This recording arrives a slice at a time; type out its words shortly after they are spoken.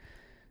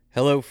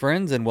Hello,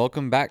 friends, and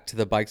welcome back to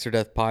the Bikes or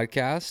Death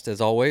podcast.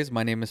 As always,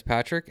 my name is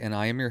Patrick, and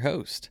I am your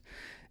host.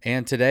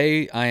 And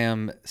today I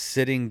am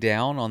sitting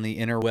down on the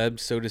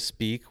interweb, so to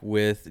speak,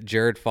 with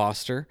Jared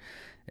Foster.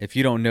 If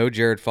you don't know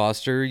Jared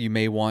Foster, you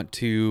may want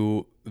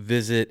to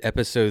visit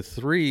episode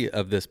 3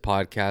 of this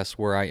podcast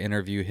where I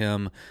interview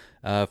him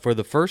for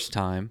the first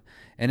time.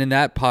 And in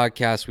that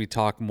podcast, we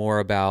talk more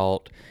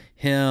about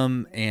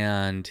him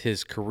and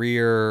his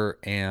career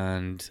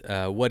and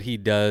what he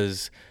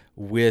does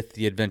with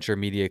the Adventure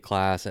Media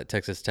class at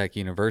Texas Tech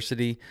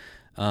University.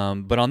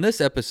 But on this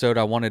episode,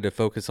 I wanted to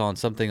focus on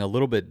something a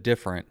little bit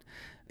different.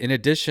 In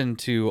addition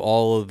to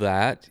all of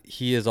that,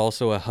 he is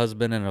also a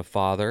husband and a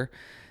father,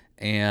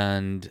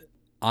 and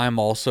I'm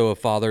also a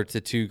father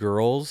to 2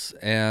 girls,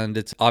 and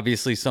it's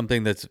obviously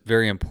something that's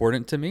very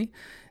important to me.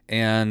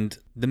 And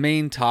the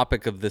main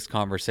topic of this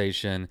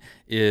conversation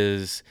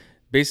is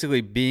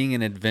basically being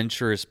an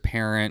adventurous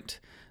parent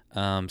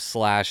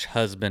slash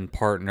husband,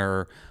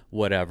 partner,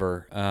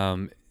 whatever.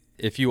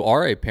 If you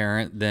are a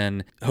parent,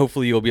 then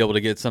hopefully you'll be able to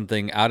get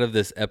something out of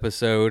this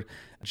episode.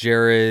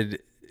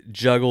 Jared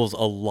juggles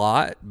a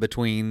lot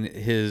between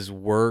his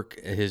work,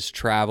 his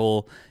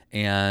travel,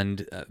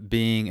 and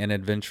being an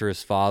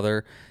adventurous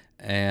father.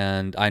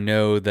 And I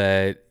know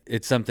that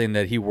it's something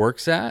that he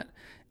works at.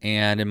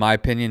 And in my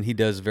opinion, he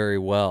does very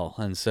well.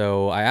 And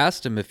so I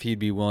asked him if he'd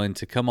be willing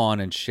to come on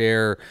and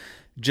share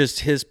just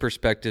his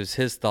perspectives,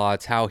 his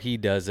thoughts, how he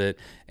does it,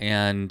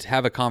 and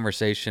have a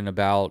conversation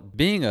about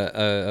being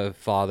a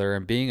father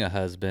and being a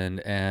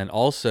husband, and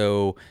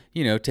also,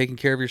 you know, taking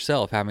care of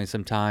yourself, having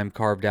some time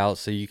carved out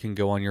so you can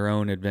go on your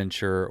own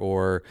adventure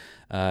or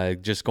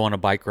just go on a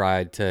bike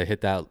ride to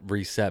hit that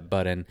reset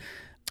button.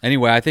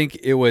 Anyway, I think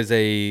it was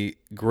a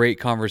great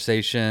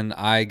conversation.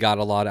 I got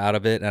a lot out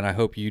of it, and I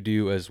hope you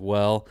do as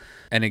well.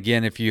 And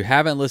again, if you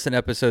haven't listened to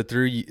episode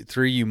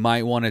 3, you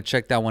might want to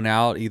check that one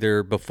out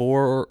either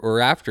before or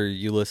after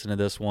you listen to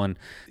this one.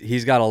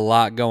 He's got a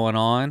lot going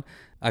on.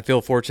 I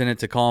feel fortunate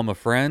to call him a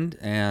friend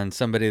and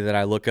somebody that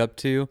I look up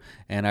to,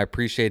 and I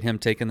appreciate him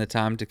taking the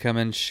time to come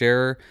and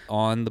share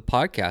on the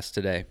podcast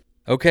today.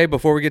 Okay,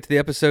 before we get to the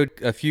episode,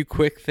 a few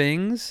quick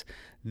things.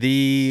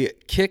 The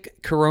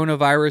Kick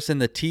Coronavirus in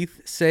the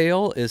Teeth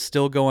sale is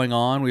still going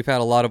on. We've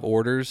had a lot of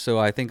orders, so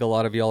I think a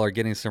lot of y'all are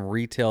getting some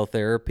retail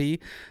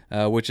therapy,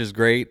 which is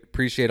great.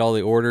 Appreciate all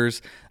the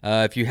orders.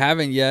 If you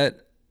haven't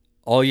yet,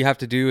 all you have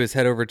to do is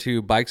head over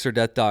to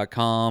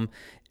bikesordeath.com.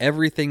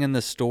 Everything in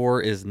the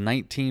store is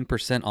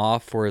 19%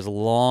 off for as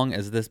long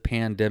as this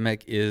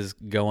pandemic is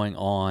going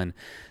on.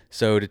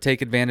 So to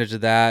take advantage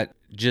of that,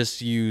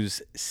 just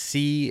use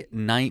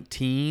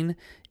C19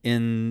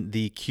 in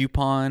the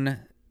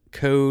coupon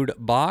code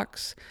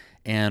box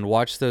and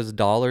watch those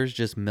dollars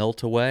just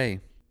melt away.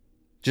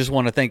 Just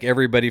want to thank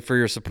everybody for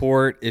your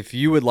support. If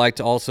you would like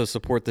to also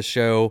support the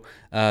show,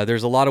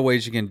 there's a lot of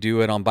ways you can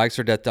do it on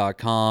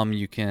bikesordeath.com.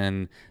 You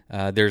can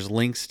there's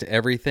links to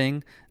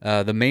everything.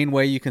 The main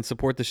way you can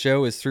support the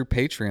show is through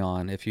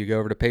Patreon. If you go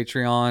over to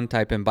Patreon,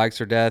 type in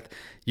Bikes or Death,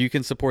 you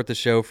can support the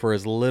show for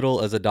as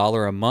little as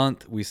 $1 a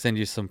month. We send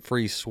you some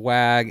free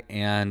swag,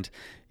 and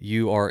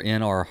you are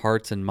in our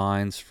hearts and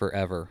minds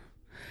forever.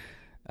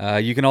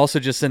 You can also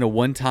just send a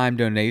one-time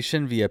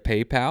donation via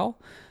PayPal.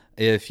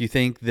 If you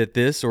think that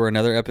this or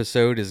another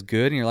episode is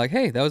good and you're like,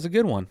 hey, that was a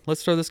good one,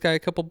 let's throw this guy a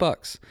couple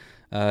bucks.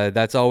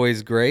 That's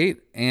always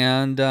great.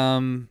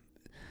 And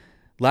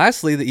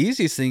lastly, the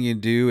easiest thing you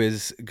can do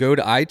is go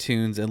to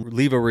iTunes and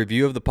leave a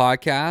review of the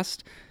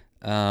podcast.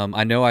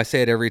 I know I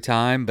say it every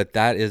time, but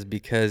that is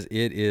because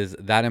it is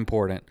that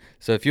important.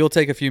 So if you'll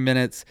take a few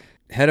minutes,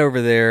 head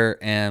over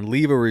there and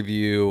leave a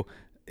review.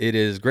 It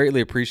is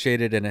greatly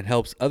appreciated, and it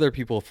helps other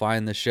people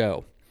find the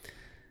show.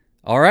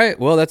 All right,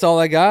 well, that's all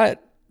I got.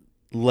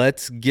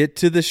 Let's get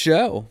to the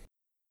show.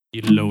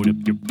 You load up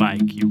your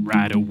bike, you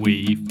ride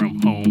away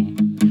from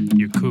home.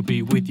 You could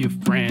be with your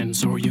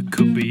friends, or you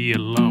could be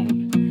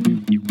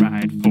alone. You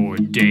ride for a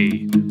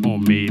day, or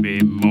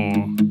maybe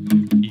more.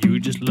 You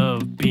just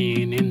love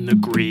being in the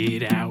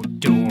great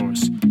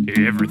outdoors.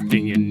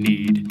 Everything you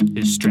need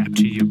is strapped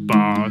to your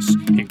bars,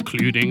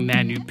 including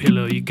that new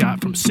pillow you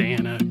got from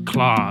Santa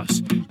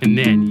Claus. And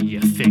then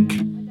you think,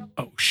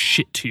 oh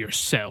shit, to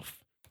yourself.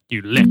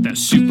 You left that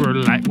super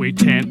lightweight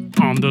tent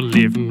on the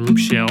living room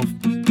shelf.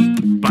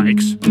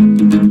 Bikes or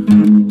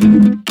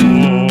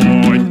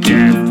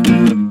death.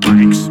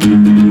 Bikes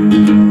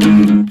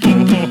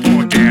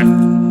or death.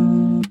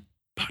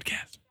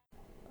 Podcast.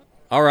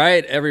 All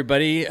right,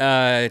 everybody.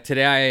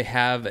 Today I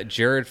have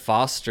Jared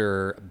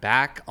Foster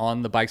back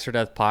on the Bikes or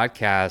Death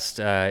podcast.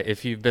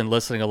 If you've been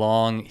listening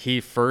along, he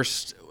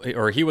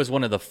was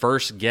one of the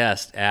first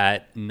guests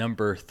at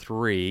number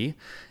 3.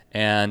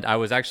 And I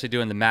was actually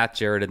doing the math,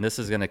 Jared, and this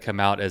is going to come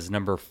out as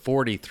number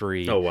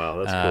 43. Oh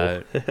wow,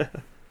 that's cool.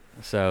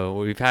 So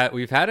we've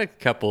had a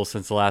couple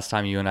since the last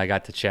time you and I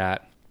got to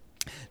chat.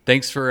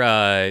 Thanks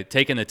for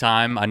taking the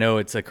time. I know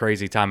it's a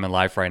crazy time in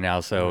life right now,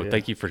 so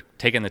Thank you for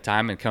taking the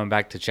time and coming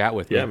back to chat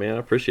with me. Yeah, man, I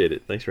appreciate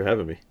it. Thanks for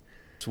having me.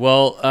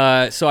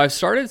 Well, so I've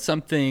started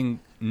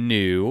something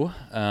new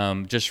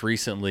just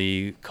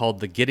recently called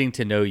the Getting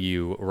to Know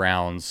You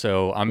round.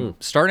 So I'm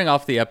starting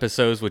off the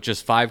episodes with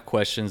just 5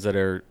 questions that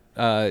are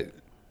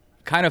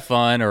kind of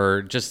fun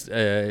or just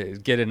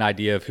get an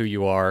idea of who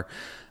you are.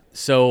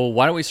 So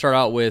why don't we start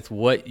out with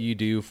what you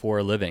do for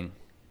a living?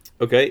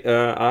 Okay,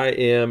 I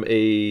am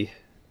a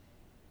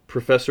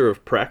professor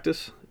of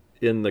practice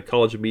in the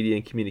College of Media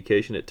and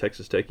Communication at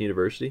Texas Tech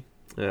University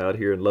out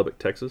here in Lubbock,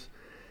 Texas.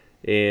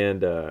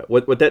 And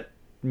what that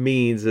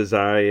means is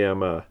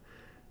I'm a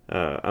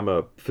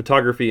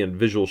photography and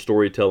visual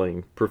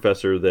storytelling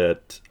professor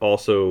that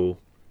also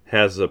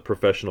has a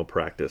professional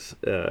practice,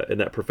 and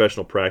that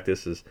professional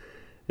practice is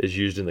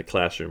used in the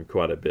classroom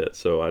quite a bit.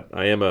 So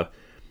I am a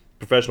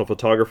professional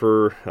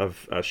photographer.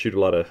 I shoot a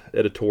lot of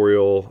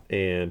editorial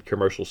and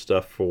commercial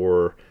stuff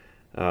for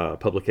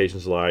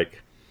publications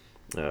like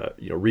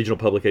regional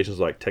publications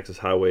like Texas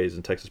Highways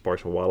and Texas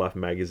Parks and Wildlife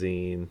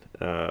Magazine,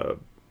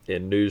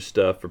 and news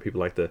stuff for people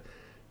like the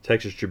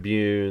Texas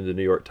Tribune, the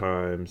New York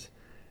Times,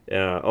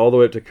 all the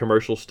way up to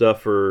commercial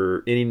stuff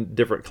for any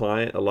different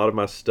client. A lot of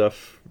my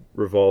stuff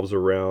revolves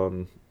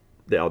around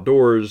the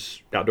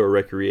outdoors, outdoor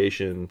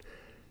recreation,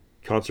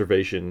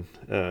 conservation,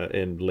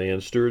 and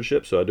land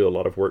stewardship. So I do a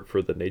lot of work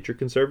for the Nature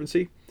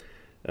Conservancy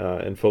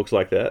and folks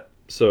like that.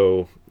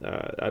 So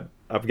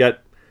I've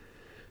got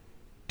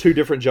 2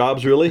 different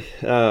jobs really.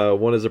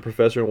 One as a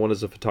professor and one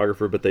as a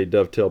photographer, but they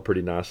dovetail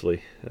pretty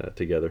nicely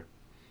together.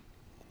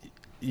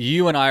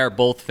 You and I are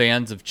both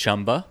fans of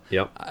Chumba.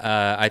 Yep.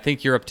 I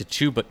think you're up to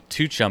two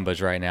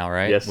Chumbas right now,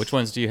 right? Yes. Which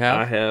ones do you have?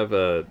 I have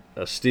a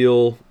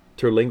steel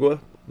Terlingua,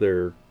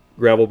 their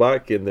gravel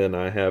bike, and then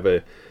I have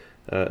a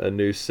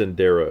new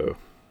Sendero.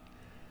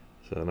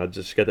 And I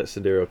just got that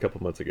Sendero a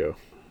couple months ago.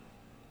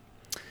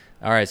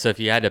 All right, so if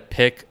you had to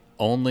pick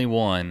only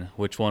one,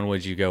 which one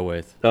would you go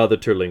with? The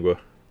Terlingua.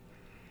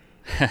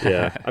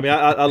 Yeah, I mean,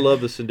 I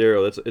love the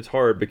Sendero. It's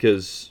hard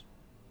because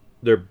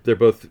they're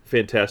both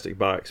fantastic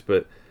bikes,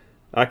 but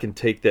I can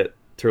take that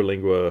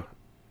Terlingua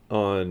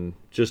on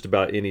just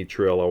about any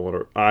trail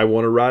I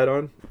want to ride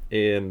on,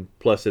 and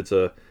plus it's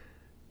a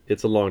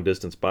long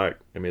distance bike.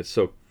 I mean, it's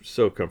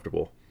so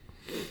comfortable.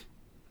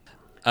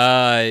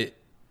 A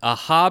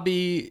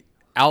hobby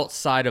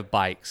outside of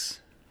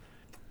bikes.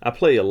 I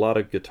play a lot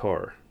of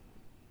guitar.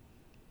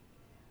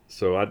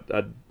 So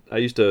I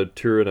used to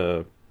tour in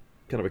a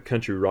kind of a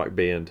country rock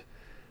band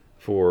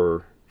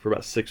for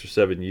about 6 or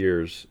 7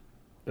 years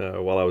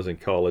while I was in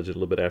college and a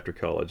little bit after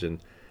college, and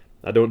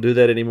I don't do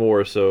that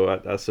anymore.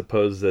 So I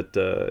suppose that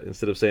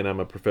instead of saying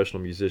I'm a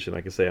professional musician, I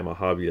can say I'm a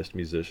hobbyist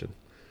musician.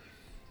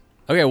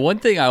 Okay, one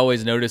thing I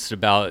always noticed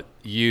about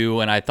you,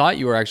 and I thought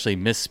you were actually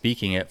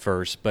misspeaking at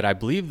first, but I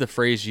believe the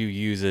phrase you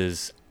use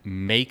is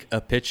make a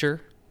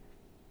picture.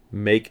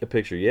 Make a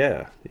picture,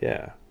 yeah.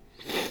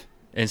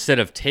 Instead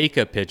of take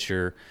a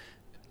picture.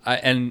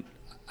 And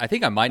I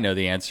think I might know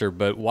the answer,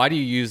 but why do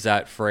you use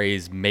that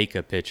phrase make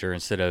a picture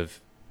instead of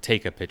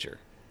take a picture?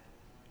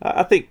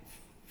 I think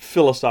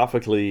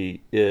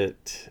philosophically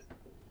it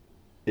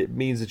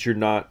means that you're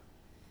not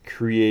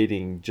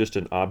creating just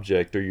an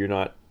object, or you're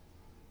not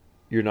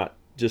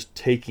just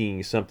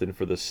taking something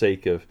for the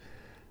sake of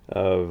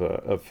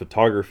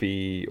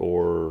photography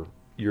or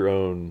your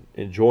own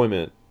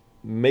enjoyment.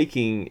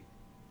 Making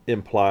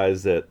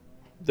implies that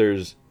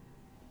there's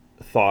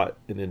thought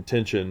and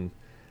intention,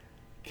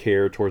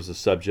 care towards the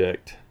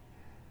subject.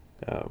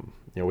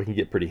 We can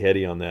get pretty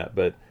heady on that,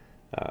 but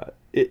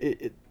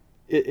it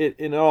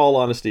in all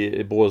honesty,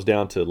 it boils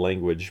down to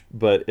language.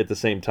 But at the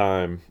same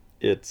time,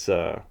 it's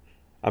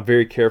I'm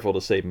very careful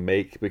to say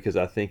make, because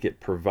I think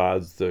it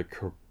provides the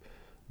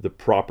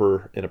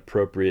proper and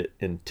appropriate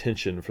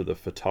intention for the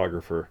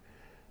photographer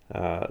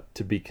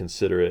to be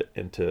considerate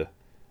and to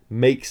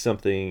make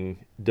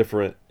something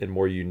different and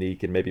more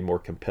unique and maybe more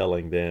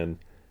compelling than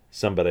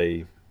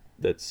somebody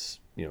that's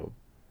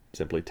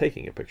simply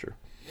taking a picture.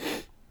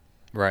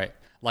 Right.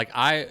 Like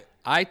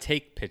I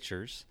take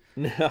pictures.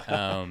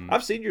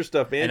 I've seen your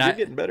stuff, man. You're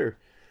getting better.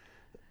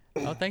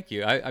 Oh, thank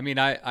you. I mean,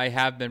 I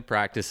have been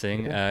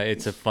practicing.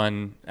 It's a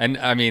fun, and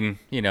I mean,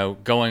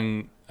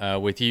 going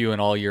with you and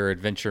all your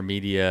adventure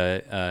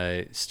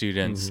media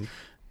students. Mm-hmm.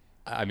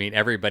 I mean,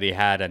 everybody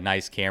had a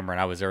nice camera,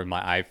 and I was there with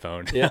my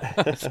iPhone. Yeah.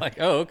 It's like,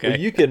 oh, okay. Well,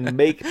 you can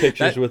make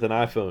pictures with an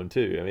iPhone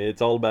too. I mean,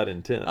 it's all about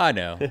intent. I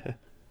know.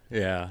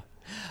 Yeah.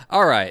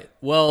 All right.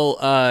 Well,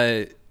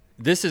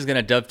 this is going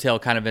to dovetail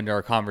kind of into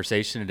our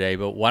conversation today,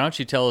 but why don't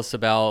you tell us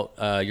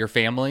about your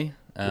family?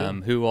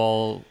 Who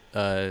all?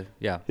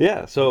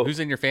 Yeah. So who's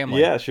in your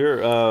family? Yeah,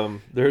 sure.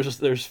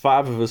 There's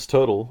 5 of us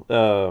total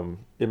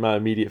in my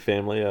immediate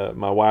family.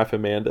 My wife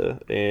Amanda,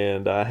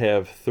 and I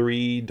have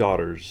 3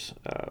 daughters.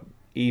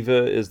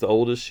 Eva is the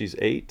oldest; she's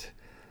 8.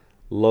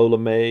 Lola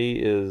May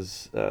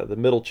is the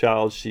middle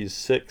child; she's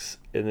 6,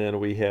 and then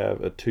we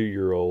have a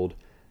 2-year-old.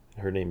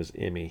 Her name is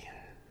Emmy.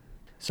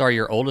 Sorry,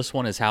 your oldest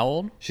one is how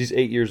old? She's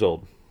 8 years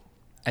old.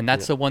 And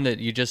that's the one that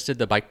you just did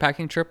the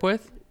bikepacking trip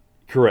with?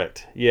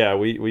 Correct. Yeah,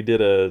 we did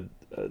a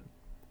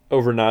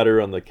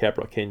overnighter on the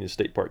Capital Canyon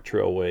State Park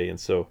Trailway, and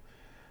so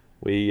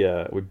we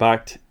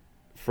biked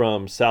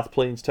from South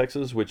Plains,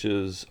 Texas, which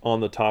is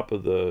on the top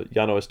of the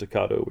Llano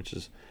Estacado, which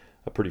is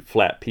a pretty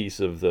flat piece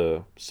of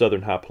the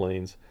southern high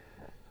plains.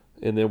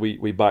 And then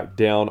we biked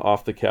down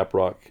off the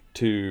Caprock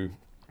to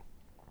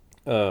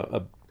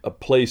a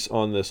place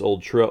on this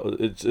old trail.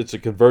 It's a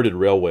converted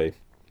railway.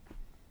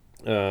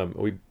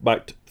 We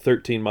biked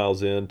 13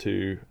 miles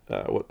into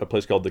a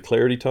place called the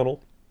Clarity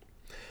Tunnel,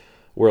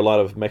 where a lot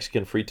of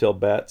Mexican free-tailed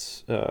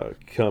bats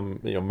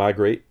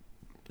migrate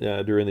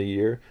during the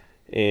year.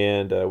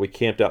 And we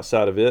camped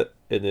outside of it.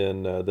 And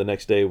then the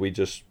next day we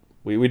did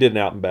an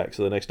out and back.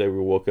 So the next day we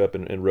woke up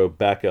and rode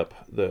back up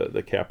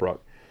the Caprock.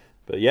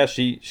 But yeah,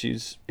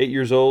 she's 8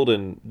 years old,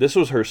 and this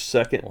was her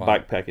second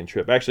bikepacking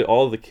trip. Actually,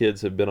 all of the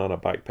kids have been on a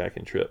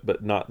bikepacking trip,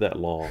 but not that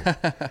long.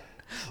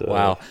 So,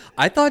 wow.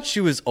 I thought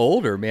she was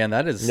older, man.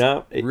 That is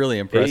really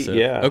impressive. 8,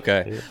 yeah.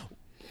 Okay.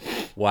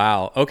 Yeah.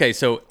 Wow. Okay,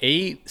 so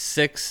 8,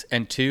 6,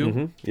 and 2?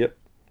 Mm-hmm. Yep.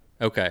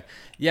 Okay.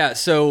 Yeah,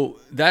 so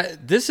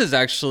this is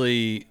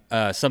actually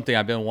something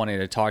I've been wanting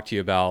to talk to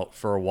you about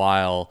for a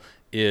while,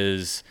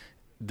 is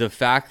the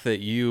fact that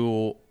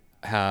you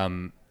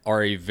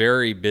are a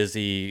very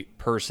busy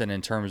person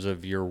in terms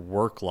of your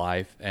work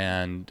life,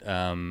 and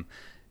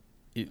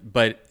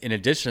but in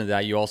addition to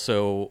that, you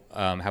also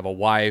have a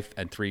wife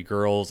and 3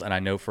 girls, and I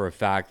know for a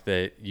fact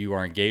that you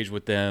are engaged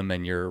with them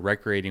and you're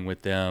recreating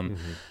with them.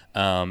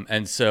 Mm-hmm.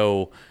 And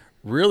so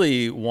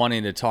really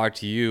wanting to talk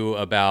to you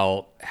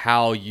about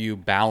how you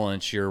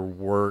balance your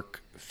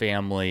work,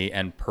 family,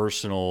 and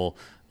personal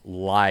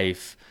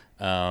life,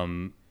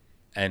 and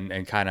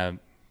kind of,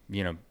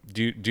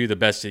 do the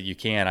best that you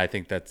can. I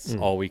think that's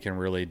all we can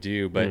really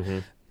do. But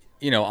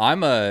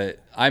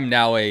I'm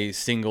now a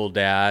single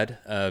dad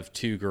of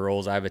 2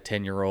 girls. I have a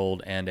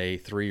 10-year-old and a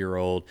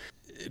 3-year-old.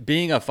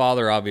 Being a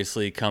father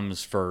obviously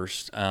comes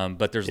first,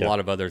 but there's a lot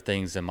of other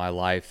things in my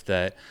life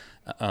that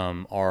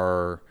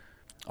are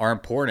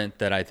important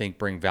that I think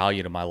bring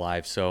value to my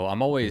life. So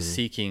I'm always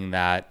seeking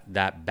that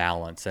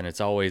balance, and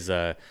it's always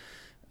a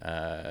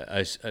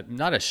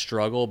not a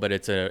struggle, but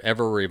it's a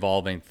ever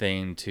revolving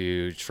thing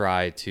to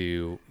try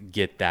to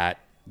get that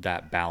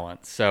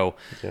balance. So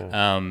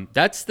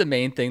that's the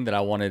main thing that I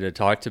wanted to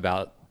talk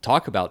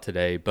about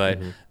today. But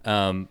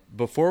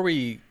before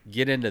we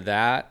get into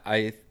that,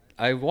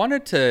 I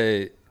wanted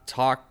to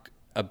talk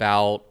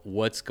about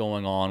what's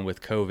going on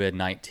with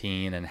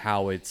COVID-19 and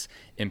how it's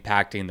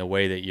impacting the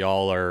way that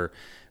y'all are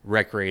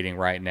recreating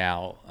right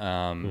now.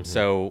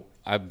 So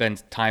I've been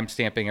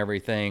time-stamping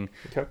everything.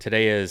 Okay.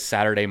 Today is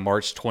Saturday,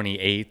 March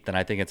 28th, and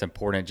I think it's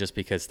important just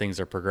because things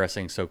are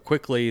progressing so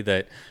quickly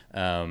that,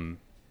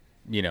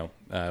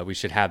 we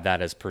should have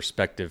that as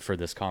perspective for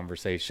this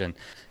conversation.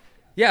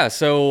 Yeah,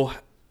 so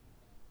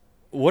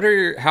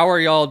how are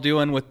y'all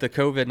doing with the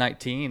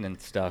COVID-19 and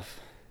stuff?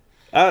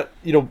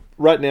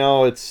 Right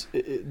now it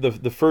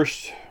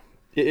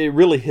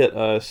really hit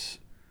us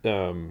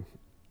 2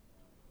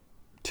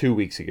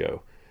 weeks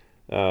ago.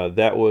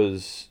 That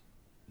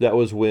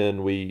was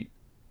when we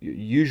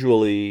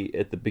usually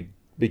at the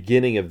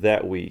beginning of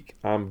that week,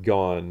 I'm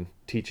gone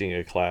teaching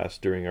a class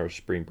during our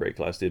spring break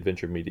class, the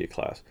Adventure Media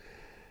class.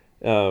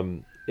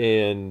 When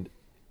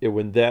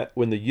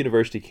the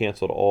university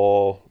canceled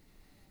all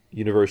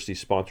university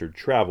sponsored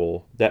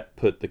travel, that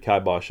put the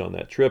kibosh on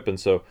that trip. And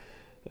so,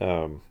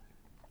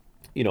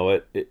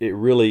 it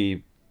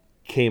really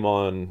came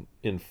on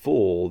in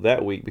full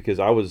that week because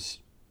I was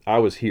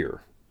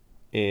here,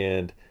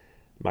 and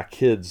my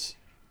kids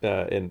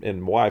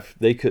and wife,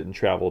 they couldn't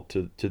travel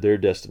to their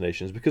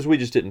destinations because we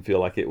just didn't feel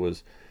like it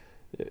was,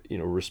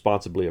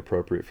 responsibly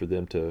appropriate for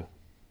them to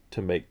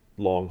make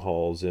long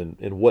hauls in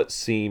what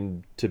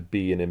seemed to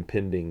be an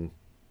impending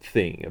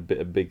thing, a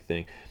big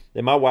thing.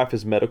 And my wife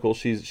is medical.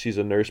 She's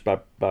a nurse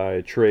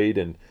by trade,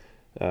 and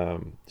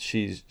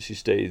she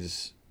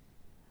stays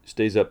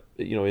up,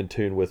 in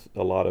tune with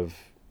a lot of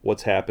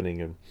what's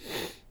happening,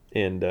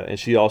 and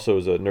she also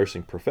is a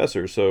nursing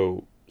professor.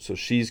 So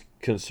she's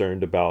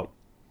concerned about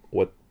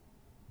what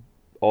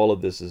all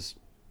of this is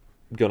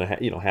going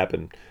to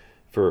happen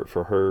for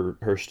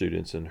her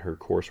students and her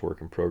coursework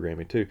and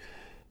programming too.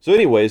 So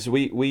anyways,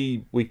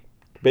 we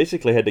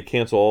basically had to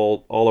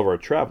cancel all of our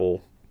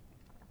travel,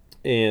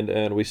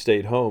 and we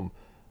stayed home,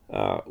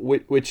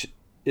 which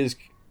is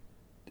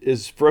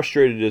as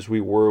frustrated as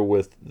we were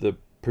with the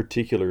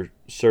particular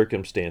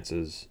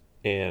circumstances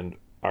and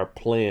our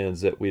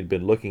plans that we'd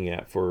been looking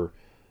at for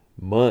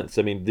months.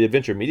 I mean, the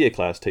Adventure Media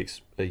class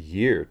takes a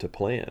year to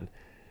plan.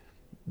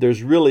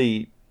 There's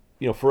really,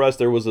 for us,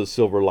 there was a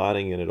silver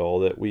lining in it all,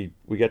 that we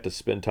got to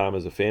spend time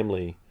as a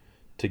family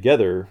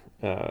together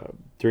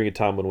during a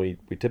time when we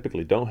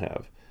typically don't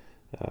have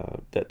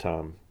that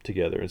time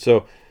together. And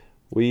so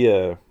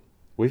we've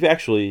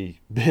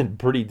actually been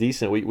pretty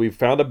decent. We've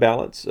found a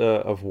balance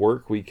of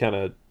work. We kind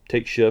of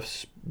take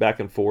shifts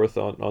back and forth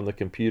on the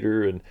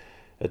computer and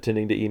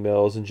attending to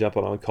emails and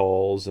jumping on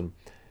calls and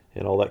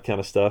all that kind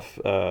of stuff,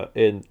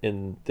 and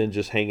then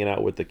just hanging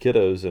out with the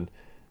kiddos. And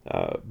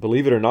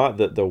believe it or not,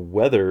 that the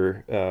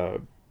weather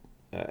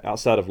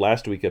outside of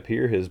last week up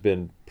here has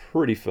been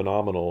pretty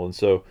phenomenal. And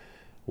so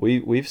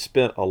we've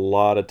spent a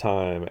lot of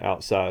time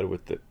outside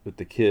with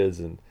the kids,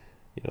 and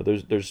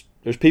there's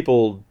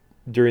people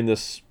during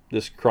this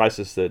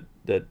crisis that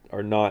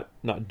are not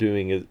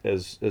doing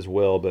as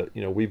well, but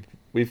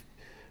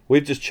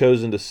we've just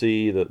chosen to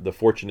see the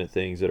fortunate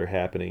things that are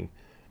happening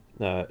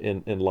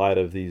in light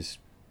of these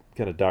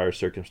kind of dire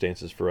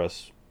circumstances for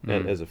us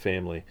as a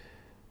family.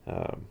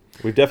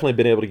 We've definitely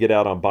been able to get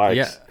out on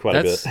bikes quite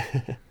a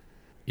bit.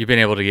 You've been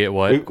able to get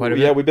what? Quite a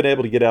bit? Yeah, we've been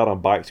able to get out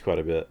on bikes quite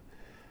a bit.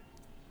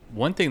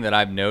 One thing that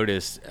I've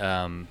noticed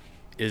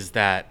is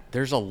that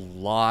there's a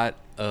lot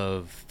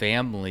of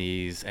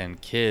families and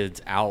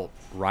kids out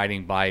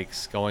riding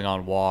bikes, going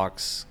on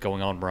walks,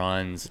 going on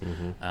runs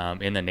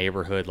in the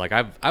neighborhood. Like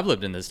I've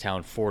lived in this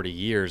town 40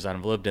 years, and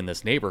I've lived in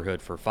this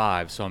neighborhood for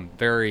 5, so I'm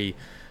very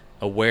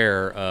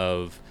aware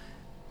of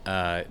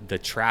the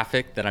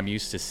traffic that I'm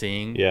used to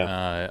seeing.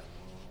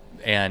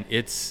 And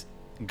it's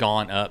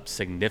gone up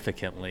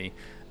significantly.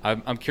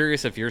 I'm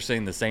curious if you're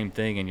seeing the same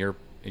thing in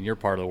your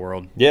part of the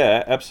world.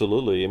 Yeah,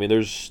 absolutely. I mean,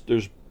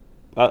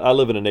 I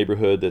live in a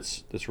neighborhood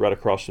that's right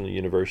across from the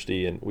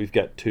university, and we've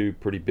got 2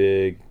 pretty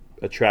big,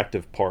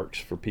 attractive parks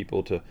for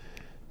people to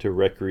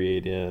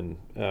recreate in,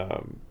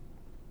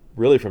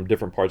 really from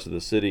different parts of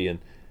the city, and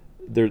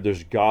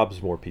there's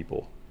gobs more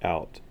people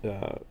out.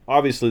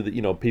 Obviously,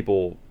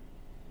 people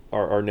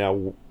are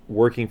now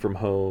working from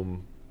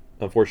home.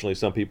 Unfortunately,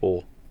 some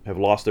people have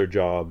lost their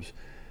jobs,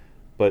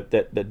 but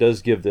that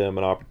does give them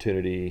an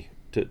opportunity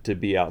to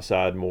be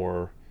outside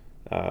more.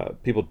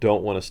 People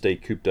don't want to stay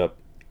cooped up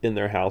in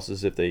their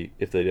houses if they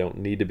don't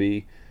need to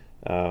be,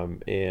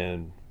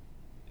 and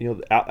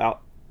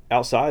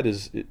outside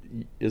is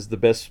the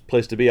best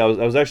place to be. I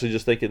was actually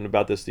just thinking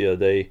about this the other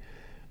day,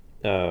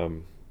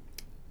 on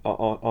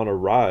a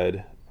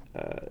ride.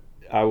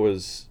 I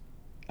was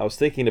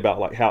thinking about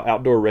like how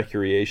outdoor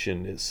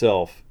recreation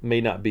itself may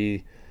not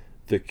be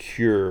the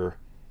cure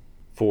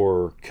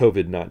for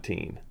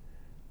COVID-19,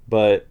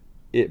 but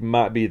it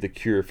might be the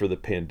cure for the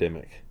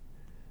pandemic.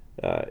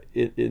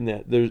 In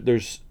that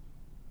there's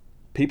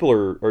people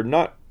are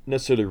not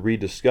necessarily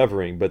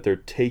rediscovering, but they're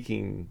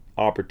taking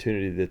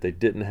opportunity that they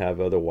didn't have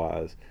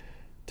otherwise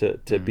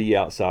to be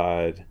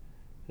outside,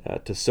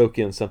 to soak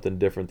in something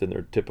different than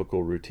their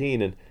typical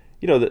routine. And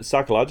that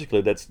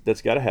psychologically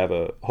that's got to have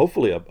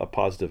hopefully a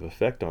positive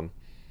effect on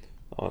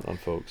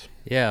folks.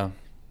 Yeah.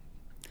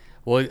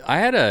 Well, I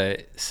had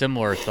a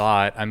similar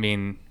thought. I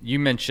mean, you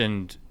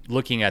mentioned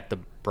looking at the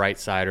bright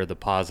side or the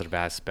positive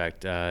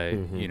aspect.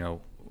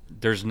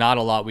 There's not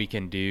a lot we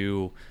can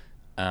do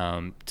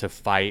to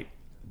fight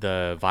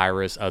the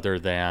virus other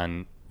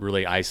than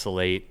really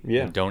isolate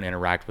and don't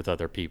interact with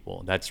other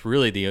people. That's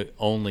really the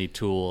only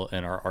tool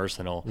in our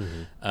arsenal.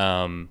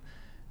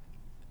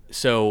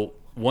 So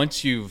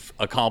once you've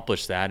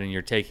accomplished that and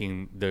you're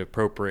taking the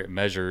appropriate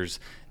measures,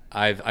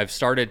 I've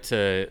started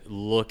to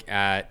look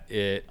at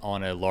it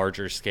on a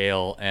larger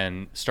scale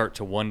and start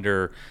to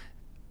wonder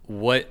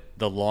what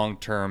the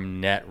long-term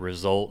net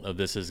result of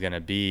this is going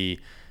to be.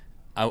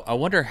 I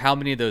wonder how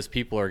many of those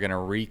people are going to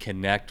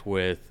reconnect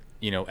with,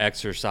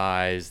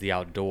 exercise, the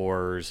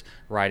outdoors,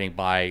 riding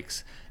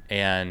bikes,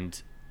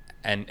 and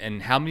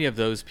how many of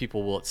those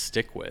people will it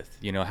stick with?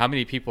 How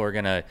many people are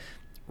going to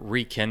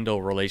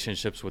rekindle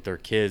relationships with their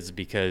kids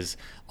because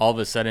all of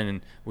a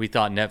sudden we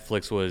thought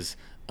Netflix was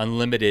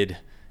unlimited,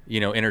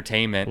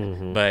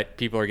 entertainment, but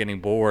people are getting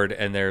bored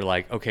and they're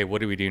like, okay, what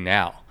do we do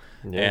now?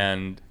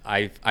 And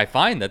I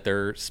find that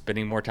they're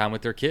spending more time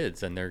with their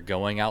kids and they're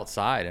going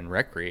outside and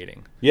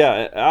recreating.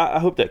 Yeah, I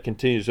hope that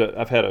continues.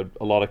 I've had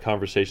a lot of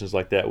conversations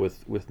like that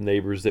with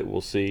neighbors that we'll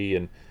see,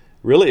 and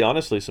really,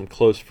 honestly, some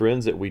close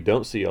friends that we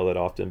don't see all that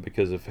often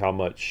because of how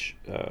much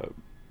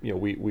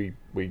we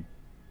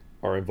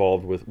are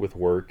involved with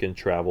work and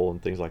travel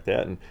and things like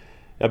that. And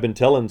I've been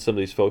telling some of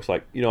these folks,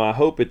 like, I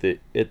hope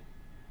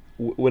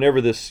whenever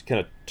this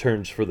kind of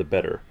turns for the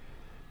better,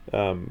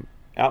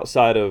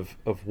 outside of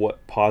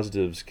what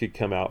positives could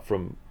come out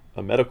from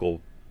a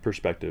medical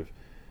perspective,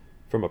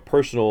 from a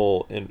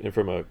personal and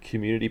from a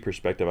community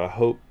perspective, I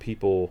hope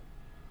people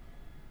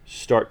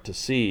start to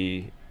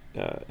see,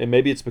 and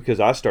maybe it's because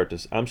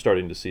I'm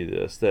starting to see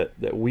this,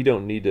 that we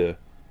don't need to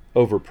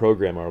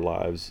overprogram our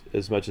lives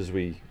as much as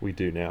we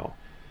do now.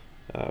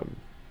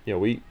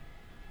 You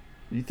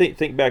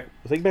think back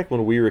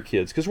when we were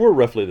kids, because we're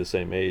roughly the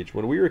same age.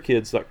 When we were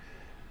kids, like,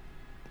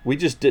 we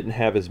just didn't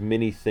have as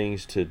many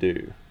things to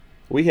do.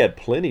 We had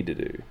plenty to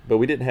do, but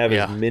we didn't have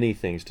as many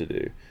things to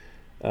do,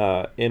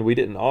 and we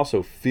didn't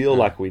also feel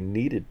like we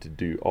needed to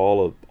do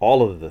all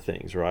of the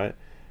things, right?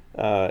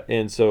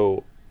 And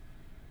so,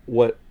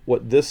 what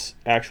this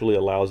actually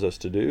allows us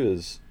to do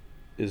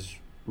is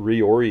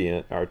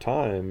reorient our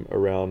time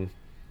around.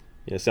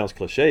 It sounds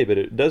cliche, but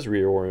it does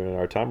reorient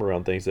our time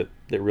around things that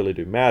really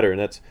do matter, and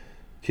that's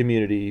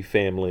community,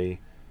 family,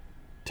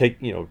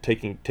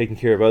 taking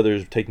care of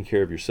others, taking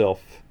care of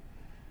yourself.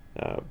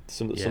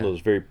 Some of those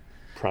very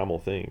primal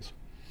things.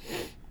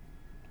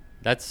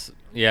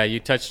 You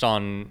touched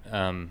on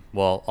a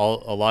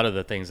lot of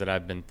the things that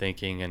I've been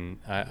thinking, and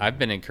I've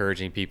been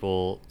encouraging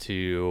people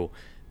to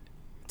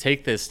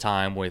take this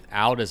time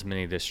without as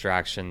many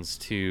distractions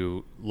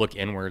to look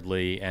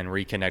inwardly and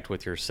reconnect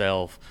with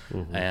yourself.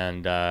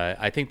 And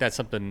I think that's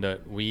something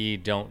that we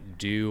don't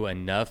do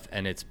enough,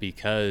 and it's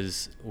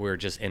because we're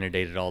just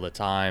inundated all the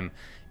time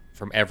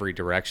from every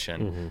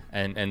direction.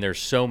 And there's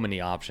so many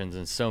options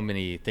and so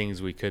many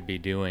things we could be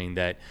doing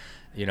that,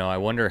 I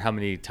wonder how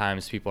many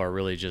times people are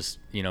really just,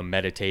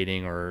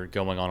 meditating or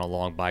going on a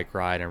long bike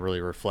ride and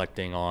really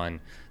reflecting on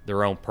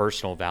their own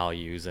personal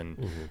values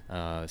and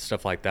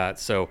stuff like that.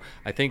 So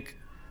I think,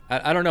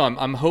 I don't know,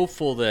 I'm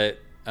hopeful that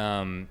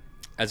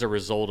as a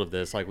result of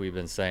this, like we've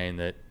been saying,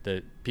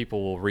 that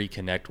people will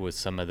reconnect with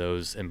some of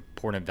those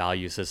important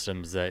value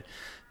systems that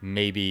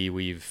maybe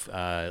we've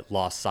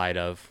lost sight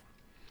of.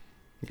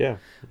 Yeah.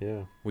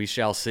 We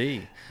shall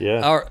see.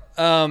 Yeah.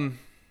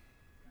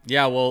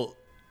 Well,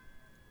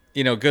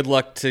 good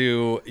luck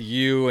to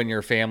you and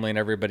your family and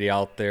everybody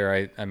out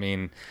there. I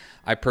mean,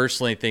 I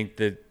personally think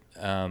that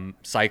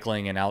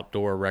cycling and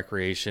outdoor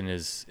recreation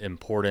is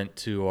important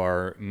to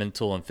our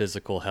mental and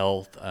physical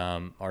health,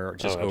 our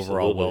just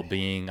overall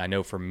well-being. I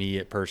know for me,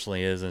 it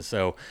personally is. And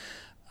so,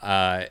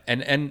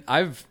 and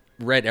I've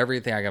read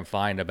everything I can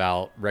find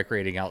about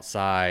recreating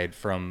outside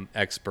from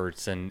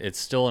experts, and it's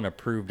still an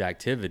approved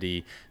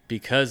activity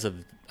because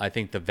of, I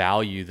think, the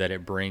value that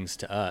it brings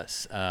to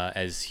us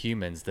as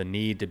humans, the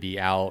need to be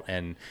out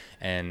and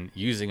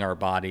using our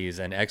bodies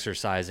and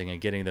exercising and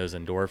getting those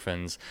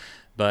endorphins.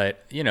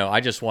 But, I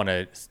just want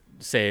to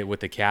say it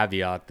with the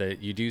caveat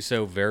that you do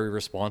so very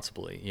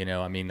responsibly.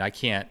 I mean, I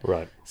can't,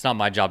 it's not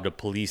my job to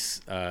police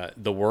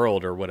the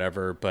world or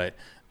whatever, but,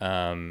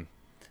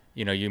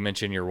 you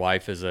mentioned your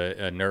wife is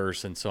a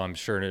nurse, and so I'm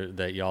sure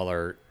that y'all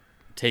are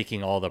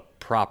taking all the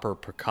proper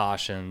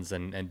precautions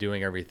and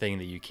doing everything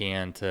that you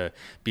can to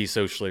be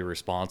socially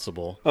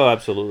responsible. Oh,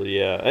 absolutely.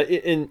 Yeah.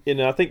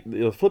 And I think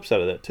the flip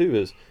side of that too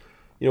is,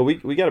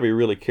 we got to be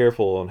really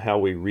careful on how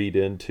we read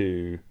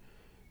into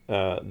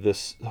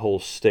this whole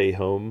stay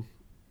home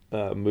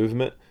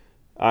movement.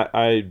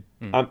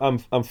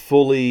 I'm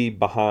fully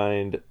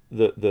behind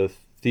the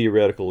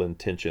theoretical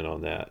intention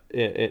on that.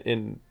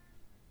 And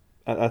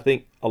I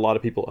think a lot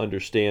of people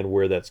understand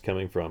where that's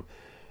coming from.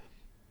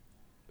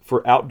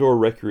 For outdoor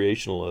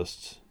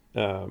recreationalists,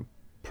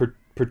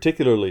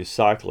 particularly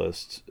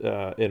cyclists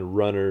and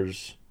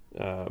runners,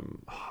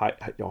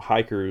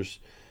 hikers,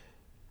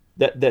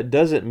 that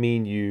doesn't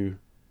mean you.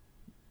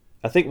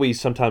 I think we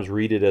sometimes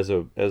read it as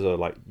a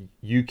like,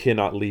 you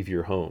cannot leave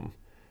your home.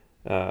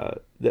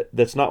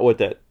 That's not what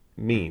that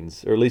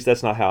means, or at least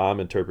that's not how I'm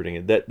interpreting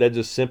it. That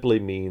just simply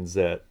means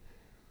that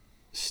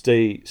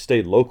stay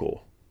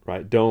local,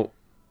 right? Don't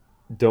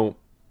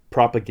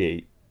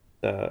propagate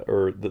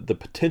or the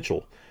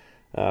potential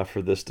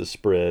for this to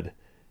spread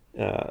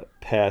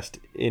past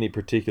any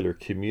particular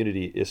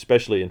community,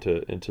 especially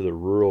into the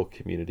rural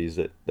communities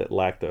that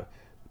lack the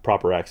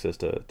proper access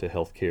to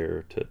health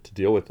care to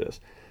deal with this.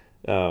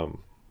 I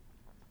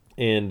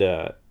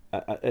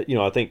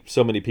think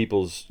so many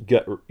people's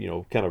gut,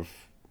 kind of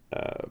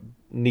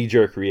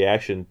knee-jerk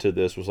reaction to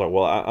this was like,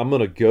 well, I'm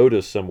going to go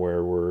to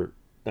somewhere where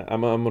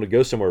I'm going to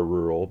go somewhere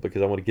rural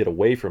because I want to get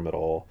away from it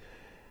all,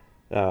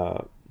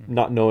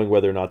 not knowing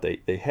whether or not they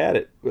had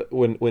it.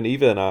 When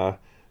Eva and I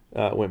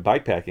went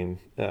bikepacking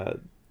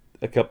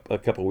a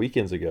couple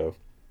weekends ago,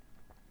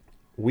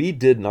 we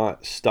did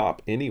not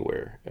stop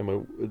anywhere. I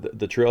mean,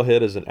 the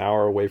trailhead is an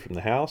hour away from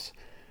the house.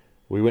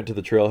 We went to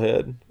the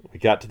trailhead. We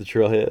got to the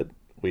trailhead.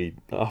 We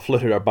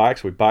offloaded our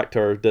bikes. We biked to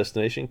our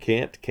destination,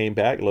 camped, came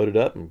back, loaded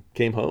up, and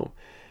came home.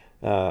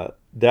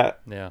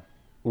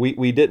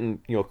 We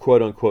didn't,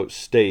 quote unquote,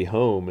 stay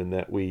home, in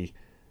that we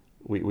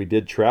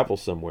did travel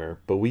somewhere,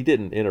 but we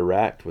didn't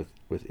interact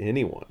with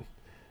anyone.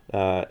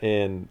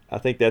 And I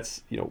think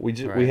that's,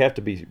 we have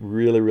to be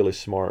really, really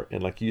smart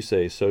and, like you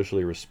say,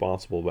 socially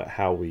responsible about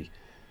how we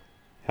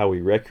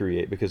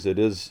recreate, because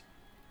it's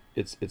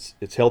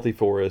healthy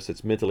for us.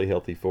 It's mentally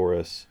healthy for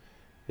us.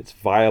 It's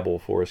viable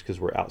for us because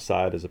we're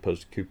outside as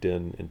opposed to cooped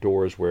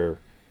indoors, where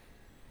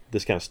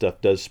this kind of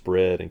stuff does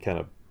spread and kind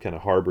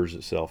of harbors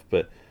itself.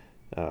 But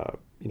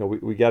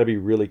we got to be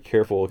really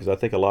careful, because I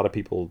think a lot of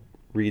people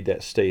read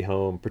that stay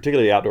home,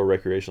 particularly outdoor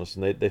recreationalists,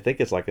 and they think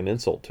it's like an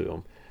insult to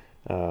them,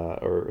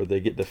 or they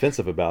get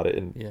defensive about it.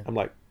 And I'm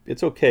like,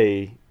 it's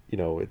okay,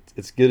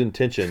 it's good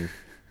intention,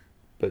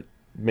 but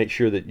make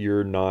sure that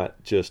you're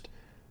not just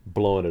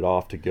blowing it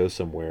off to go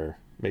somewhere.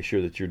 Make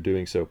sure that you're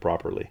doing so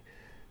properly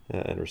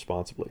and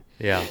responsibly.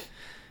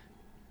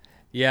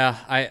 Yeah,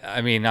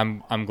 I mean,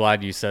 I'm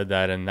glad you said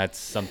that, and that's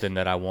something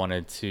that I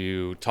wanted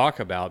to talk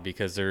about,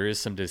 because there is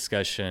some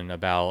discussion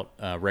about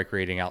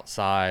recreating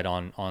outside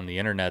on the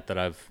internet that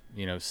I've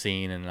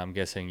seen, and I'm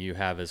guessing you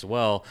have as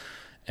well.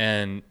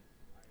 And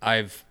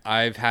I've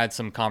had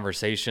some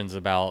conversations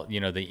about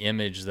the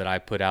image that I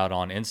put out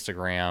on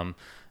Instagram,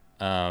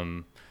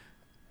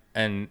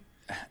 and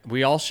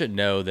we all should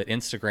know that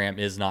Instagram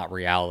is not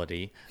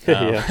reality.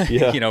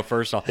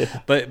 First off,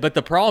 but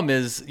the problem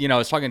is, I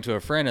was talking to a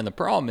friend, and the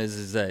problem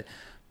is that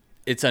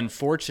it's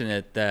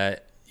unfortunate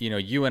that,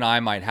 you and I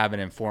might have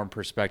an informed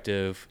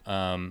perspective,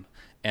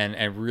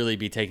 and really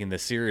be taking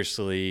this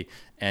seriously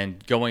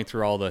and going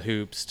through all the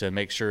hoops to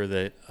make sure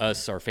that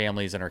us, our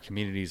families, and our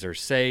communities are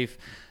safe.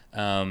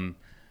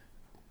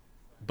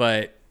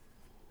 But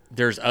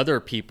there's other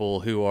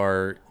people who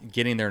are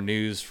getting their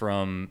news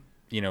from,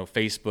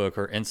 Facebook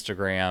or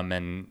Instagram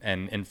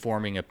and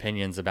informing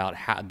opinions about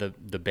how the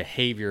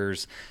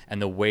behaviors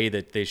and the way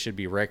that they should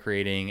be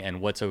recreating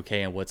and what's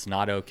okay and what's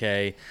not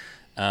okay.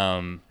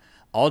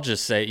 I'll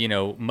just say,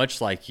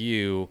 much like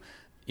you,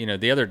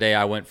 the other day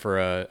I went for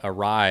a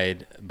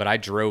ride, but I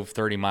drove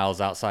 30 miles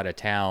outside of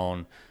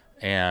town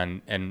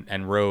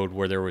and rode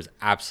where there was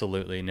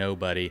absolutely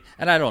nobody.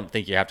 And I don't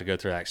think you have to go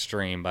through that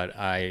extreme, but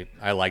I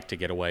like to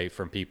get away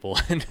from people.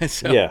 And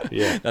so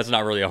Yeah. that's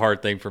not really a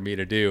hard thing for me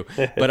to do.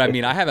 But I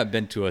mean, I haven't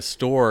been to a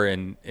store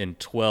in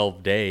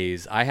 12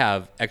 days. I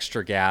have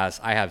extra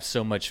gas. I have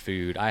so much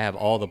food. I have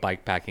all the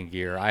bike packing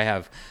gear.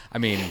 I've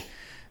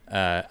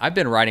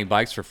been riding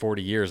bikes for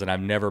 40 years, and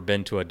I've never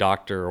been to a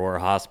doctor or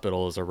a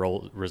hospital as a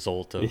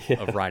result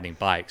of riding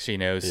bikes,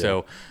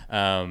 So,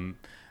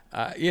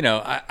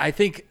 I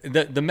think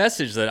the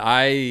message that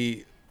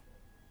I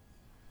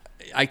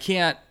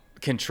can't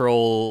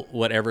control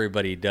what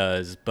everybody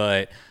does,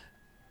 but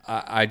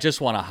I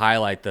just want to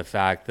highlight the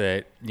fact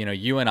that,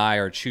 you and I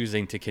are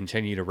choosing to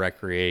continue to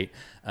recreate.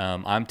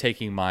 I'm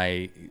taking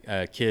my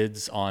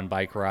kids on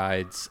bike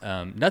rides,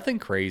 nothing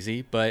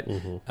crazy, but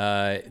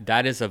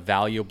that is a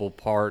valuable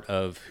part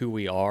of who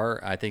we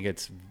are. I think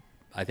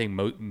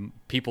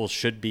people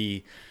should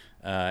be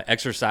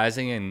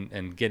exercising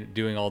and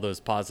doing all those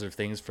positive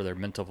things for their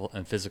mental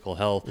and physical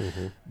health.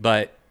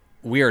 But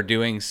we are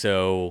doing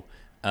so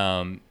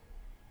within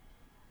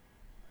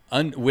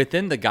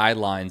the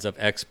guidelines of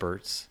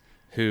experts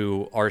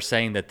who are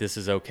saying that this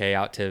is okay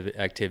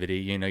activity.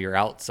 You're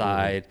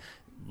outside,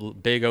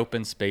 big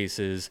open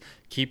spaces,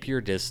 keep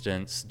your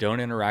distance, don't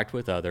interact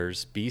with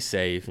others, be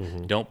safe,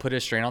 don't put a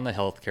strain on the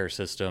healthcare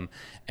system,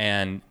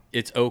 and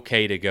it's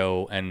okay to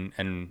go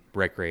and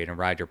recreate and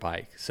ride your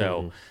bike.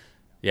 So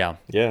yeah.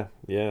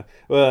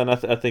 Well, and I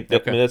think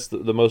that, okay. That's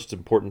the most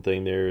important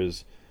thing there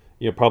is,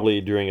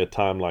 probably during a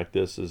time like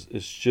this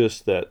is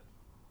just that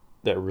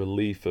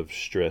relief of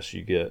stress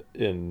you get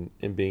in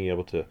being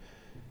able to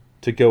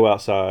go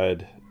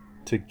outside,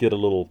 to get a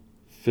little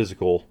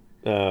physical,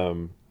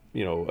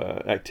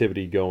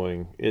 activity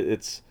going.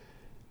 It's,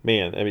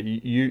 man, I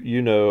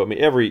mean,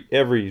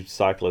 every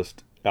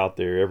cyclist out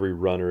there, every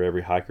runner,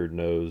 every hiker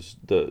knows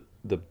the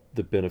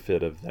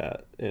benefit of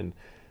that. And,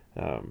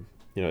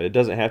 it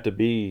doesn't have to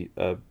be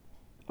a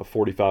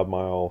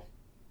 45-mile,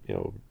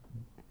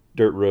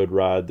 dirt road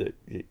ride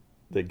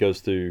that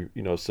goes through,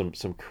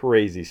 some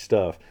crazy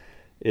stuff.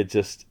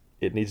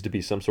 It needs to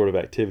be some sort of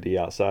activity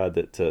outside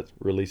to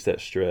release that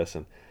stress.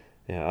 And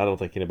I don't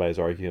think anybody's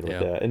arguing with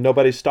that, and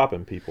nobody's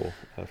stopping people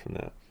from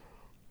that.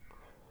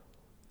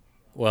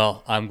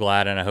 Well, I'm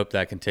glad, and I hope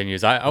that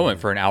continues. I went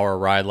for an hour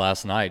ride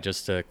last night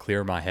just to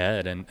clear my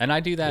head, and I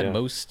do that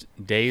most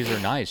days or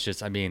nights.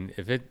 Just,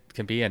 if it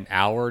can be an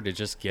hour to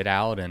just get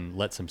out and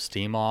let some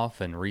steam off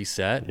and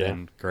reset,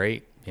 then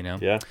great,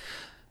 Yeah.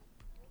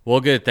 Well,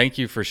 good. Thank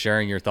you for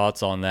sharing your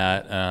thoughts on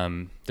that.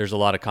 There's a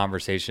lot of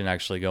conversation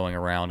actually going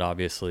around,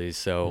 obviously,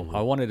 so I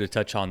wanted to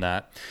touch on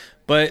that.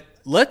 But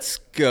let's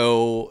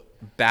go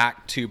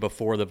back to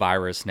before the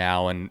virus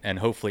now, and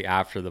hopefully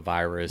after the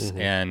virus.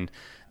 And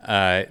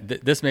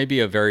this may be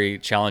a very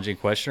challenging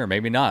question, or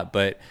maybe not,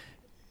 but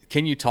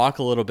can you talk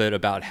a little bit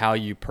about how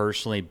you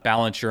personally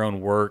balance your own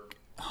work,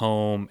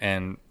 home,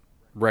 and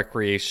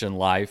recreation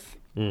life?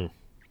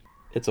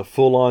 It's a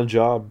full-on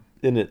job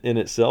in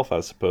itself, I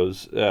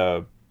suppose.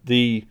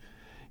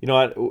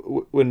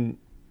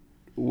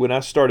 When I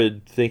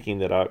started thinking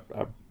that I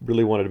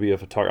really wanted to be a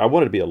photographer, I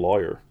wanted to be a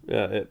lawyer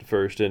at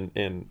first, and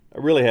I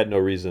really had no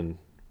reason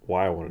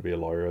why I wanted to be a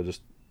lawyer. I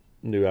just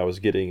knew I was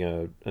getting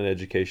an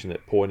education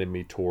that pointed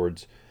me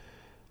towards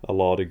a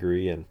law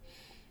degree, and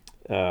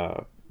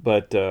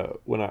but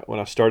when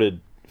I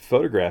started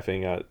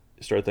photographing, I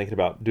started thinking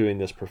about doing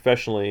this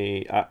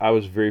professionally. I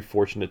was very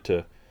fortunate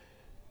to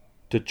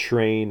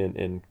train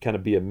and kind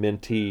of be a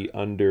mentee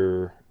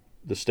under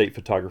the state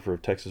photographer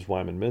of Texas,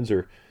 Wyman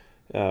Menzer.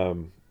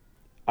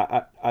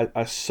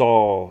 I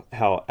saw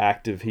how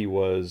active he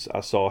was. I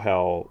saw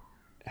how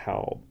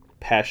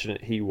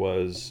passionate he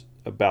was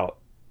about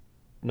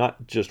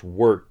not just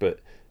work, but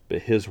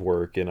his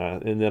work,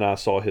 and then I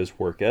saw his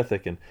work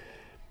ethic, and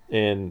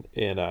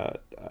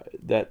that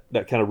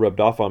kind of rubbed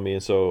off on me,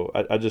 and so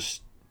I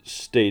just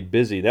stayed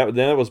busy.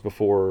 That was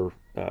before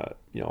I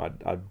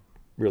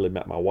really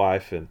met my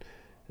wife and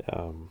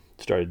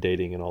started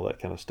dating and all that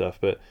kind of stuff.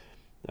 But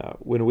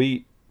when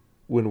we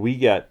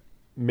got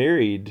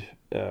married,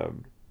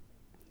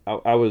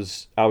 I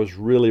was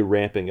really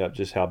ramping up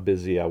just how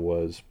busy I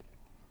was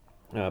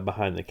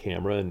behind the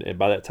camera, and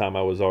by that time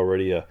I was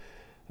already a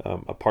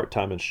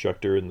part-time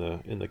instructor in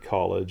the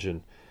college,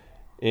 and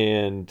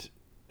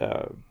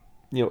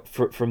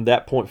from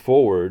that point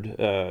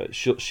forward,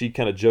 she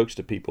kind of jokes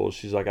to people.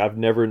 She's like, I've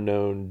never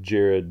known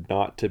Jared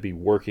not to be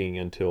working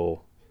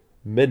until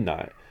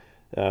midnight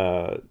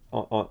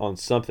on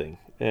something.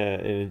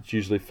 and it's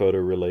usually photo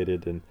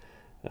related. And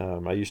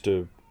I used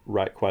to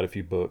write quite a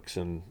few books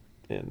and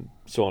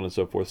so on and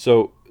so forth.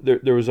 So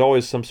there was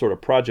always some sort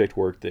of project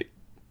work that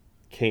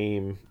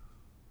came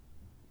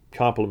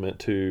complement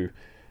to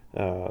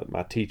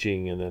my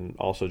teaching, and then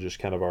also just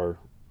kind of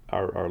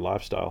our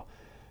lifestyle.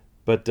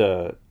 But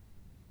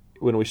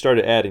when we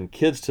started adding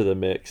kids to the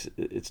mix,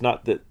 it's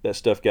not that that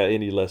stuff got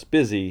any less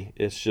busy.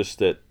 It's just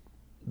that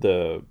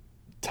the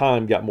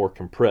time got more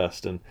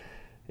compressed, and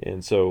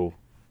so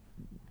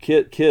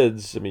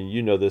kids. I mean,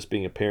 you know this,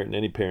 being a parent, and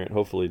any parent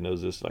hopefully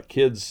knows this. Like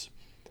kids,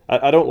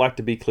 I don't like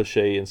to be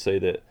cliche and say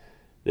that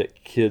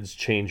kids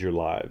change your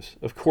lives.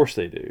 Of course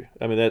they do.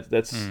 I mean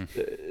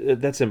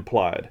that's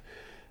implied,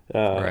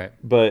 Right.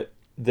 but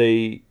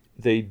they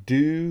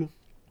do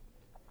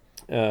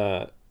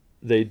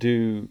they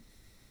do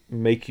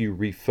make you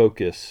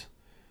refocus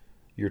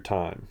your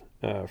time,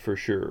 for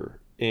sure.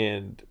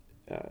 And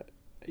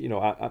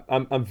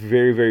I'm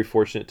very, very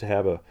fortunate to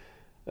have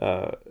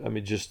I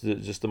mean, just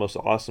the most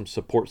awesome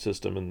support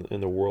system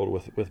in the world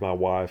with my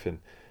wife. And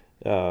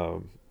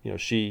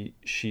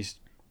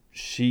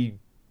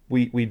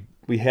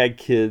we had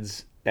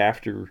kids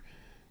after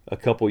a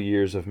couple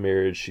years of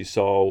marriage. She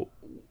saw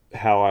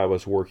how I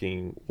was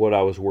working, what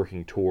I was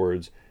working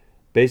towards,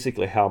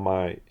 basically how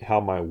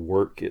my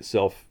work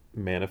itself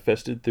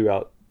manifested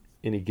throughout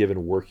any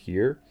given work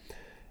year.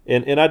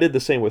 And I did the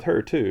same with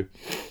her too.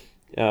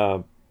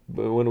 But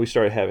when we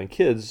started having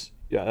kids,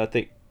 I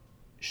think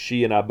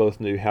she and I both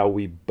knew how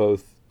we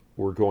both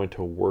were going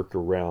to work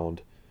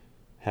around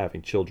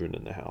having children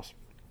in the house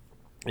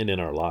and in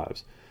our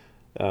lives.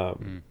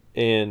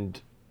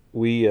 And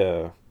we,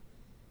 I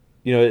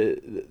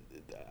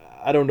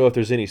don't know if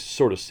there's any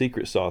sort of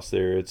secret sauce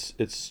there.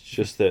 It's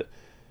just that,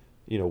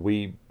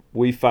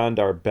 we find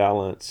our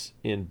balance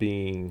in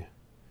being,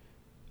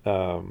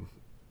 I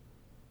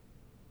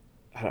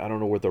don't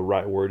know what the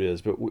right word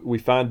is, but we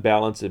find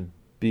balance in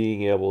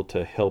being able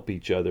to help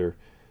each other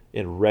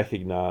and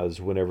recognize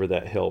whenever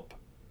that help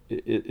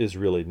is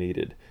really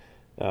needed.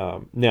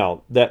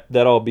 Now that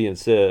all being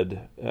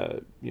said,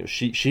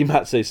 she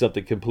might say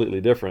something completely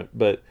different,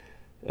 but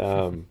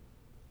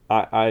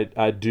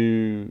I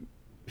do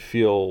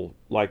feel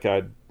like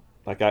I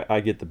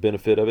get the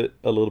benefit of it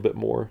a little bit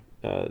more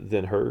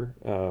than her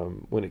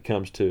when it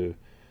comes to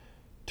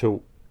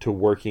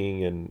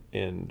working.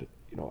 And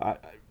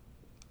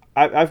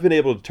I've been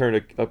able to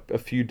turn a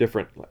few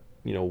different,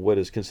 what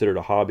is considered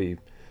a hobby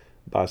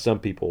by some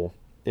people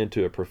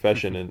into a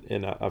profession,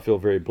 and I feel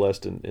very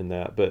blessed in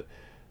that. But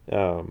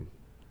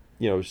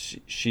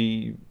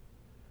she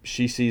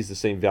sees the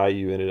same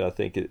value in it, I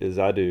think, as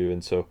I do,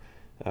 and so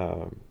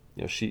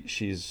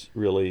she's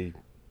really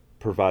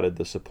provided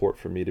the support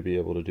for me to be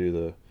able to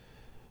do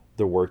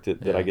the work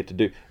that I get to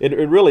do. And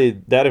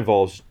really that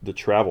involves the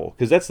travel,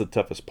 because that's the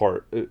toughest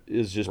part,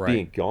 is just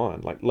being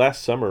gone. Like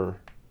last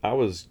summer, I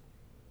was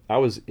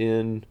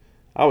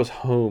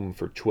home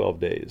for 12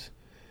 days.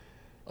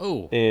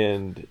 Oh.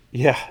 And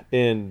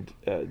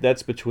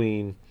that's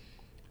between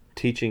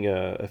teaching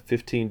a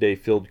 15-day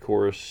field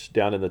course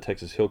down in the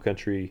Texas Hill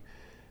Country.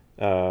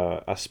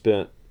 I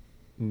spent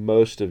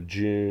most of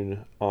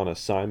June on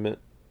assignment,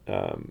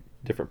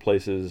 different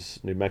places,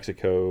 New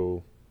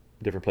Mexico,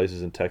 different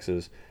places in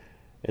Texas.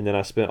 And then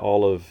I spent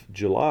all of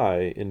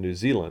July in New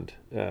Zealand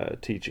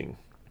teaching.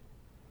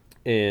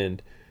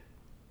 And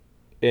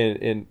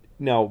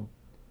now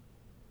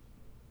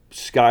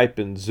Skype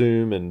and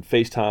Zoom and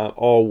FaceTime,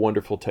 all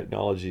wonderful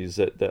technologies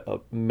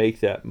that make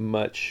that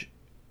much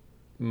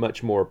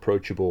more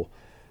approachable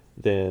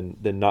than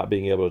not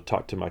being able to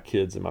talk to my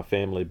kids and my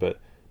family.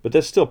 But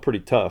that's still pretty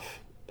tough,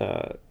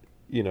 and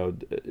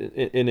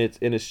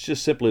it's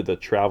just simply the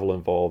travel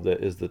involved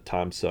that is the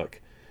time suck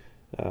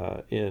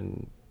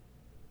in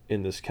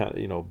this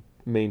kind of,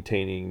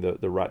 maintaining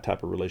the right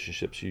type of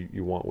relationships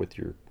you want with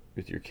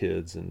your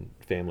kids and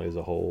family as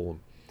a whole.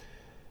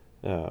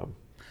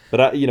 But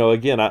I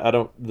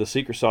don't. The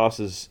secret sauce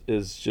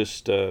is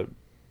just, my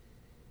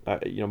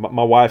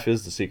wife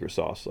is the secret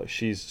sauce. Like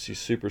she's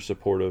super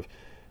supportive,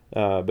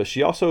 but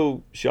she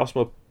also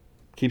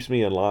keeps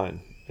me in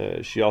line.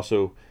 She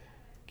also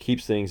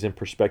keeps things in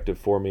perspective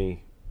for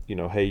me.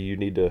 Hey, you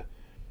need to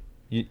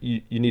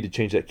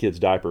change that kid's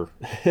diaper.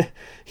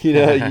 you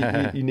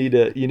need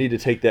to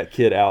take that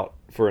kid out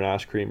for an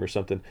ice cream or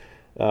something.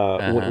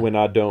 When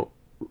I don't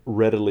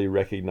readily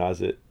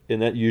recognize it,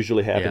 and that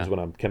usually happens when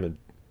I'm coming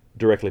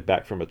directly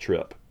back from a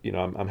trip.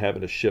 I'm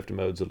having to shift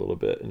modes a little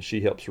bit, and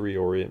she helps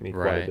reorient me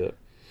quite a bit.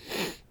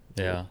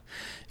 Yeah.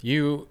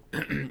 You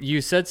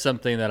said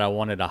something that I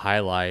wanted to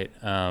highlight,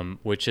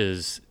 which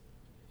is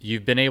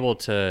you've been able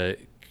to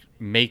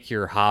make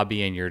your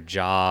hobby and your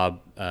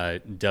job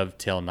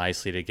dovetail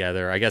nicely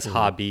together. I guess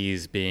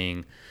hobbies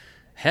being,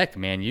 heck,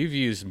 man, you've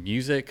used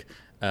music,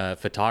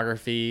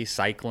 photography,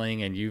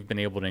 cycling, and you've been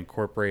able to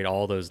incorporate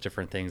all those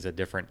different things at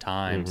different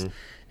times.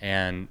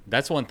 And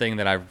that's one thing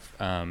that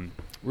I've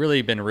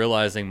really been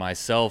realizing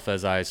myself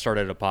as I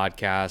started a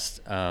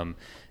podcast.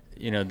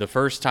 The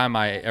first time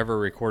I ever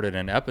recorded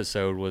an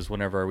episode was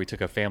whenever we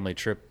took a family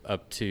trip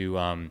up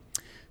to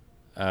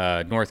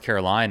North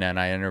Carolina, and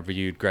I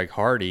interviewed Greg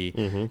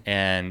Hardy,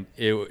 and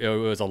it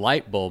was a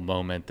light bulb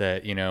moment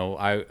that,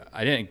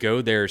 I didn't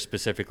go there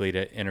specifically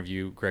to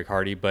interview Greg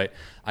Hardy, but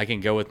I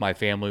can go with my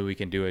family, we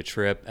can do a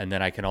trip, and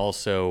then I can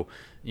also,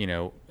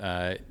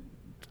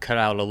 cut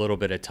out a little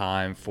bit of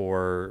time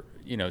for,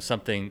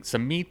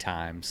 some me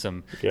time,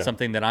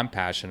 something that I'm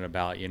passionate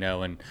about,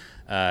 and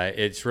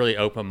it's really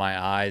opened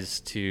my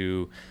eyes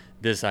to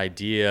this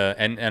idea,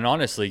 and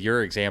honestly,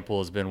 your example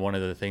has been one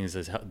of the things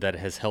that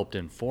has helped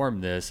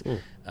inform this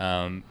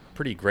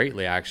pretty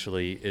greatly.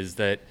 Actually, is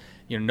that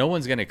no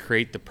one's going to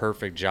create the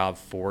perfect job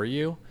for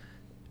you.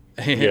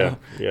 There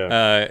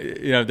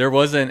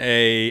wasn't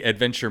a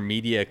adventure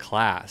media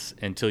class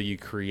until you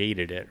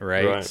created it,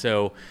 right?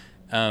 So,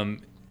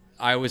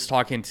 I was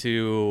talking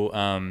to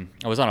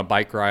I was on a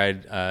bike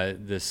ride.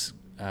 This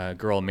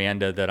girl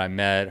Amanda that I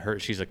met,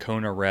 she's a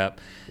Kona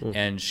rep,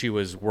 and she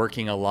was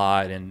working a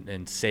lot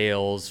in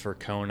sales for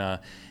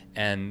Kona.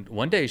 And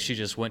one day she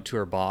just went to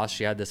her boss.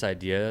 She had this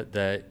idea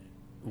that,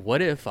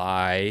 what if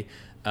I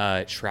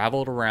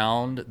traveled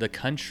around the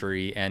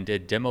country and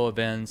did demo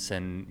events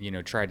and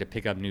tried to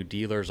pick up new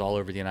dealers all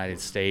over the United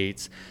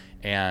States.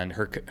 And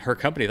her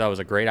company thought it was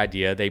a great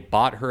idea. They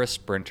bought her a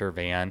Sprinter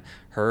van.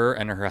 Her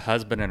and her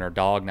husband and her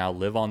dog now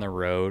live on the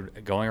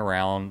road, going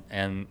around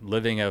and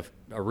living a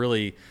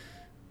really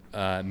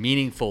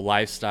meaningful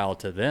lifestyle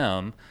to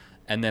them.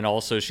 And then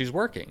also she's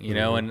working,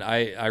 and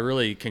I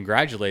really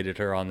congratulated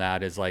her on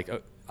that. Is like,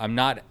 I'm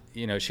not,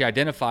 she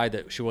identified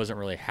that she wasn't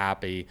really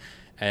happy,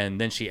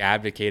 and then she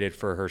advocated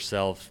for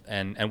herself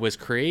and was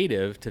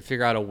creative to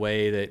figure out a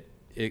way that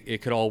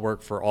it could all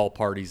work for all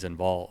parties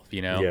involved,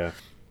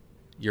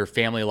 your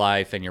family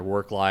life and your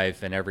work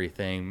life and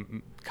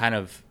everything, kind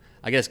of,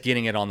 I guess,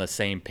 getting it on the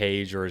same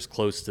page or as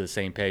close to the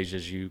same page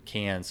as you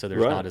can, so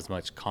there's not as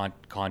much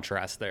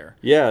contrast there.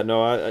 Yeah,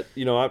 no,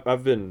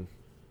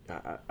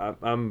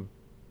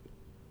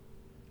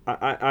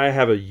 I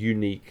have a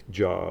unique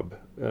job,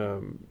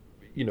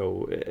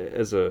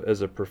 as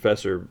a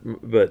professor,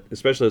 but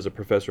especially as a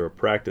professor of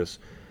practice,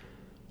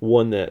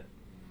 one that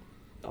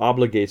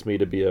obligates me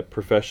to be a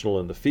professional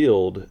in the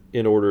field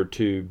in order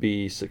to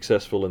be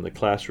successful in the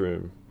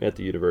classroom at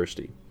the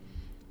university.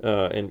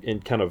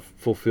 And kind of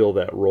fulfill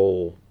that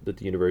role that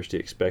the university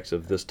expects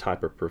of this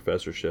type of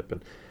professorship.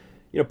 And,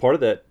 part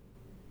of that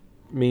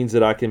means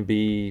that I can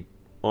be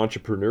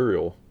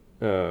entrepreneurial,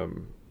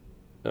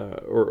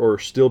 or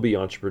still be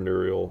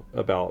entrepreneurial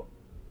about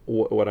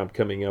what I'm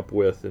coming up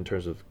with in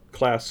terms of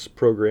class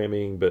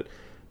programming, but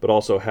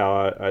also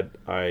how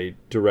I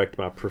direct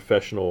my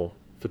professional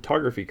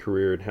photography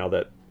career and how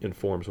that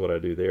informs what I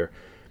do there.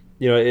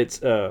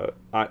 It's I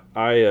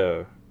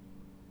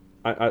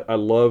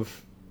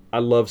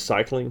love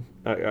cycling.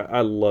 I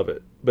love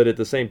it, but at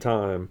the same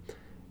time,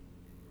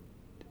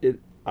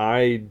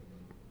 I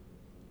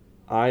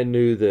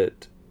knew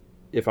that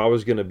if I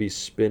was going to be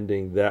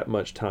spending that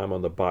much time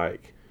on the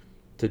bike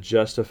to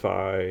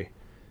justify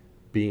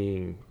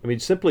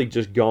simply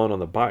just gone on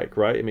the bike,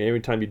 right? Every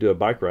time you do a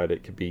bike ride,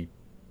 it could be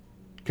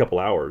a couple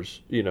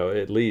hours,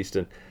 at least,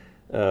 and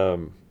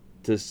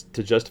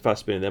to justify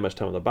spending that much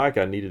time on the bike,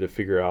 I needed to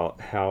figure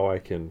out how I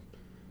can,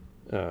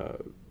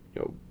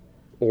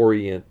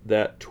 orient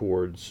that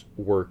towards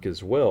work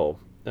as well,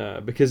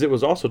 because it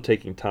was also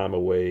taking time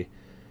away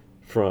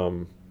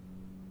from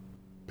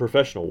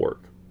professional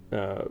work,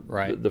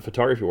 the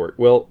photography work.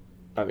 Well,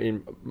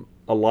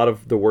 a lot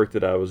of the work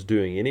that I was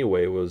doing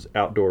anyway was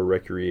outdoor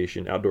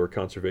recreation, outdoor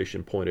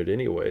conservation pointed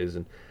anyways,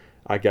 and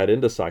I got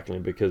into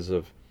cycling because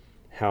of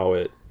how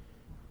it,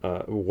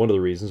 one of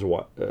the reasons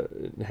why,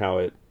 how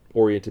it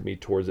oriented me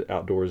towards the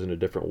outdoors in a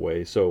different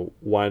way. So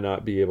why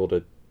not be able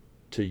to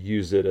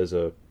use it as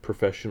a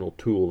professional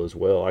tool as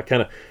well? I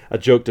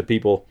joke to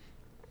people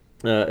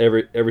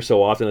every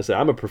so often. I say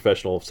I'm a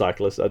professional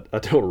cyclist. I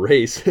don't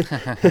race,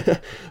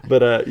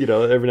 but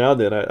every now and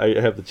then I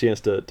have the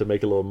chance to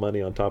make a little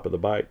money on top of the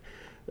bike.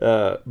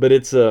 But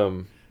it's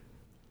I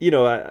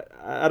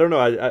don't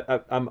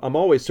know. I'm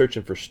always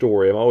searching for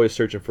story. I'm always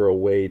searching for a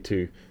way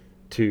to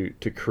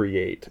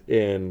create,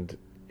 and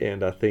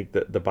I think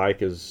that the bike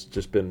has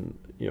just been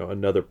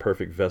another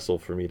perfect vessel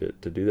for me to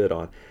do that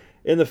on.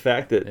 And the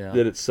fact that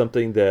it's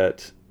something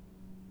that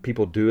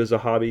people do as a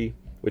hobby,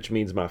 which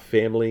means my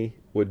family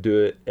would do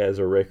it as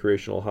a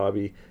recreational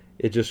hobby,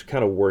 it just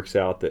kind of works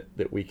out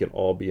that we can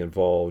all be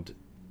involved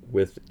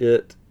with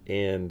it,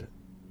 and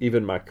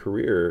even my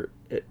career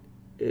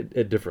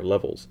at different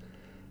levels.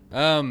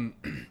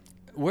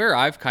 Where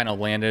I've kind of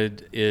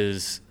landed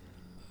is,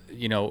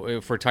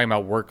 if we're talking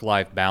about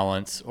work-life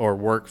balance or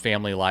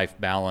work-family life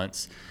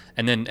balance,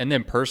 and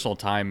then personal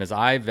time, is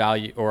I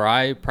value, or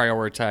I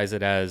prioritize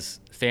it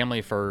as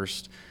family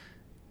first,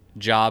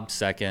 job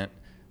second,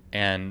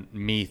 and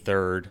me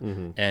third.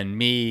 Mm-hmm. And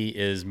me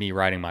is me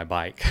riding my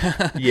bike.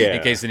 Yeah.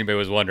 In case anybody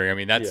was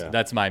wondering,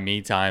 that's my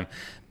me time.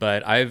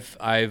 But I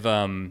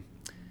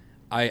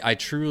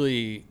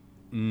truly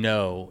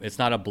know, it's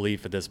not a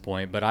belief at this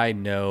point, but I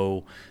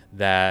know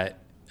that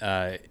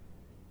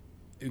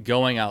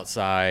going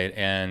outside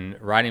and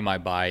riding my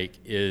bike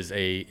is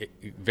a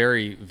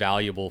very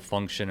valuable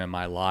function in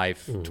my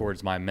life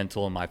towards my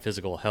mental and my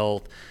physical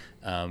health,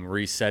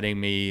 resetting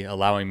me,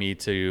 allowing me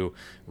to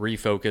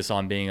refocus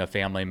on being a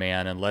family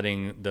man and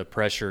letting the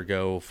pressure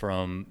go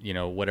from,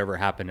 whatever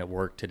happened at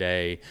work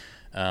today.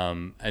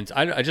 And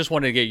I just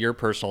wanted to get your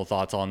personal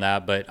thoughts on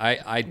that, but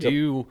I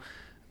do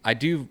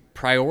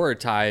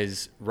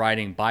prioritize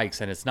riding bikes,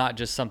 and it's not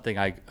just something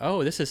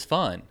this is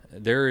fun.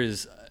 There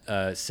is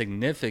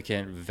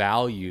significant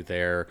value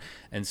there,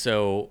 and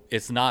so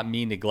it's not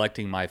me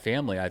neglecting my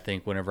family. I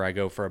think whenever I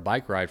go for a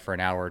bike ride for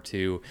an hour or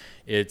two,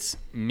 it's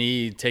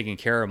me taking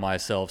care of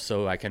myself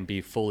so I can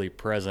be fully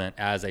present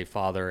as a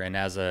father and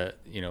as a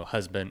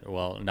husband.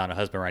 Well, not a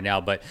husband right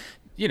now, but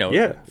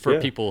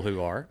people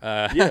who are.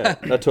 Yeah,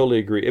 I totally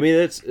agree. I mean,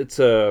 it's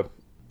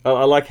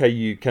I like how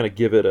you kind of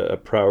give it a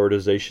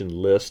prioritization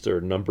list or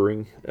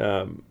numbering.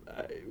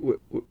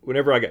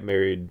 Whenever I got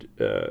married,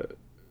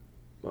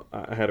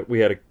 we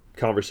had a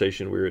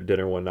conversation. We were at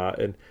dinner one night,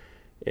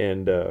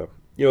 and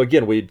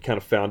again, we'd kind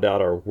of found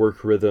out our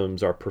work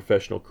rhythms, our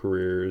professional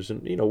careers,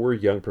 and we're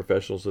young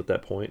professionals at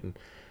that point.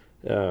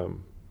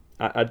 And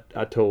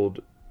I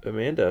told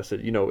Amanda, I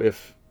said,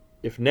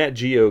 if Nat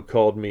Geo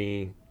called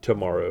me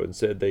tomorrow and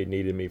said they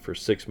needed me for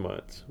 6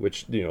 months,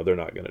 which they're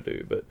not going to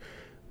do, but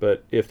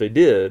if they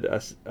did, I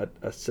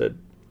said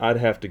I'd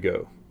have to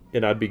go,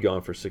 and I'd be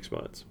gone for 6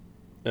 months.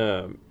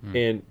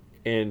 And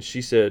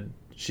she said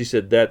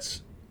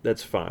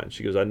that's fine.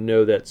 She goes, I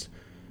know that's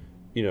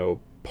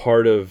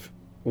part of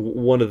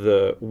one of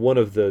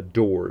the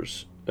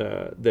doors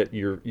that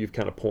you've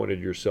kind of pointed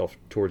yourself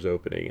towards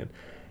opening.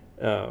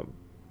 And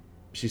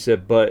she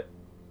said, but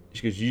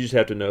she goes, you just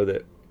have to know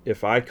that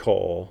if I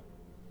call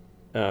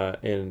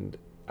and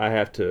I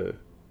have to,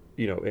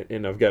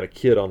 and I've got a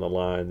kid on the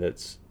line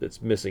that's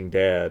missing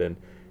dad and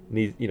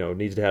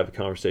needs to have a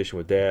conversation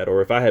with dad,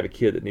 or if I have a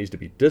kid that needs to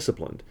be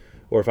disciplined,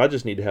 or if I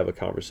just need to have a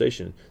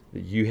conversation,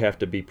 that you have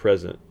to be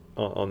present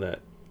on the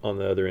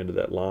other end of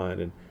that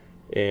line.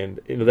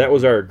 And that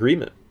was our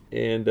agreement.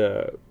 And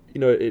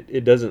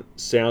it doesn't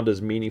sound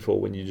as meaningful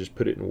when you just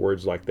put it in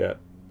words like that.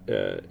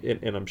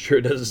 And I'm sure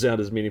it doesn't sound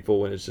as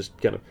meaningful when it's just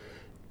kind of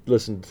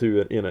listened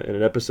to in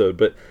an episode.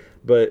 But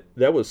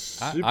that was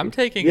super. I'm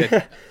taking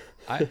it.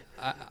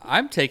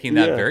 I'm taking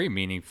that very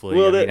meaningfully.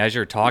 Well, as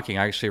you're talking,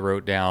 I actually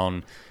wrote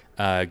down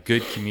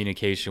good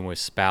communication with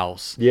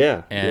spouse.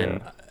 Yeah.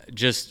 And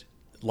just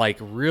like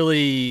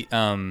really,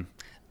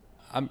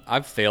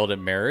 I've failed at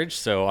marriage,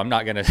 so I'm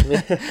not going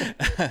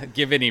to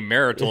give any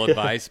marital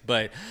advice.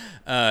 But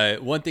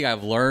one thing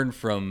I've learned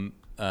from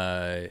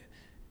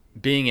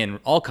being in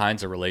all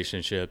kinds of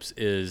relationships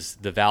is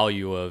the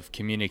value of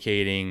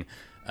communicating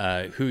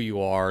who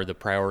you are, the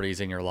priorities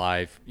in your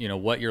life,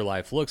 what your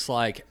life looks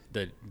like,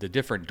 the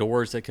different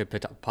doors that could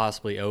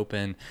possibly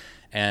open,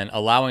 and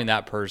allowing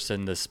that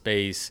person the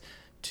space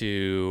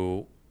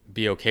to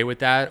be okay with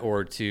that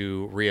or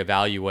to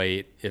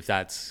reevaluate if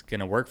that's going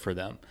to work for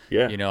them.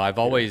 Yeah. I've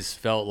always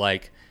felt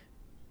like,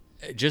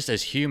 just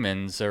as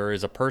humans or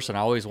as a person, I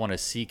always want to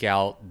seek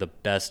out the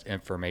best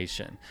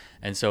information.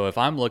 And so if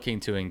I'm looking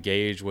to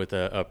engage with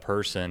a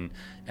person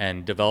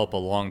and develop a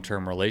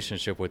long-term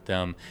relationship with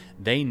them,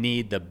 they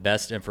need the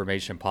best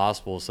information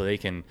possible so they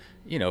can,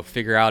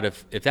 figure out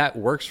if that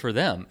works for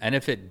them. And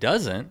if it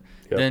doesn't,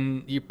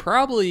 then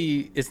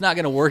it's not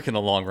going to work in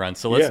the long run.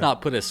 So let's not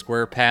put a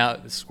square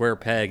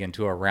peg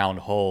into a round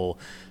hole.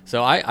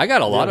 So I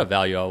got a lot of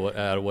value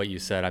out of what you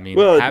said. I mean,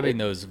 having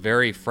those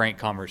very frank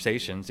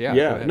conversations.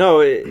 Yeah. No.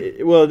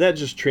 That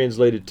just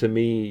translated to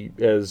me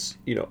as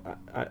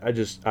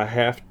I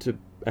have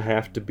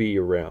to be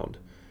around,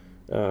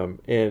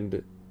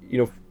 and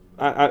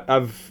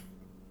I've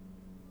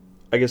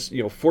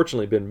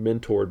fortunately been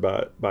mentored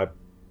by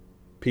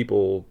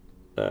people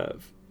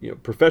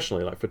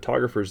professionally, like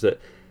photographers, that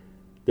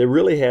they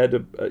really had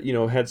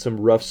to had some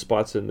rough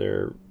spots in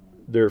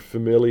their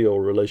familial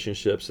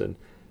relationships. And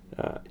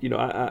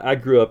I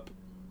grew up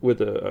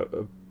with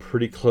a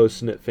pretty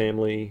close-knit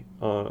family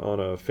on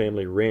a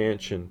family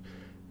ranch, and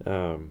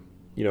I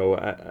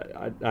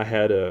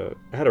had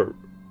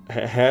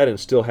and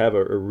still have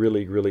a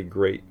really, really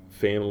great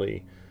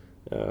family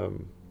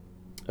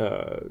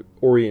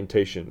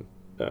orientation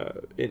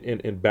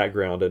and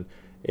background,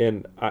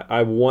 and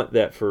I want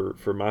that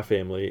for my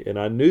family. And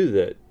I knew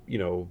that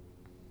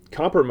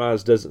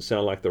compromise doesn't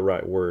sound like the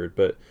right word,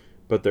 but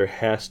there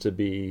has to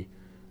be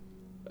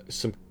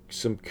some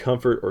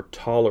comfort or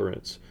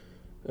tolerance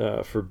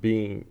for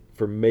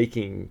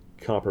making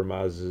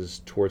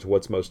compromises towards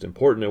what's most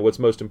important. And what's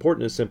most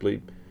important is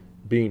simply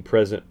being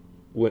present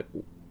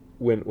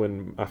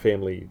when my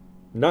family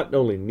not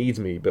only needs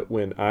me, but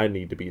when I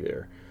need to be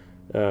there,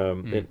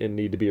 and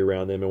need to be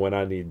around them, and when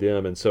I need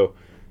them. And so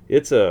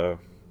it's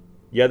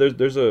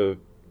there's a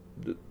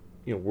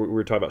we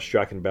were talking about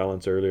striking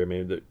balance earlier. I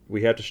mean,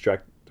 we have to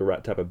strike the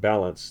right type of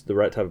balance. The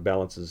right type of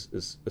balance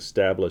is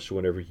established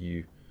whenever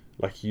you,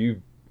 like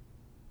you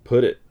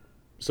put it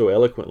so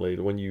eloquently,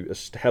 when you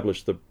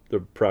establish the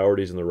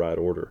priorities in the right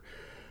order.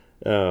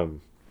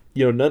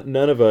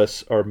 none of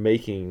us are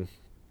making.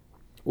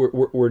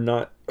 We're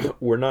not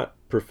we're not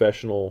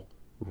professional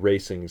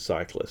racing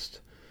cyclists.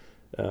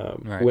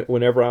 Right.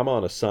 Whenever I'm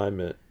on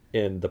assignment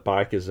and the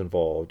bike is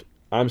involved,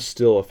 I'm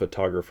still a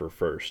photographer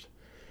first.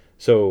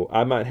 So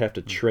I might have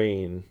to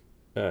train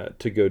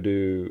to go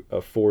do a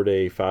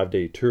 4-day,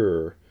 5-day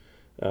tour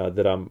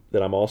that I'm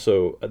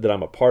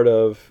a part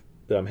of,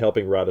 that I'm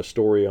helping write a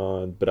story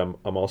on, but I'm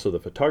also the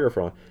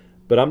photographer on.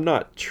 But I'm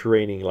not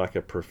training like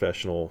a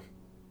professional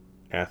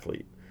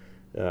athlete,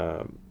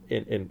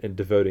 and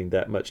devoting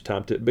that much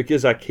time to it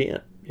because I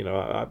can't.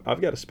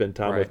 I've got to spend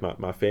time Right. with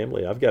my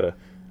family. I've got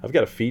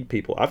to feed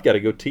people. I've got to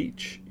go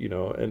teach.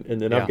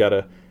 And then I've Yeah. got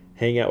to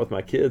hang out with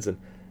my kids. And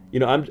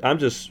I'm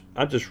just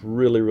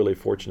really really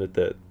fortunate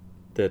that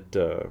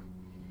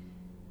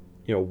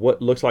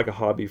what looks like a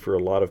hobby for a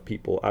lot of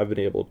people, I've been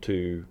able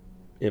to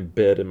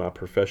embed in my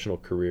professional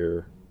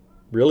career,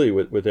 really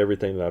with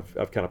everything that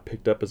I've kind of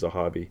picked up as a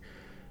hobby,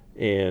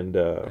 and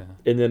Yeah.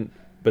 and then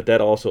but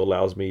that also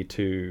allows me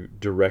to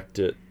direct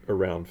it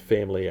around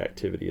family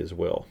activity as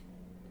well.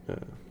 Uh,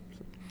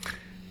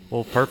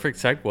 Well, perfect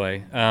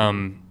segue.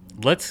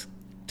 Let's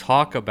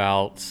talk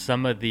about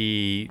some of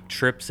the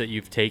trips that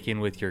you've taken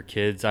with your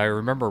kids. I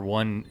remember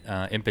one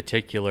in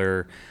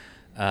particular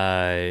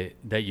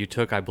that you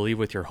took, I believe,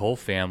 with your whole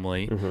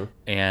family. mm-hmm.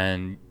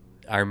 And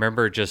I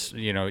remember just,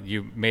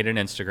 you made an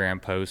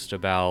Instagram post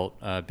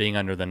about being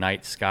under the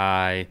night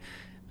sky.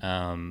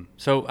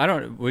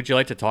 So would you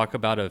like to talk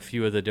about a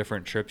few of the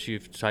different trips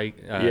you've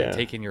Yeah.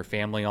 taken your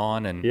family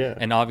on? Yeah.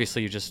 And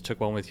obviously you just took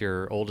one with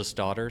your oldest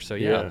daughter. So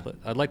Yeah.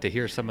 I'd like to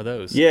hear some of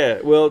those. Yeah,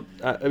 well,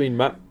 I mean,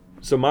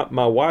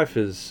 my wife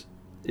is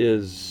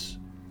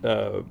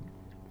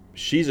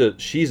she's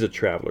a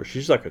traveler.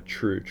 She's like a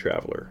true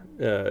traveler,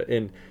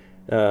 and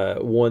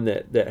one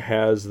that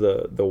has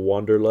the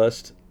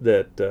wanderlust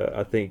that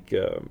I think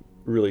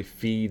really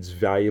feeds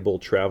valuable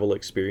travel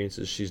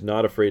experiences. She's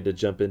not afraid to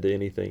jump into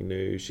anything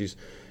new. She's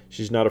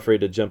not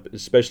afraid to jump,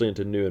 especially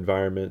into new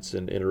environments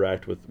and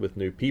interact with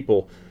new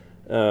people,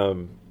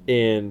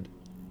 and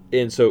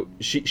so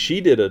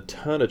she did a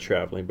ton of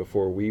traveling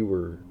before we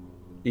were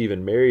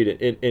even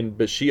married,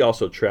 but she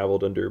also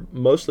traveled under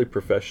mostly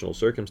professional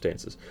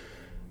circumstances,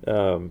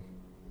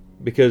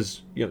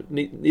 because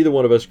neither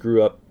one of us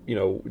grew up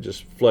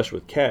just flush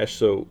with cash,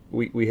 so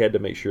we had to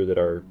make sure that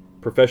our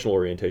professional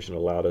orientation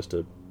allowed us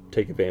to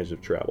take advantage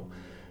of travel.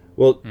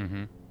 Well,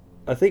 Mm-hmm.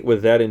 I think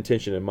with that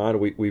intention in mind,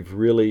 we've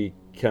really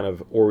kind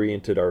of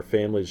oriented our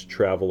family's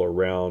travel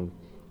around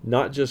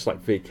not just like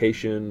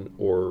vacation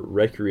or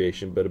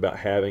recreation, but about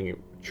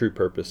having true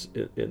purpose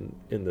in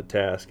the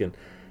task, and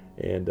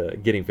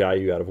getting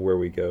value out of where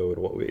we go and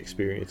what we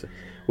experience.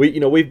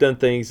 We've done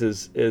things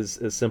as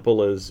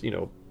simple as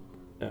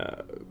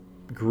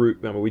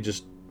group. I mean, we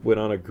just went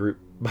on a group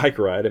bike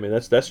ride. I mean,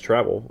 that's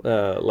travel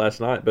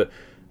last night, but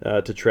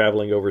to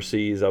traveling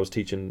overseas. I was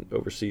teaching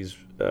overseas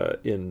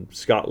in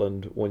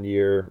Scotland one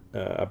year.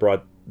 I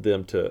brought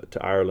them to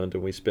Ireland,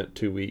 and we spent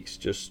 2 weeks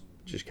just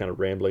kind of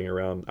rambling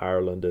around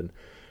Ireland and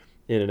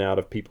in and out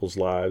of people's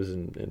lives,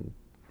 and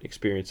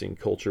experiencing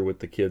culture with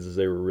the kids as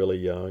they were really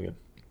young. And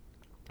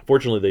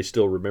fortunately, they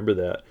still remember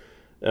that.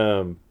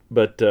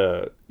 But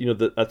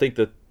I think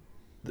that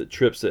the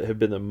trips that have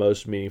been the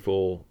most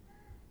meaningful,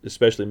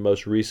 especially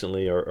most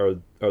recently, are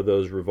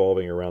those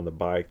revolving around the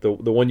bike. The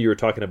one you were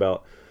talking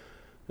about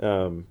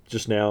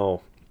just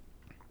now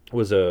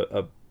was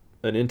an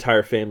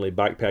entire family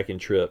bikepacking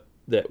trip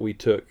that we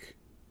took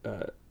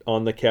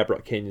on the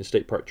Caprock Canyon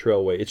State Park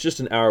Trailway. It's just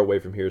an hour away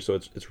from here, so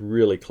it's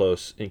really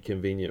close and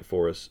convenient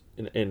for us.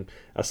 And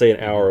I say an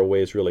hour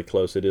away is really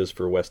close. It is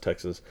for West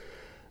Texas,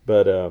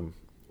 but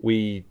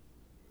we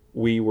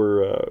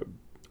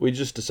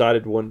just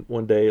decided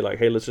one day, like,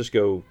 hey, let's just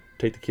go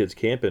take the kids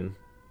camping.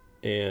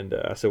 And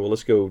I said, well,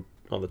 let's go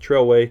on the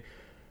trailway.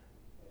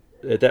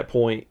 At that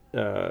point,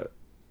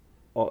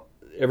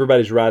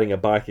 everybody's riding a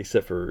bike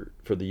except for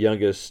the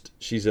youngest.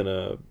 She's in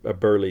a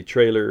Burley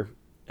trailer.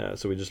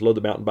 So we just load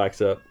the mountain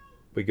bikes up.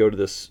 We go to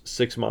this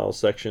 6-mile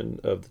section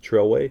of the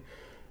trailway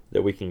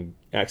that we can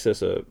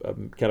access a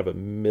kind of a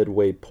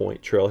midway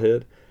point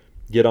trailhead.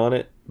 Get on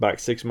it, bike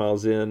 6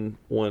 miles in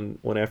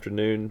one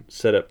afternoon,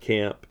 set up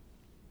camp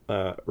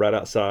right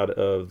outside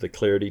of the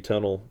Clarity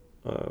Tunnel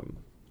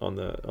on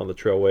the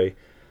trailway,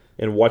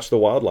 and watch the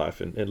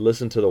wildlife and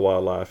listen to the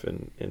wildlife,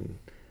 and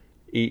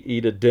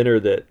eat a dinner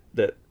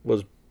that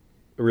was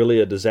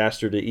really a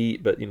disaster to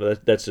eat, but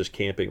that's just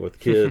camping with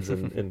kids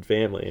and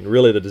family, and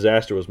really the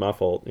disaster was my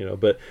fault,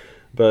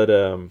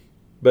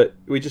 but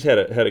we just had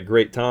a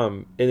great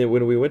time. And then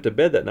when we went to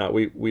bed that night,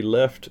 we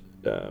left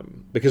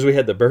because we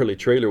had the Burley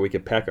trailer, we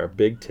could pack our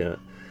big tent,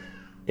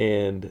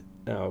 and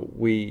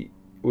we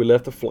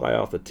left the fly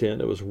off the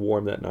tent. It was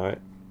warm that night,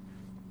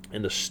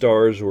 and the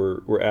stars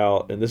were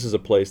out, and this is a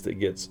place that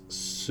gets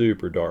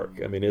super dark.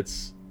 I mean,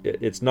 it's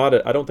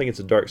not I don't think it's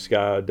a dark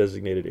sky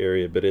designated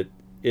area, but it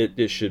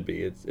should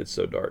be. It's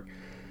so dark.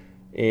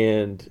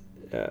 And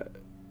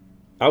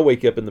I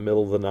wake up in the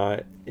middle of the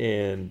night,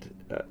 and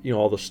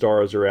all the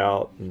stars are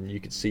out, and you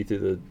can see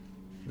through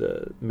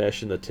the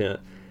mesh in the tent,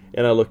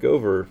 And I look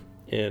over,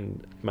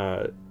 and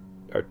our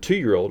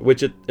 2-year-old,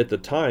 which at the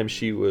time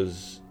she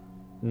was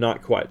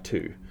not quite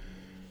 2,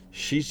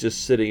 she's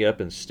just sitting up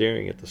and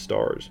staring at the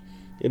stars,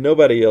 and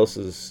nobody else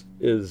is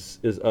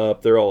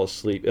up. They're all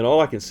asleep, and all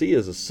I can see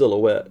is a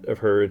silhouette of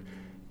her. And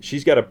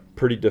she's got a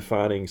pretty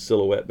defining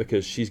silhouette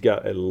because she's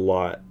got a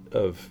lot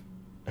of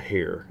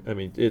hair. I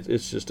mean,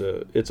 it's just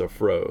it's a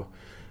fro,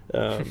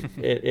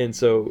 and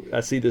so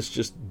I see this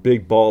just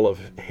big ball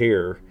of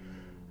hair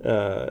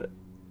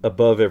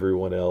above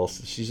everyone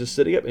else. She's just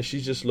sitting up and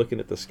she's just looking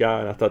at the sky,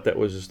 and I thought that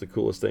was just the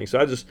coolest thing. So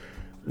I just,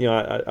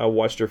 I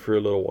watched her for a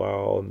little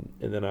while,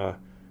 and then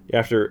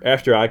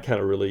after I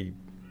kind of really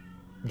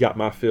got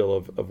my fill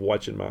of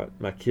watching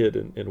my kid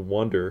and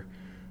wonder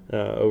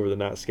over the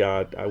night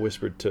sky, I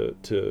whispered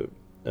to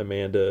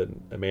Amanda,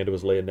 and Amanda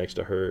was laying next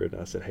to her, and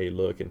I said, "Hey,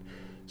 look." And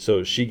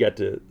so she got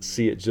to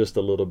see it just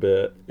a little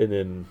bit, and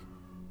then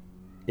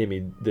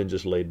Emmy then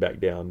just laid back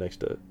down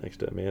next to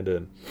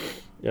Amanda,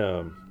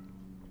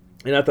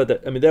 and I thought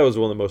that, that was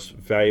one of the most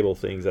valuable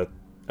things that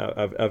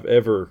I've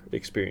ever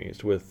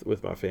experienced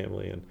with my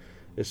family, and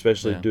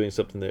especially doing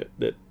something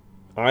that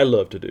I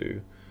love to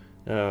do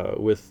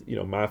with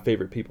my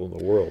favorite people in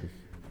the world.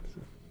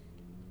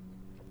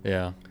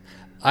 Yeah,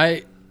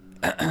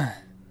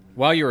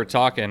 while you were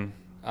talking,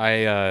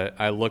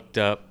 I looked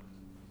up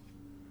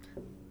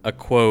a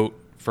quote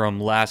from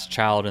Last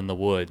Child in the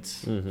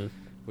Woods,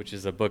 which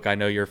is a book I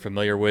know you're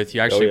familiar with. You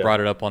actually brought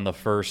it up on the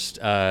first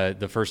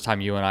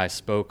time you and I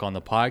spoke on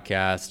the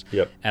podcast.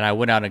 Yep. And I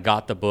went out and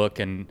got the book,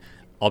 and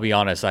I'll be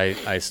honest,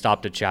 I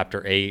stopped at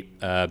chapter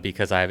 8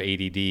 because I have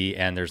ADD,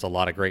 and there's a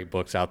lot of great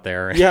books out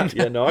there. Yeah,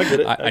 no, I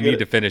get it. I need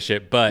to finish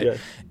it. But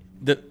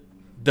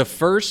the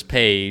first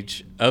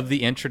page of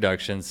the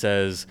introduction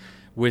says,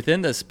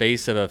 within the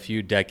space of a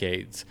few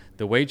decades,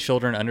 the way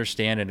children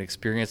understand and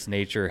experience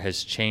nature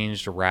has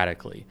changed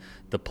radically.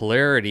 The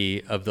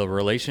polarity of the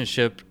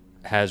relationship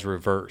has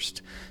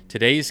reversed.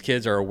 Today's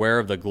kids are aware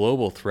of the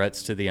global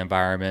threats to the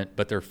environment,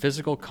 but their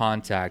physical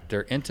contact,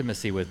 their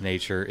intimacy with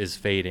nature is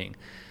fading.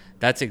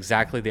 That's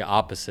exactly the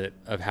opposite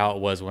of how it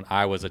was when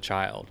I was a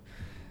child.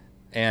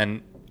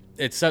 And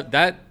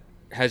that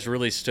has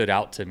really stood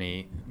out to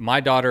me.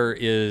 My daughter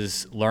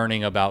is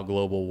learning about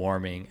global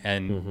warming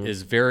and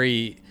is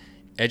very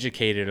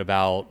educated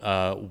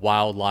about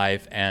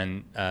wildlife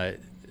and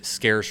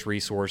scarce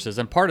resources.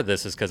 And part of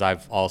this is because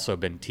I've also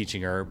been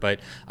teaching her, but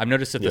I've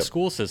noticed that the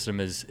school system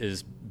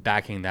is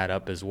backing that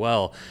up as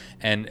well.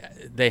 And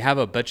they have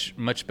a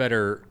much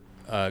better,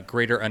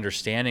 greater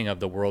understanding of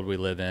the world we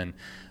live in.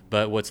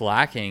 But what's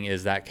lacking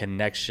is that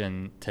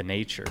connection to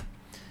nature.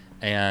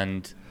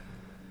 And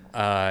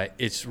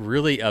it's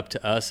really up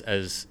to us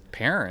as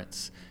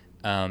parents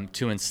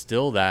to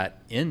instill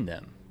that in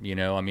them.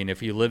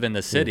 If you live in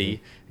the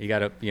city, you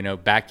got a,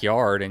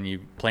 backyard and you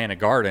plant a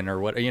garden or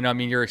what,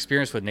 your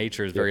experience with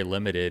nature is very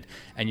limited,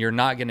 and you're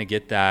not going to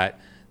get that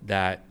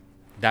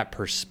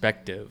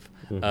perspective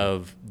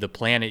of the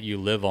planet you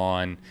live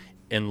on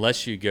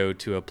unless you go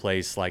to a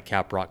place like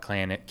Caprock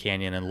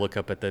Canyon and look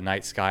up at the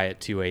night sky at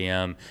 2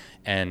 a.m.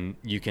 and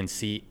you can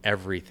see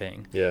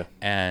everything. Yeah.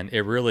 And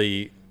it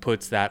really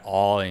puts that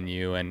awe in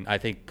you, and I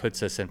think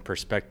puts us in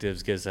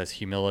perspectives, gives us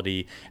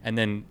humility, and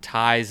then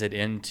ties it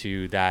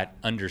into that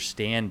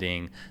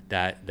understanding,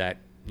 that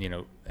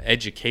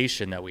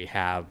education that we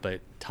have,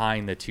 but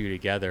tying the two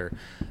together.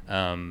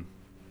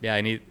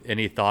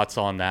 Any thoughts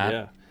on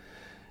that?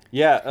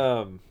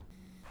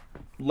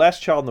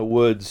 Last Child in the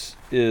Woods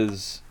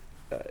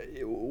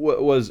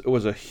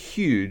was a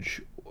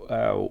huge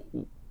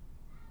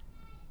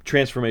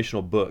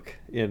transformational book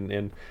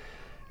in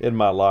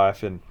my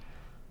life, and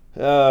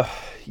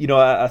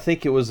I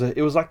think it was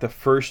like the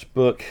first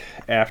book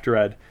after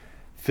I'd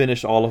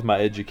finished all of my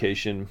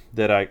education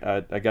that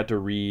I got to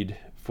read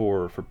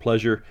for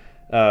pleasure.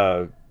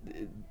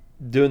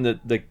 Doing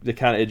the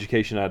kind of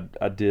education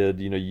I did,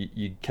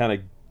 you kind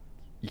of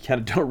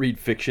don't read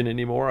fiction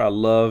anymore. I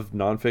love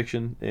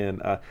nonfiction, and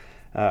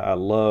I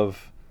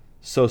love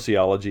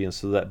sociology, and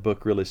so that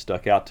book really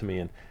stuck out to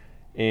me,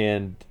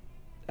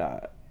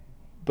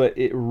 but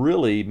it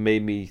really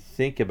made me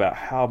think about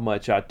how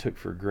much I took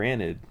for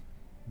granted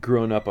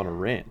growing up on a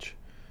ranch.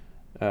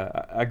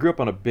 I grew up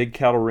on a big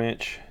cattle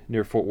ranch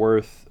near Fort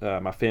Worth.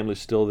 My family's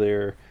still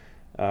there.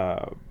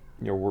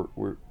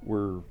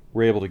 We're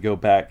able to go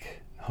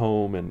back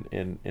home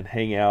and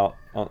hang out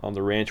on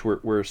the ranch,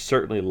 where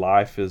certainly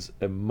life is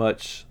a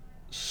much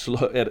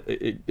slow.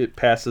 It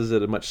passes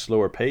at a much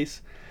slower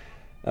pace,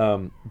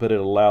 but it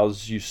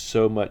allows you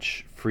so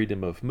much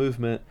freedom of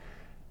movement,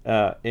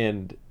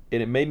 and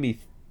it made me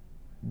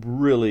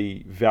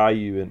really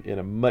value in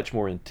a much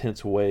more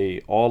intense way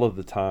all of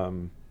the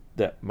time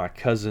that my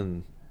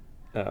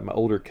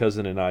older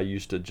cousin and I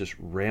used to just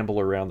ramble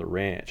around the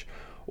ranch,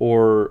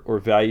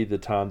 or value the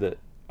time that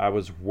I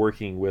was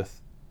working with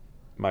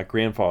my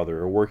grandfather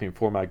or working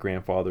for my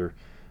grandfather,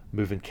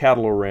 moving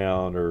cattle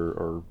around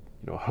or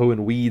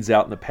hoeing weeds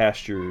out in the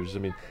pastures. I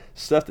mean,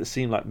 stuff that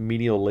seemed like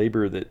menial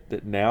labor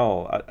that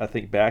now I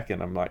think back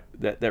and I'm like,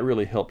 that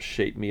really helped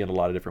shape me in a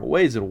lot of different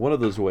ways. And one of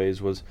those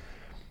ways was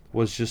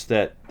was just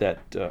that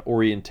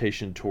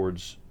orientation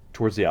towards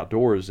the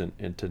outdoors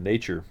and to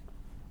nature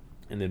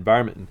and the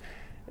environment,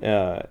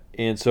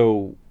 and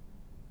so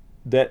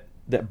that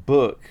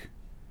book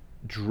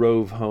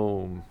drove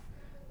home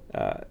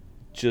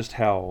just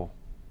how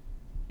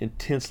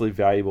intensely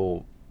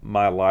valuable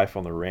my life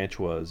on the ranch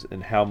was,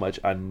 and how much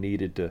I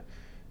needed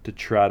to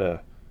try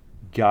to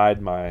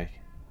guide my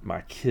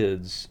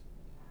kids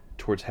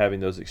towards having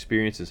those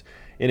experiences.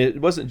 And it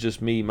wasn't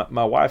just me.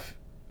 My wife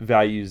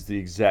values the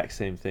exact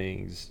same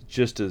things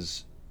just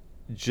as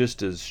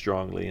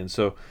strongly. And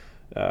so,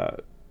 I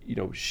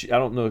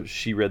don't know if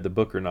she read the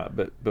book or not,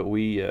 but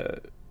we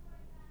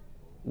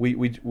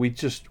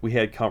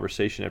had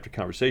conversation after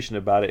conversation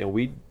about it, and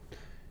we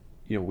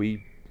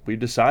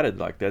decided,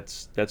 like,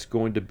 that's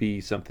going to be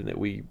something that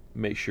we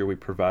make sure we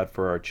provide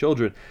for our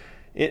children,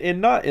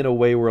 and not in a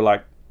way where,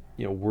 like,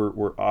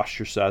 we're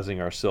ostracizing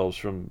ourselves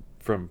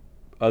from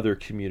other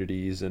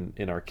communities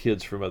and our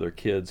kids from other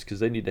kids, because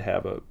they need to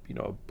have a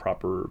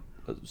proper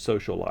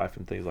social life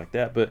and things like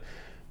that,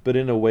 but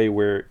in a way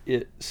where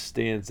it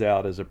stands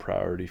out as a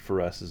priority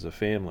for us as a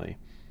family,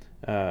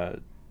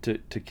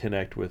 to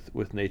connect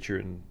with nature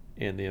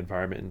and the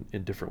environment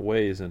in different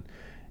ways. And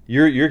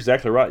you're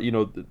exactly right.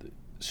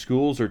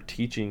 Schools are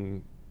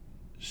teaching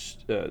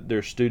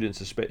their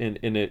students, and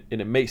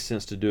it makes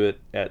sense to do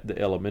it at the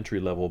elementary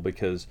level,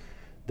 because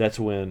that's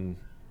when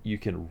you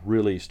can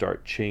really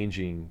start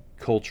changing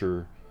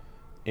culture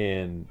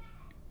and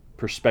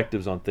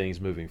perspectives on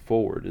things moving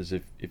forward, is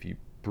if you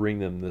bring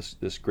them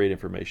this great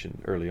information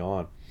early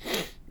on.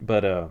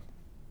 But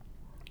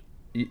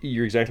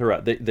you're exactly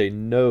right. They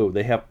know,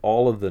 they have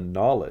all of the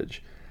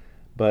knowledge,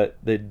 but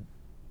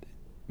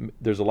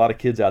there's a lot of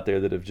kids out there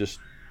that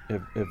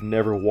have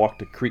never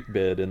walked a creek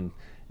bed in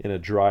a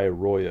dry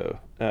arroyo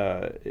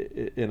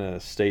in a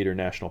state or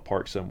national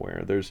park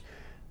somewhere. There's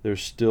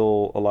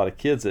still a lot of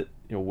kids that,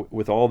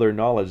 with all their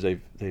knowledge,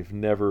 they've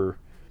never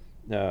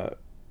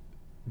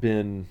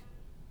been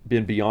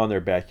beyond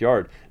their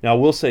backyard. Now, I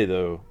will say,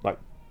 though, like,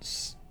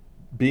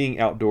 being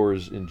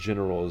outdoors in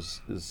general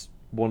is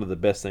one of the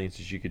best things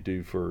that you could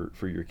do for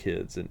your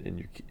kids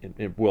and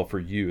well, for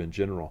you in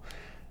general.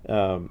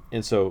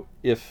 And so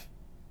if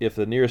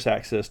the nearest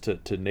access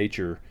to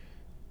nature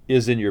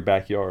is in your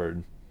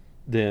backyard,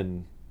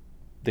 then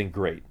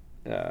great.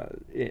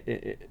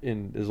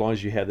 And as long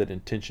as you have that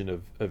intention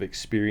of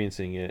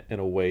experiencing it in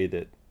a way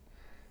that,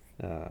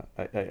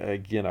 I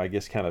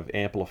guess, kind of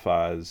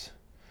amplifies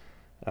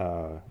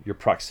your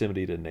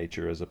proximity to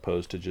nature, as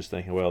opposed to just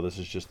thinking, well, this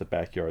is just the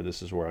backyard,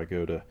 this is where I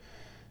go to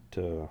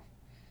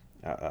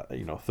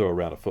throw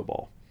around a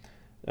football,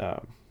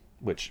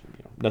 which,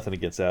 nothing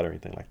against that or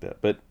anything like that,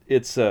 but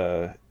it's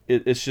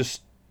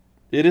just,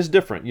 it is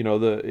different,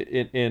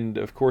 and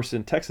of course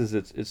in Texas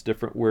it's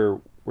different,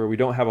 where we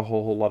don't have a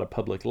whole lot of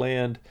public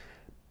land,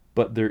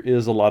 but there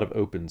is a lot of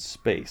open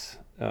space,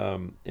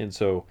 and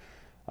so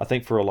I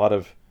think for a lot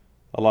of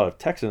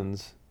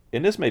Texans,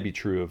 and this may be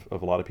true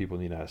of a lot of people in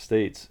the United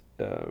States,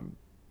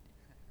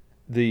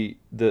 the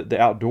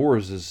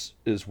outdoors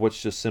is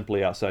what's just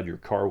simply outside your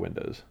car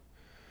windows,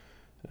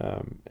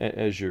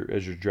 as you're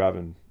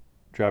driving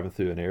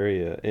through an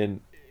area.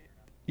 And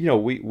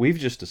we've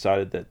just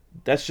decided that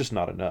that's just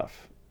not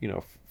enough,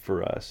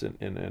 for us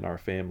and our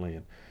family.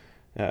 And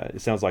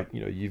it sounds like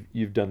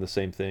you've done the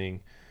same thing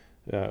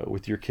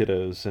with your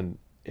kiddos,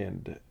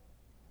 and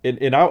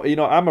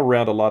I I'm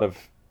around a lot of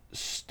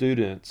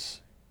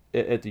students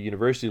at the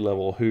university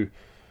level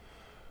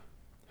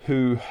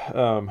who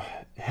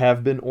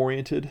have been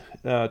oriented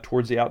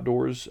towards the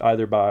outdoors,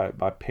 either by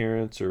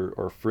parents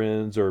or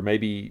friends, or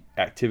maybe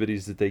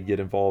activities that they get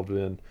involved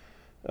in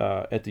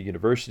at the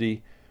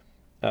university,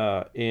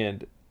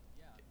 and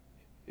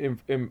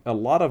a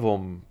lot of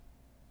them,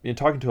 in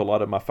talking to a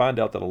lot of them, I find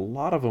out that a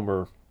lot of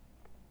them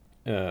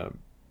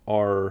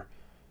are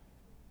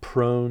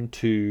prone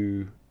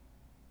to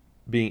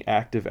being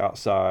active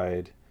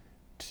outside,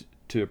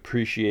 to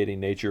appreciating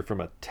nature from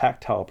a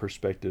tactile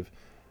perspective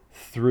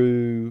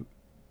through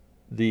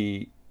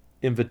the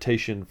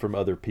invitation from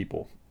other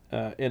people.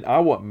 And I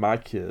want my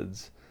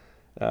kids,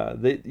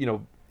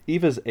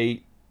 Eva's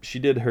 8. She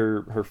did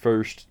her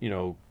first,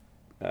 kind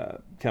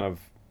of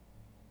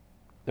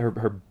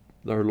her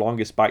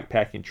longest bike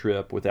packing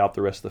trip without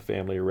the rest of the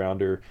family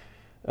around her,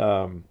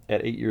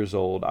 at 8 years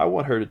old. I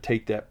want her to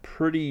take that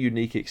pretty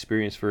unique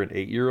experience for an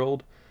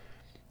 8-year-old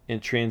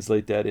and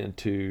translate that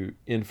into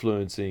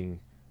influencing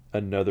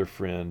another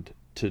friend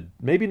to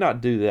maybe not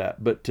do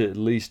that, but to at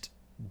least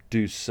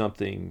do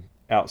something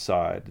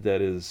outside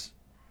that is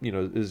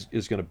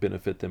going to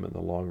benefit them in the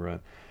long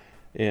run.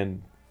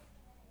 And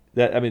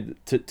that, I mean,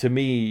 to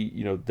me,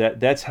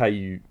 that's how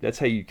you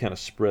kind of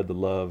spread the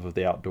love of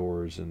the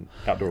outdoors and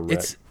outdoor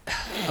rec.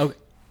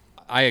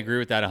 I agree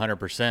with that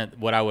 100%.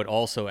 What I would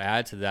also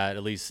add to that,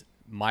 at least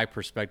my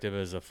perspective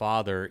as a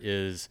father,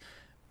 is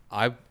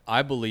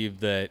I believe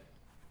that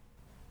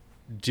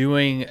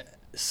doing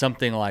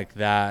something like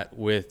that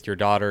with your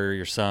daughter or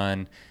your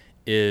son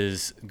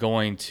is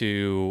going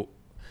to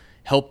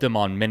help them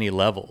on many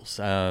levels,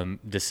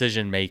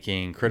 decision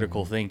making,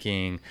 critical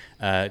thinking,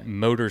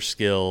 motor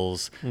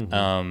skills,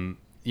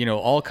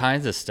 all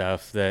kinds of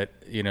stuff that,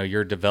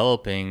 you're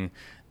developing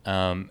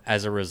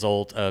as a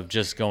result of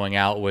just going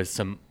out with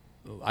some,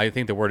 I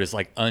think the word is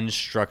like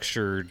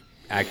unstructured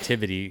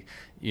activity.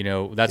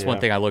 That's one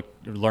thing I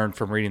learned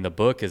from reading the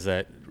book, is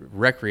that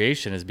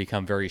recreation has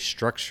become very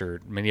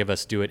structured. Many of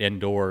us do it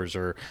indoors,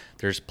 or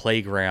there's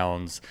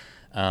playgrounds.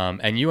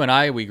 And you and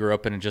I, we grew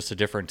up in just a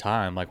different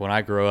time. Like when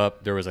I grew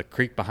up, there was a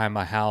creek behind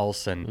my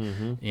house,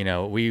 and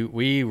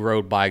we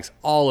rode bikes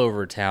all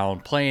over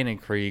town, playing in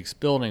creeks,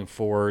 building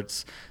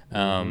forts.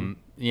 Every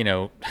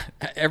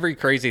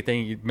crazy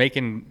thing,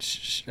 making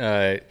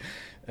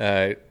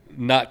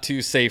not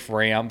too safe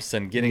ramps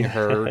and getting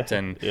hurt,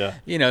 and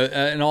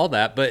and all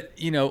that. But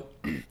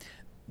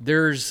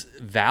there's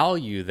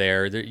value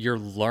there that you're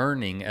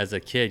learning as a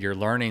kid. You're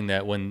learning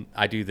that when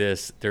I do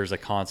this, there's a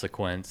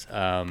consequence.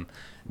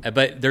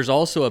 But there's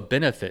also a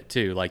benefit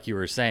too, like you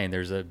were saying.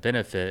 There's a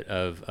benefit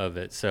of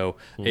it. So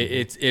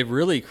it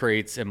really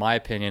creates, in my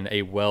opinion,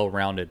 a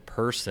well-rounded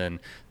person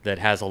that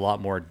has a lot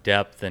more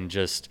depth than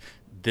just,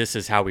 this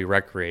is how we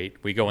recreate.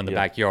 We go in the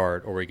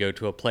backyard, or we go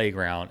to a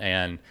playground,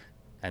 and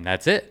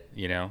that's it.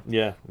 Yeah.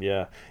 And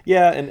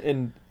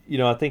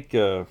I think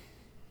we're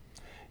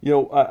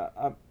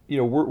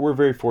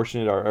very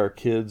fortunate. Our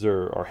kids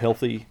are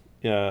healthy.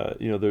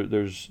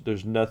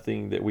 There's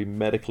nothing that we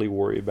medically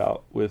worry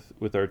about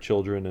with our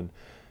children,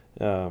 and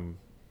and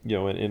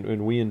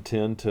we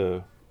intend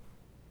to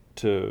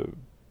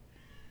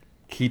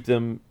keep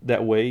them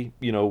that way.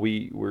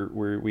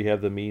 We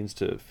have the means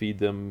to feed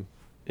them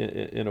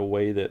in a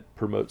way that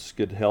promotes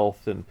good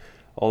health and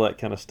all that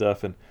kind of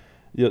stuff. And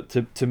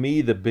to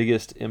me, the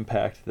biggest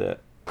impact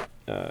that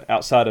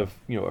outside of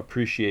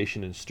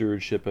appreciation and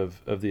stewardship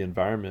of the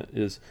environment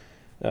is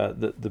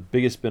the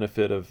biggest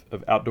benefit of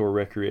outdoor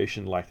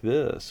recreation like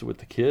this with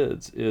the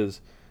kids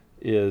is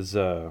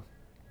the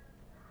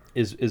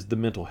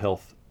mental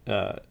health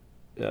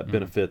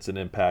benefits and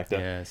impact.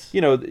 Yes.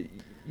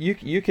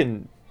 You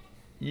can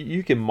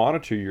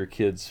monitor your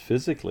kids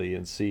physically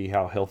and see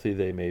how healthy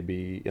they may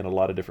be in a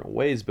lot of different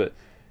ways, but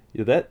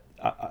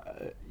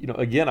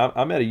again,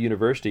 I'm at a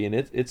university, and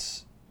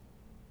it's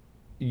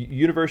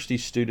university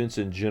students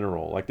in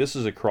general. Like, this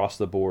is across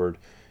the board.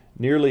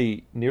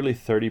 Nearly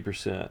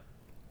 30%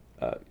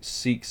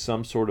 seek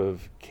some sort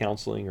of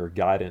counseling or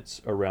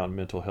guidance around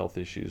mental health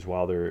issues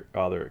while they're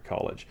at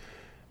college.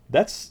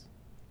 That's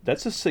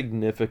a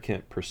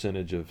significant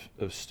percentage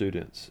of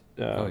students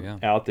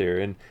out there.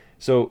 And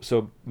so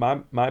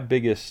my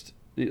biggest,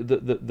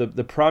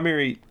 the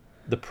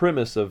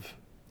premise of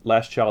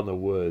Last Child in the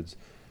Woods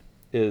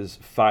is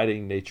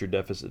fighting nature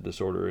deficit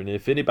disorder. And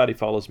if anybody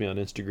follows me on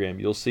Instagram,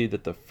 you'll see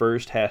that the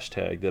first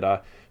hashtag that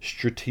I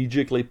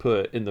strategically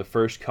put in the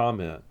first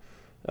comment,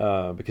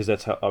 because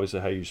that's obviously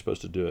how you're supposed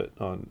to do it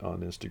on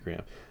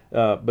Instagram.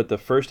 But the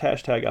first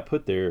hashtag I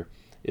put there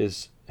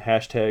is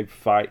hashtag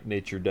fight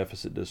nature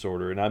deficit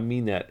disorder. And I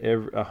mean that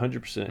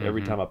 100%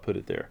 every time I put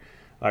it there.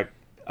 Like,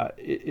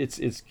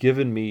 it's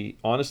given me,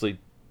 honestly,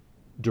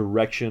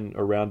 direction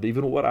around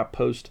even what I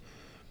post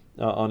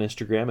on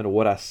Instagram and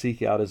what I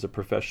seek out as a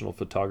professional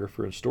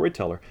photographer and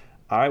storyteller.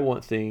 I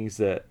want things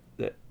that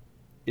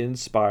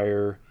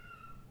inspire.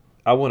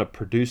 I want to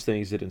produce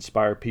things that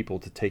inspire people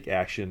to take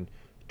action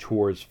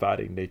towards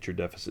fighting nature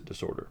deficit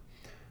disorder.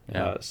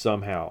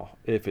 Somehow,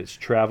 if it's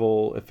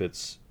travel, if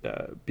it's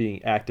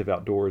being active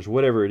outdoors,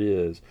 whatever it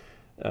is,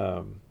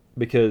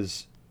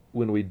 because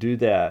when we do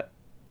that,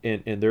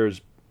 and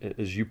there's,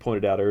 as you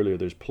pointed out earlier,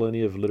 there's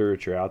plenty of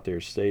literature out there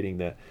stating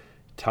that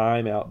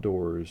time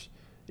outdoors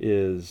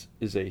is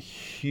a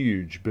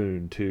huge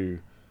boon to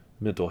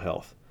mental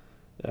health.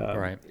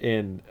 Right.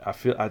 And I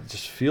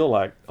just feel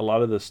like a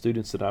lot of the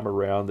students that I'm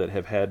around that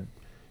have had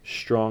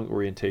strong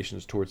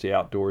orientations towards the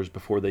outdoors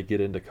before they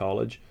get into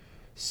college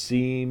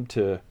seem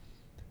to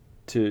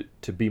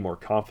be more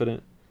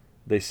confident.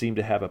 They seem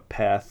to have a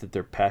path that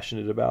they're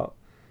passionate about,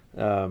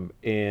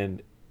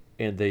 and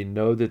they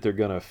know that they're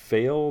going to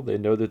fail. They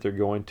know that they're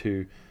going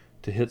to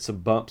hit some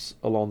bumps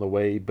along the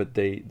way, but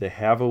they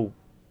have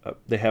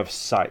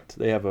sight.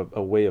 They have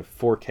a way of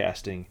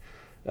forecasting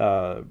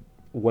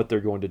what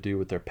they're going to do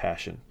with their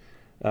passion.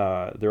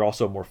 They're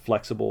also more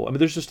flexible. I mean,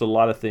 there's just a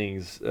lot of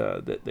things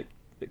that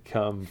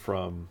come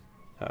from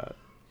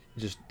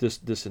just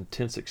this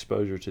intense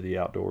exposure to the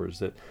outdoors.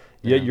 That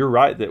you're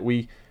right that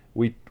we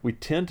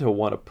tend to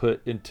want to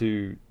put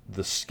into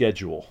the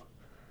schedule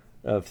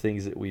of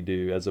things that we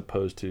do, as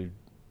opposed to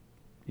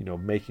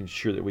making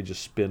sure that we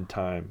just spend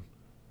time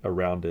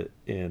around it.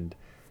 And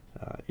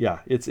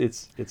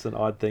it's an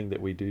odd thing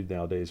that we do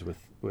nowadays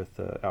with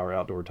our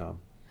outdoor time.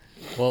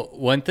 Well,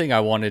 one thing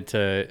I wanted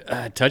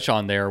to touch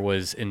on there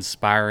was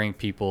inspiring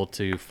people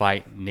to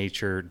fight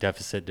nature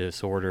deficit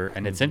disorder.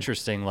 And it's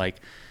interesting,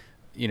 like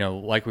we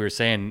were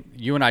saying,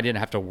 you and I didn't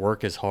have to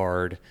work as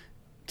hard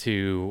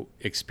to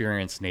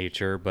experience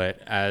nature, but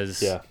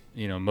as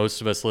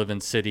most of us live in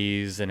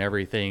cities and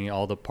everything,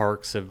 all the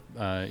parks have,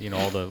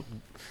 all the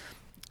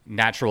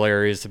natural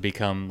areas to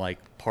become like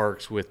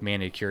parks with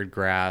manicured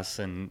grass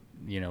and,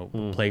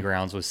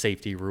 playgrounds with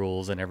safety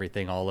rules and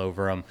everything all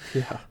over them.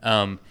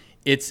 Yeah.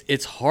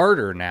 It's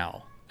harder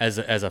now as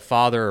a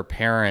father or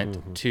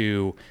parent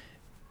to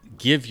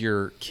give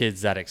your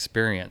kids that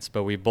experience,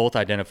 but we both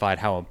identified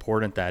how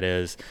important that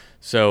is.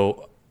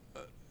 So,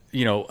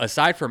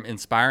 aside from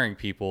inspiring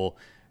people,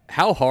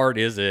 how hard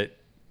is it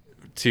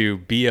to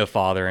be a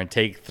father and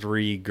take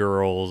 3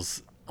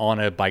 girls on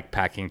a bike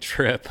packing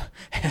trip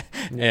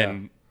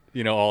and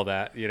all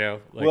that,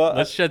 Well,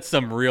 let's shed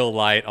some real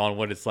light on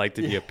what it's like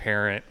to be a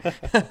parent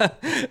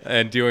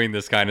and doing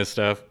this kind of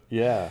stuff.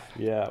 Yeah.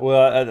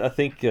 Well, I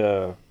think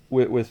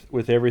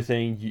with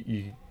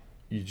everything,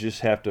 you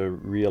just have to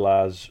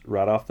realize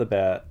right off the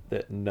bat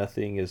that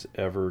nothing is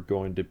ever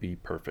going to be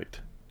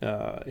perfect.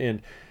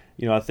 And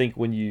I think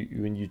when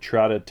you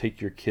try to take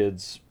your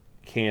kids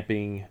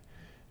camping,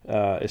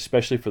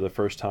 especially for the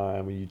first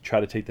time, when you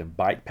try to take them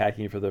bike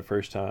packing for the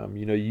first time,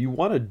 you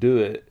want to do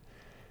it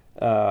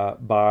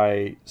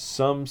by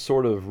some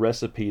sort of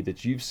recipe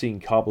that you've seen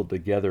cobbled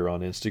together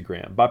on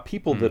Instagram by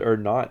people that are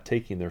not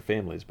taking their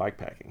families bike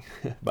packing,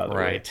 by the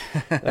way.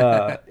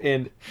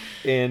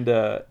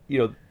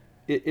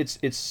 It's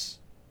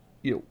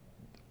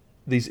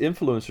these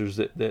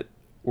influencers that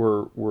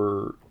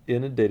we're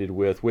inundated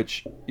with,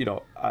 which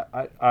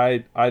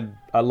I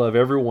love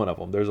every one of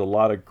them. There's a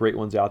lot of great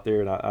ones out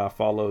there, and I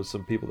follow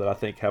some people that I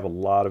think have a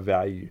lot of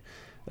value,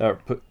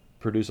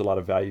 produce a lot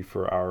of value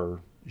for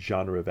our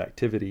genre of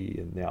activity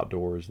and the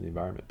outdoors and the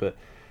environment. But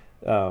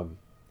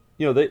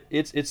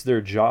it's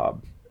their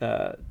job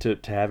to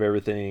have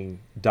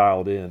everything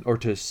dialed in, or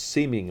to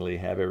seemingly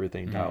have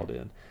everything dialed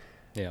in.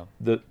 Yeah.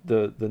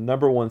 The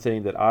number one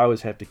thing that I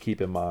always have to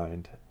keep in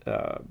mind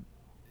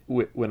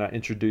when I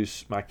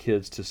introduce my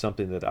kids to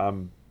something that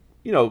I'm,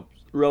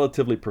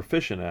 relatively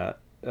proficient at,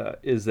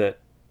 is that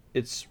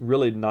it's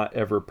really not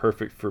ever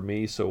perfect for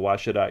me. So why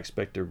should I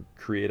expect to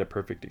create a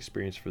perfect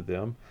experience for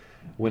them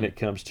when it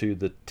comes to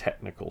the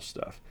technical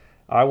stuff?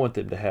 I want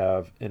them to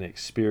have an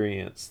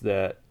experience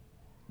that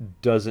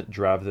doesn't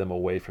drive them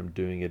away from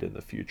doing it in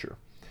the future.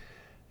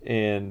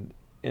 And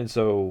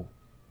so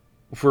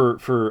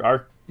for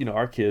our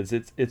kids,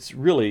 it's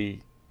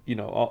really,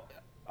 my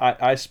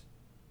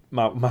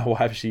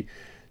wife,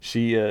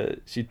 she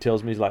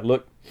tells me, like,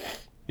 look,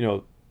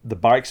 the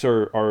bikes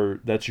are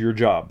that's your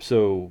job.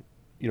 So,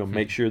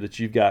 make sure that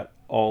you've got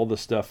all the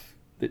stuff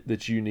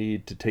that you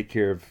need to take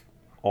care of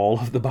all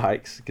of the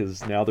bikes,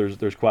 because now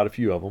there's quite a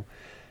few of them.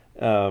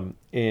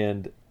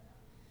 And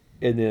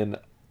then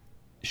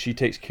she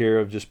takes care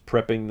of just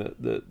prepping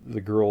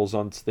the girls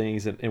on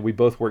things, and we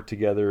both work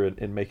together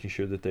in making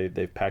sure that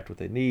they've packed what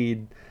they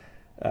need.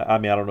 I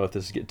don't know if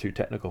this is getting too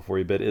technical for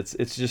you, but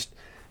it's just,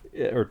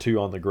 or too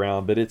on the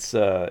ground, but it's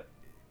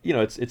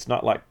it's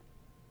not like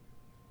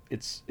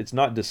it's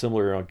not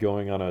dissimilar on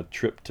going on a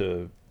trip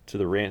to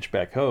the ranch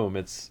back home.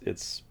 It's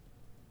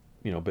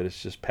but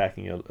it's just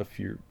packing a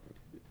few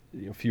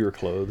fewer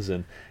clothes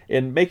and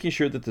making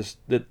sure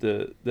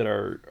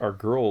that our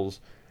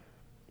girls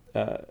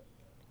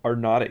are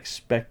not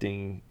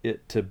expecting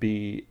it to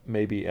be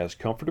maybe as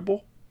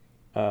comfortable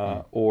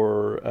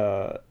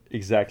or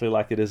exactly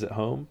like it is at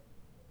home.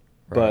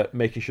 Right. But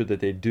making sure that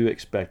they do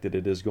expect that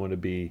it is going to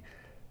be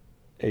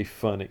a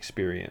fun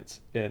experience.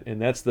 And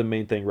that's the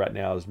main thing right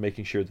now, is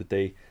making sure that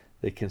they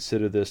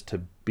consider this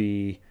to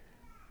be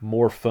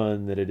more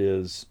fun than it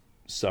is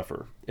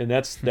suffer. And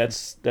that's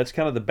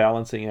kind of the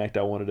balancing act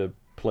I wanted to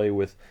play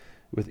with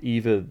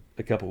Eva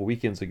a couple of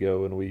weekends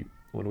ago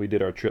when we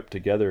did our trip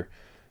together.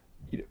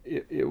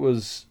 It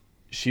was,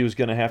 she was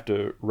going to have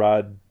to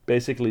ride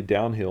basically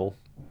downhill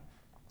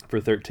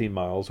for 13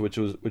 miles, which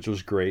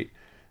was great.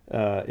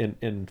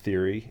 In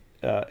theory,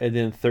 and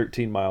then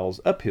 13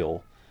 miles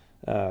uphill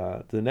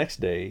the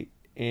next day,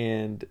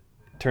 and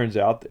turns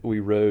out that we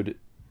rode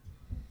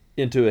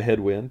into a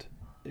headwind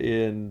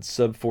in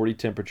sub 40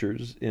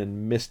 temperatures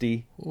in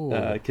misty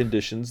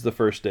conditions the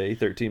first day,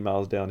 13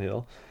 miles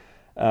downhill,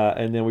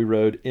 and then we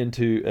rode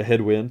into a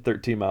headwind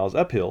 13 miles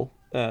uphill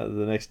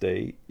the next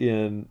day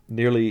in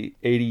nearly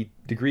 80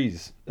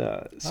 degrees.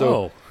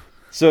 So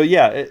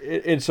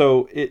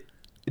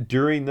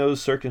during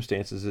those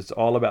circumstances, it's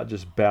all about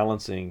just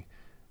balancing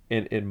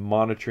and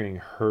monitoring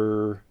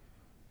her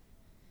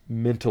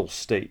mental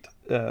state,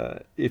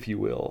 if you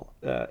will,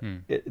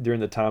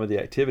 during the time of the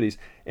activities,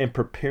 and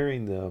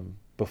preparing them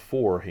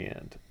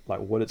beforehand,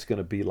 like what it's going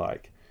to be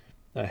like,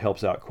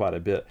 helps out quite a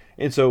bit.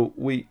 And so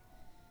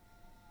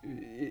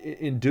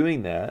in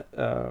doing that,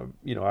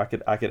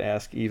 I could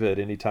ask Eva at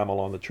any time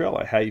along the trail,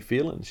 like, how you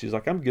feeling? She's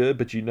like, I'm good,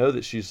 but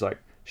that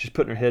she's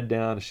putting her head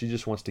down and she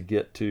just wants to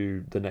get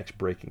to the next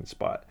braking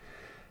spot.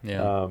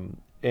 Yeah.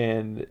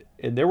 And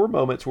there were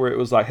moments where it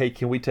was like, hey,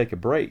 can we take a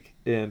break?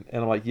 And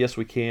I'm like, yes,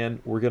 we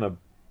can. We're going to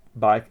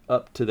bike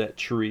up to that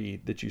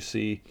tree that you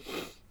see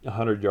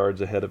 100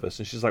 yards ahead of us.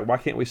 And she's like, why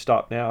can't we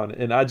stop now?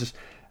 And I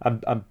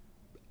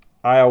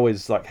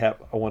always I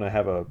want to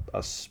have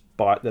a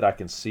spot that I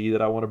can see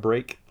that I want to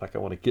brake. Like, I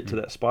want to get to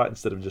that spot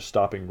instead of just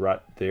stopping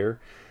right there.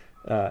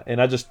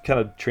 And I just kind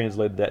of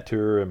translated that to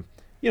her, and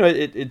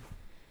it.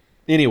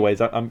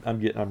 Anyways,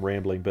 I'm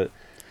rambling, but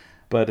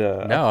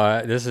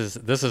no, this is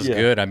Yeah.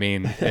 good. I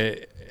mean,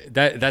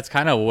 that's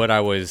kind of what I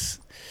was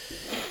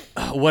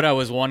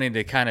wanting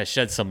to kind of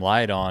shed some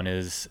light on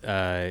is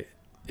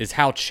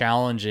how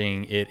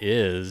challenging it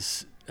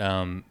is.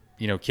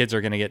 Kids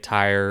are going to get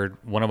tired.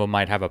 One of them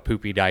might have a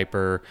poopy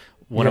diaper.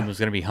 One of them's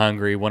going to be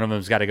hungry. One of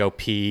them's got to go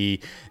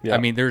pee. Yeah. I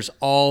mean, there's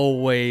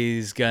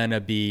always going to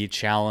be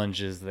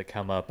challenges that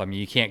come up. I mean,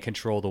 you can't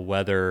control the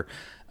weather,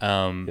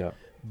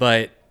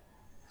 but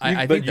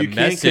I think the you can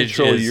message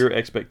control is your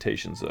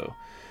expectations, though,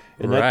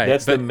 and Right,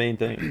 that's the but- main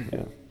thing.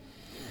 Yeah.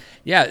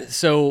 Yeah.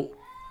 So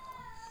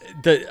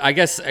I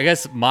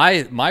guess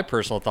my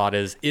personal thought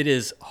is it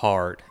is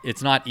hard.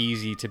 It's not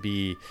easy to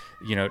be,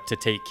 to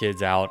take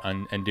kids out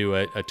and do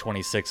a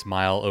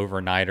 26-mile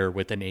overnighter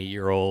with an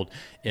 8-year-old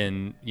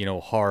in,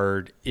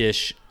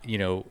 hard-ish,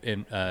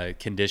 in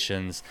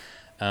conditions.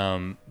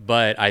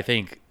 But I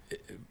think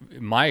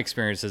my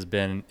experience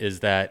is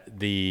that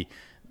the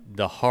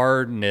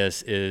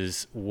hardness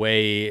is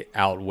way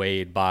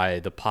outweighed by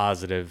the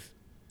positive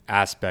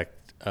aspect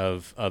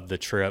of the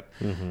trip.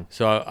 Mm-hmm.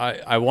 So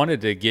I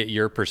wanted to get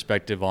your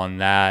perspective on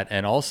that,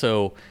 and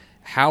also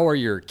how are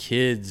your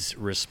kids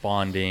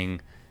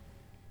responding,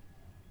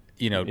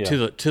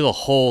 to the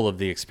whole of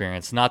the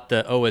experience, not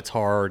the, it's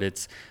hard,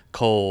 it's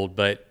cold,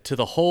 but to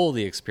the whole of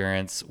the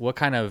experience. What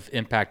kind of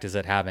impact is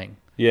it having?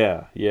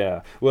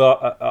 Yeah.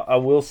 Well, I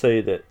will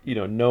say that,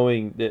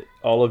 knowing that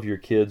all of your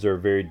kids are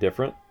very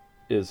different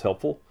is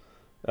helpful.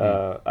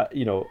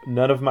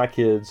 None of my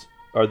kids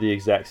are the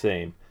exact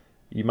same.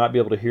 You might be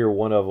able to hear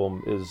one of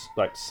them is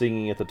like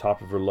singing at the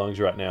top of her lungs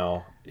right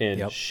now, and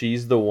Yep.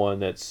 she's the one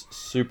that's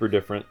super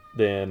different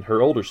than her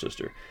older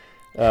sister,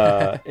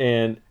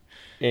 and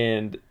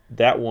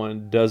that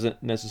one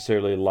doesn't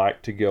necessarily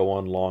like to go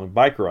on long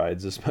bike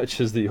rides as much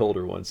as the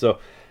older one. So,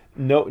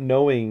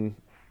 knowing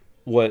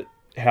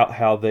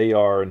how they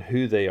are and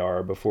who they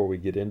are before we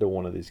get into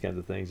one of these kinds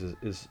of things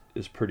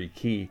is pretty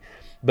key.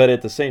 But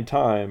at the same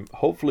time,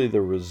 hopefully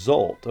the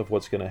result of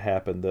what's going to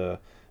happen, the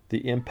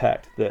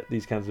impact that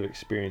these kinds of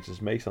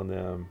experiences makes on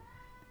them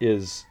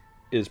is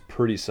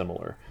pretty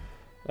similar.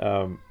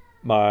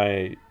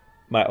 My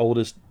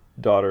oldest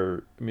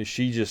daughter, I mean,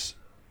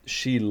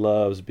 she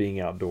loves being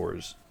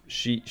outdoors.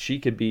 She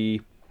could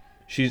be,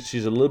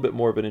 she's a little bit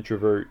more of an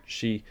introvert.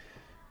 She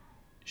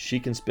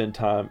can spend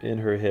time in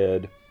her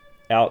head,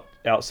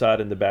 outside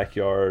in the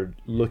backyard,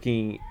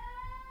 looking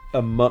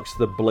amongst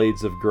the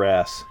blades of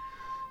grass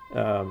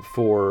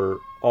for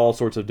all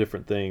sorts of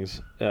different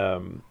things.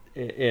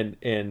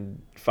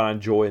 And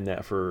find joy in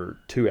that for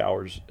 2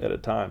 hours at a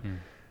time.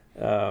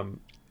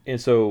 And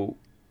so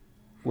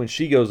when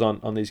she goes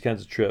on these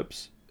kinds of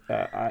trips,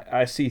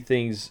 I see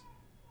things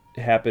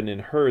happen in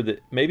her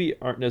that maybe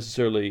aren't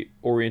necessarily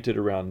oriented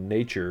around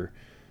nature,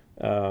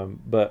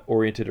 but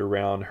oriented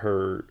around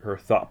her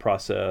thought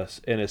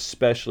process, and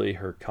especially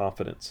her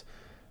confidence,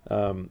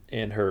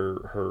 and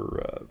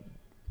her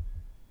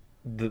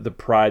the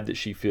pride that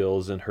she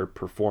feels in her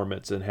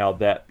performance, and how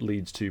that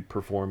leads to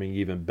performing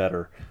even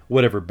better,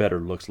 whatever better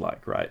looks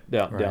like, right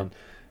down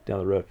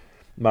the road.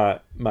 My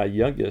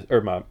youngest,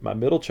 or my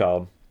middle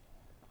child,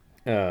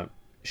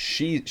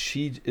 she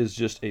is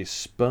just a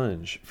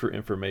sponge for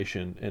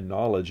information and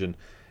knowledge,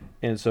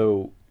 and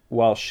so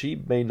while she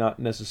may not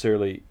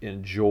necessarily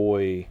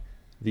enjoy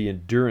the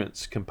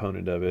endurance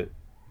component of it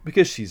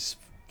because she's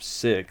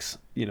 6,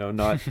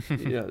 not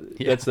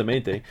that's the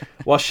main thing.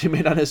 While she may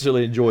not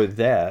necessarily enjoy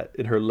that,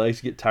 and her legs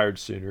get tired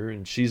sooner,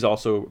 and she's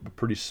also a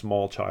pretty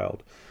small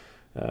child.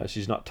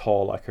 She's not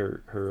tall like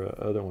her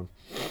other one,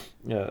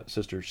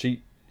 sister.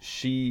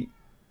 She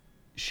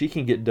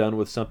can get done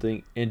with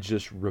something and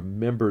just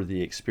remember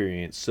the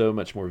experience so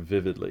much more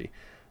vividly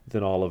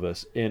than all of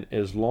us. And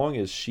as long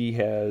as she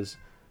has,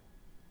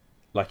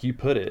 like you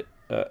put it,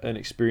 an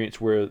experience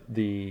where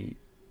the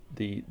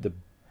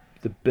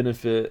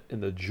benefit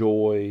and the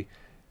joy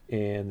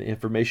and the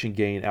information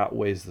gain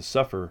outweighs the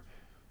suffer,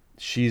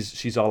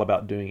 she's all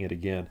about doing it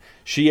again.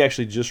 She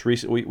actually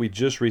we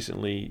just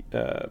recently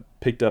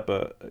picked up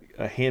a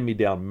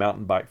hand-me-down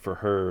mountain bike for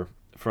her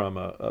from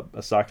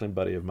a cycling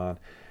buddy of mine,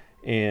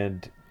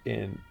 and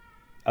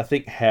I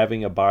think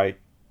having a bike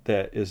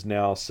that is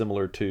now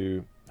similar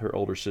to her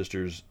older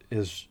sister's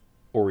has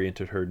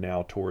oriented her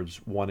now towards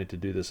wanting to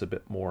do this a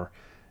bit more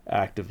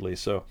actively.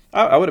 So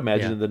I would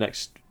imagine in the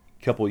next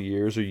couple of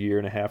years, or year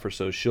and a half or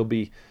so, she'll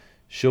be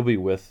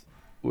with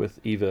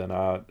Eva and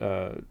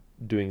I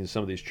doing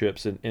some of these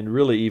trips, and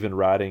really even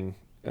riding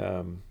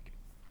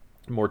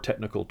more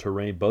technical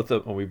terrain. Both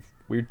of them,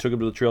 we took them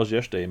to the trails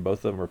yesterday, and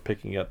both of them are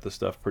picking up the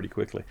stuff pretty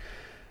quickly.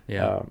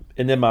 Yeah.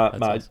 And then my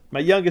awesome. my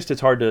youngest,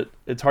 it's hard to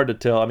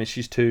tell. I mean,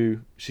 she's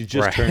 2. She's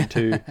just turned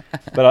 2.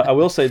 But I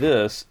will say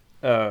this: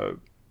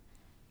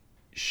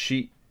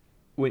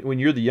 when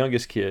you're the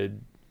youngest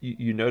kid,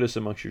 you notice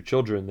amongst your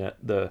children that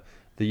the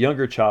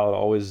younger child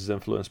always is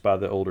influenced by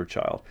the older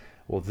child.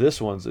 Well,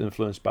 this one's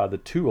influenced by the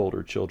 2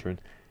 older children,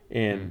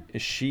 and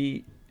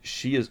she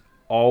is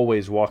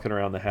always walking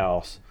around the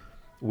house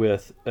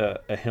with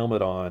a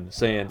helmet on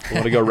saying, I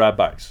want to go ride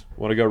bikes.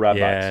 I want to go ride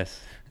bikes.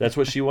 That's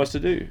what she wants to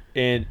do.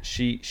 And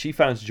she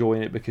finds joy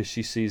in it because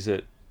she sees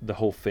it. The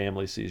whole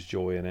family sees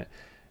joy in it.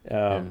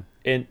 And,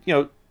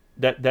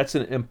 that's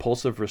an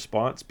impulsive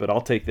response, but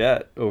I'll take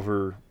that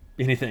over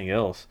anything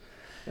else.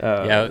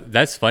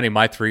 That's funny.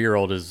 My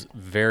 3-year-old is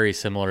very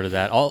similar to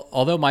that.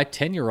 Although my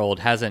 10-year-old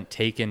hasn't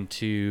taken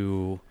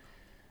to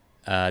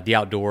the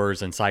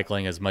outdoors and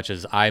cycling as much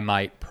as I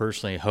might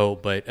personally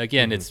hope. But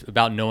again, it's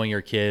about knowing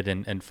your kid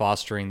and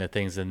fostering the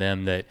things in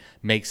them that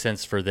make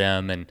sense for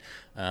them. And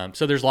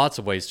so there's lots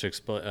of ways to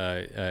expose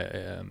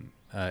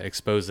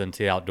them to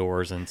the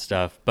outdoors and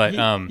stuff. But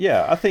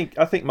I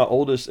think my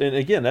oldest, and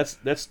again,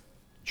 that's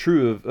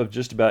true of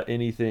just about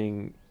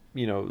anything,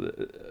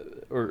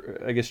 or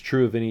I guess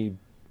true of any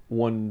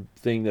one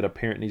thing that a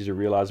parent needs to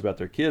realize about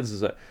their kids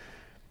is that,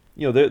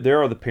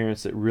 there are the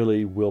parents that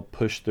really will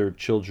push their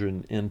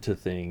children into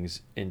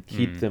things and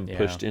keep them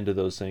pushed into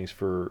those things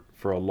for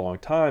a long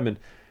time. And,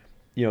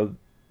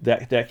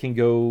 that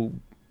can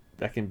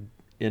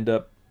end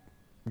up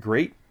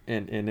great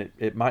and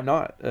it might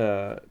not.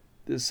 The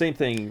same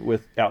thing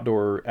with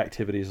outdoor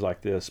activities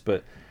like this.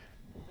 But,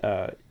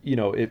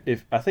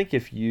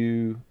 if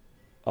you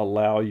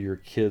allow your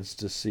kids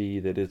to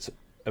see that it's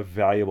a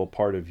valuable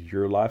part of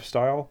your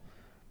lifestyle,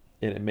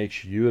 and it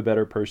makes you a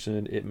better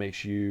person, it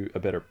makes you a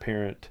better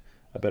parent,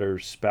 a better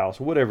spouse,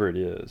 whatever it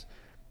is,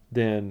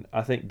 then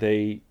I think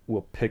they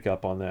will pick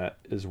up on that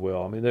as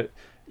well. I mean,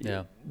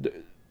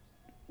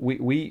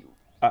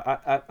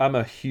 I'm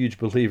a huge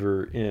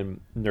believer in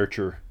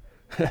nurture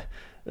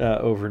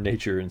over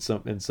nature in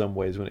some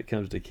ways when it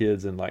comes to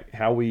kids, and like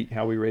how we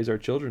raise our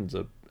children's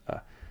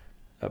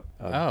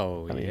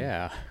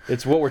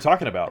it's what we're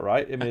talking about,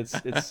 right? I mean,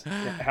 it's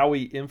how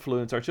we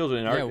influence our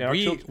children.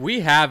 And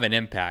we have an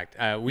impact.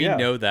 We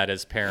know that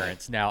as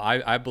parents. Now,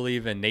 I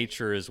believe in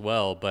nature as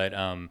well, but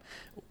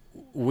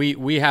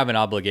we have an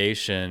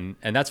obligation,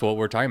 and that's what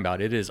we're talking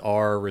about. It is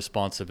our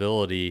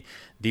responsibility.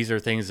 These are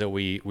things that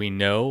we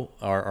know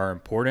are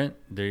important.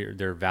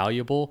 They're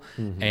valuable,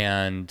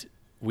 and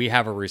we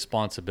have a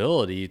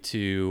responsibility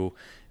to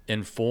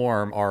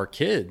inform our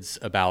kids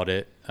about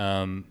it.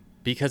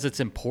 Because it's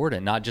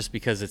important, not just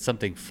because it's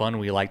something fun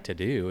we like to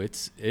do.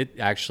 It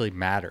actually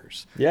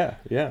matters. Yeah.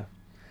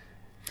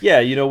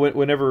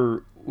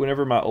 Whenever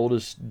my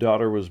oldest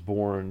daughter was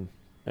born,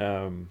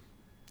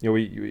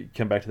 we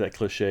come back to that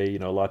cliche.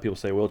 A lot of people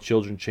say, "Well,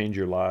 children change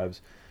your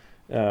lives."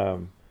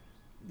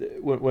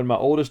 When my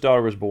oldest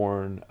daughter was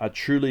born, I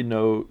truly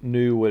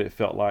knew what it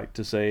felt like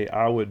to say,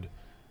 I would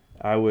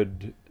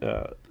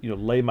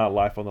lay my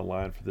life on the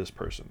line for this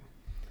person.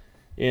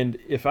 And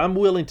if I'm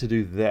willing to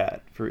do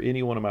that for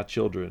any one of my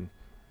children,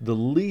 the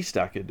least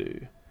I could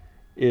do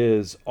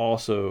is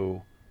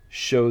also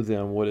show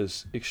them what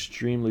is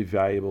extremely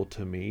valuable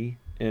to me.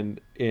 And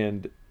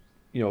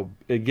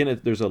again,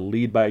 there's a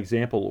lead by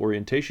example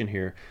orientation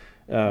here.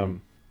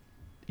 Through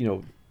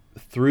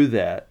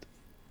that,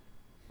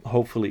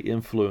 hopefully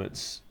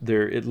influence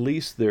at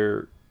least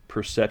their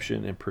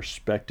perception and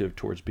perspective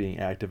towards being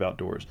active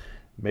outdoors.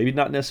 Maybe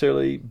not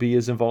necessarily be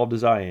as involved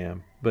as I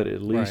am, but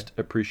at least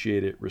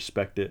appreciate it,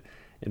 respect it,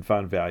 and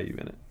find value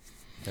in it.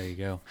 There you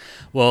go.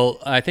 Well,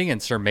 I think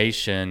in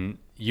summation,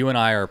 you and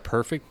I are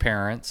perfect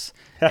parents,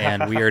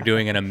 and we are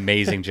doing an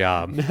amazing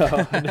job. No,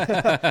 not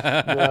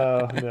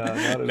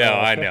at all.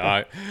 I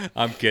know.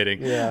 I'm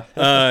kidding. Yeah.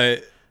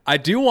 I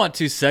do want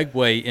to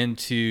segue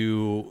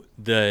into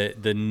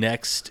the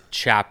next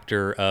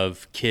chapter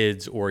of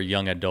kids or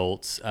young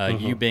adults.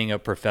 You being a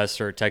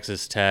professor at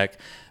Texas Tech,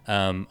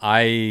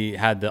 I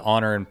had the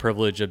honor and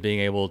privilege of being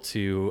able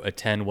to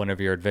attend one of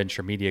your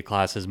adventure media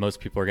classes. Most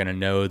people are going to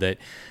know that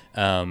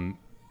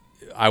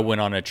I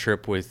went on a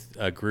trip with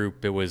a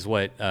group. It was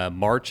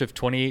March of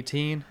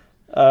 2018?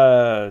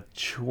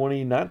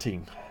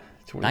 2019.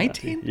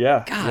 19?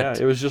 Yeah. God. Yeah,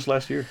 it was just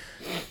last year.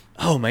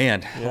 Oh,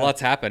 man. A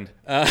lot's happened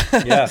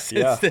since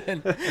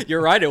then.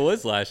 You're right. It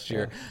was last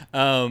year.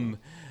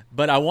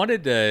 But I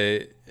wanted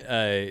to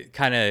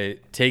kind of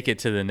take it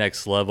to the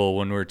next level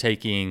when we're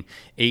taking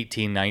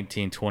 18,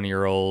 19,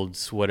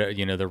 20-year-olds,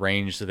 the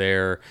range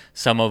there,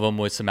 some of them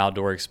with some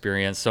outdoor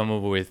experience, some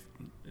of them with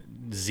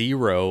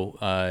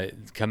zero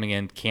coming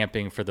in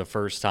camping for the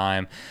first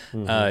time.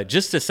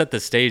 Just to set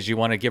the stage, you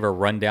want to give a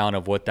rundown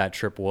of what that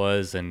trip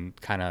was and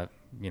kind of,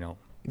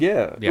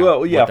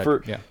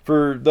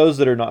 For those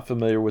that are not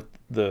familiar with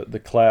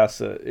the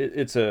class,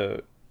 it's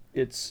a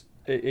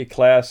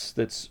class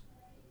that's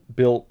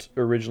built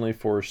originally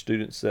for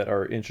students that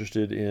are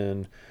interested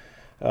in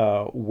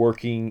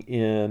working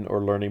in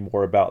or learning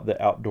more about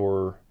the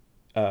outdoor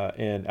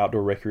and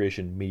outdoor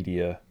recreation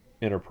media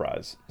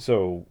enterprise.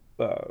 So,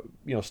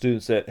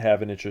 students that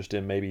have an interest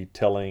in maybe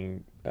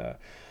telling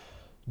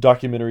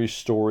documentary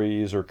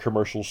stories or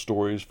commercial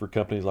stories for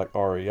companies like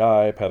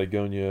REI,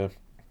 Patagonia,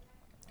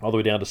 all the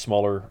way down to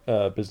smaller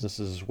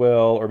businesses as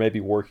well, or maybe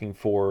working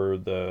for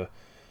the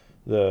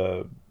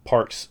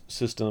parks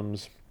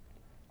systems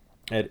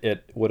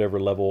at whatever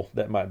level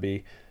that might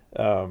be.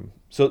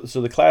 So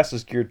the class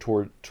is geared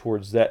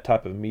towards that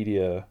type of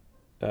media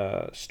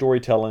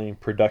storytelling,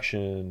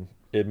 production,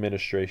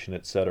 administration,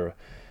 etc.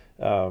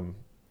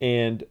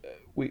 And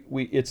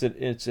it's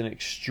an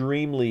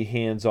extremely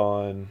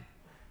hands-on.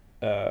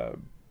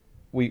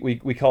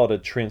 We call it a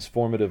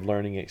transformative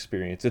learning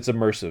experience. It's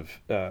immersive.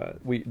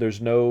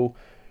 There's no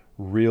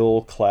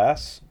real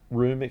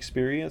classroom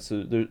experience.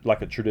 There's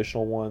like a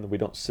traditional one. We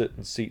don't sit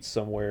in seats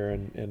somewhere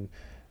and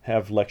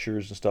have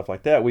lectures and stuff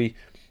like that. We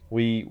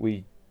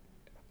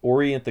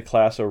orient the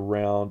class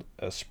around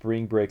a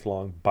spring break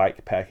long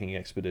bike packing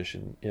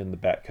expedition in the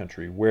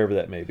backcountry, wherever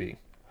that may be.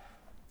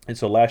 And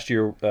so last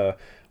year,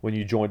 when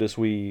you joined us,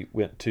 we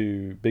went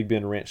to Big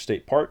Bend Ranch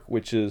State Park,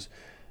 which is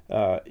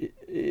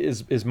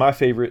my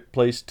favorite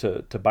place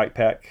to bike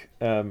pack,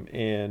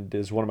 and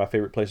is one of my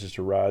favorite places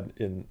to ride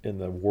in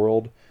the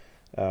world.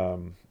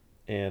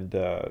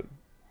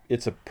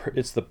 It's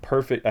the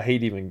perfect. I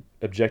hate even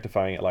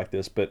objectifying it like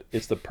this, but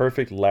it's the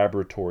perfect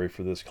laboratory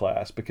for this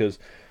class, because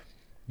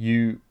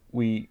we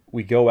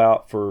go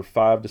out for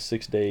 5 to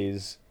 6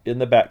 days in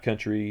the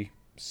backcountry,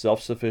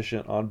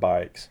 self-sufficient on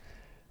bikes.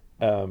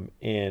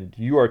 And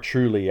you are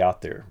truly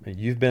out there. And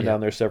you've been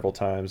down there several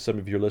times. Some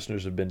of your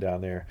listeners have been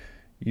down there.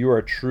 You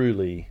are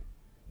truly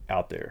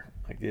out there.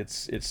 Like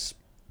it's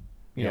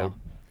you know,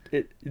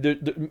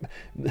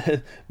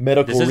 the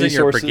medical this isn't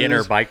resources. your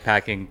beginner bike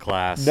packing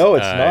class. No,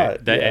 it's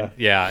not.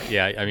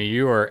 Yeah. I mean,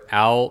 you are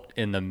out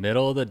in the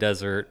middle of the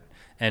desert,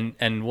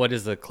 and what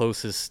is the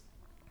closest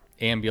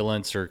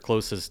ambulance or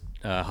closest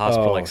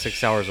hospital? Like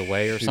 6 hours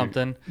away or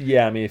something?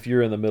 Yeah, I mean, if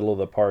you're in the middle of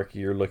the park,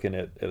 you're looking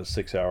at a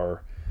 6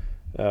 hour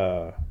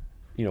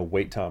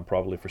wait time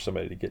probably for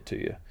somebody to get to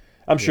you.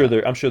 I'm sure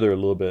they're a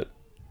little bit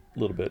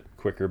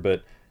quicker,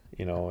 but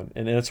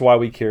and that's why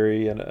we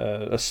carry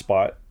a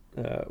spot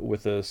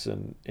with us,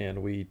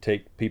 and we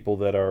take people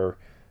that are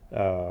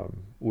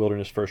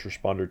wilderness first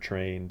responder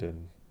trained,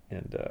 and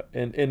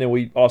then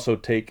we also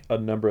take a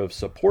number of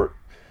support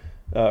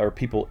or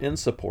people in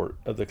support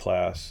of the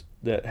class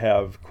that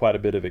have quite a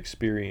bit of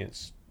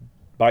experience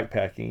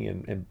bikepacking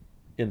and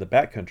in the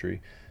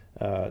backcountry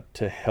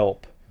to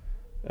help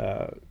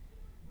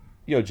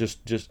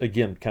just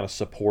again kind of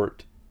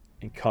support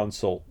and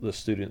consult the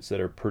students that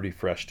are pretty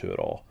fresh to it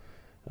all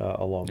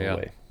along the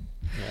way.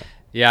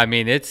 Yeah, I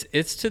mean,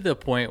 it's to the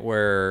point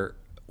where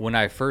when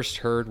I first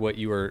heard what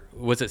you were,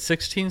 was it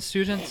 16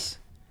 students?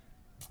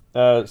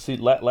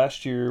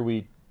 Last year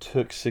we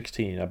took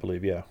 16, I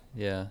believe. Yeah.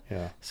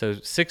 So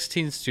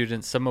 16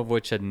 students, some of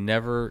which had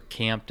never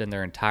camped in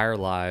their entire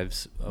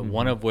lives,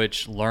 one of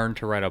which learned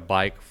to ride a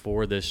bike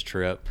for this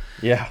trip.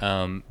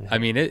 I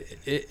mean,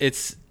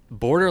 it's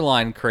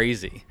borderline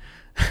crazy.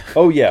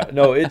 Oh yeah,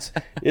 no, it's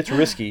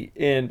risky,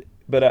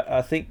 but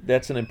I think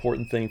that's an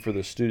important thing for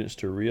the students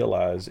to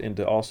realize and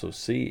to also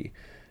see,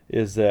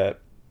 is that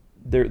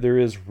there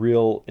is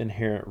real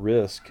inherent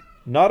risk,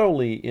 not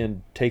only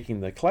in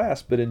taking the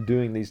class, but in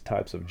doing these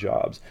types of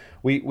jobs.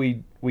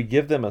 We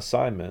give them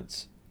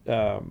assignments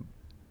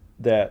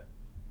that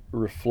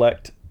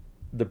reflect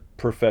the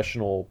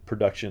professional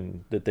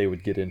production that they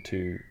would get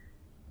into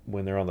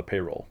when they're on the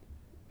payroll,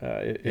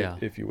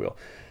 if you will.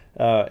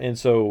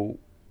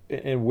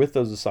 And with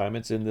those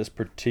assignments in this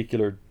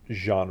particular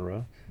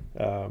genre,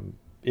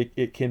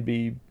 it can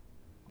be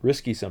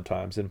risky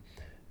sometimes, and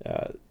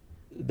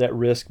that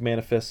risk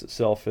manifests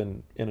itself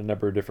in a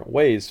number of different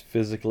ways.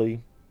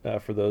 Physically,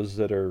 for those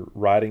that are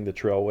riding the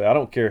trailway, I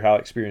don't care how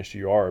experienced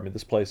you are. I mean,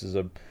 this place is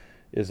a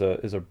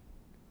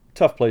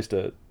tough place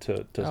to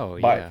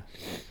bike,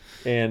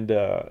 and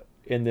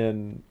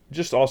then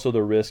just also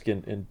the risk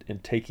in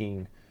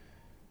taking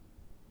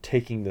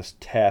this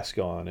task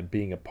on and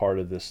being a part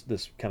of this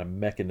kind of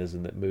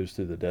mechanism that moves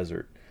through the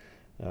desert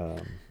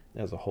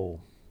as a whole.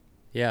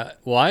 Yeah,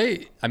 well,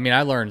 I mean,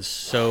 I learned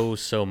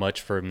so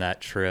much from that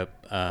trip.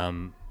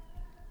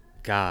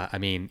 God, I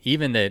mean,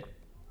 even that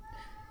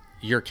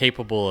you're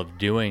capable of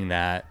doing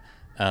that,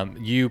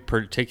 you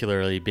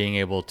particularly being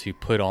able to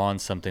put on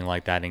something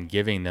like that and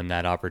giving them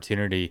that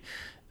opportunity.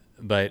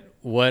 But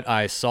what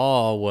I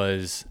saw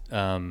was,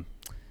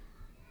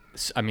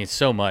 I mean,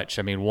 so much.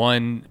 I mean,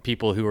 one,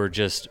 people who are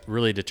just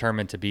really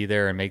determined to be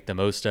there and make the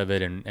most of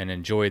it and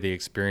enjoy the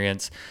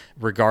experience,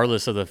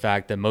 regardless of the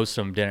fact that most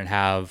of them didn't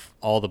have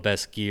all the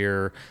best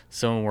gear.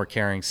 Some of them were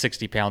carrying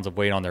 60 pounds of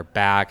weight on their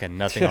back and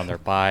nothing on their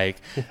bike.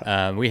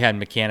 We had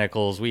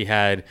mechanicals. We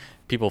had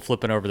people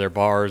flipping over their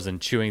bars and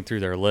chewing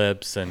through their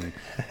lips. And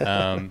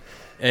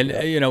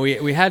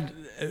we had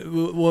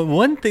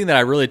one thing that I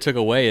really took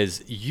away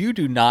is you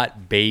do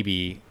not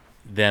baby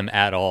them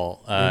at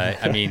all.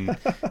 I mean,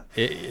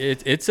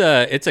 it's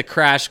a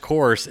crash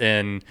course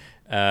in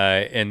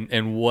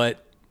what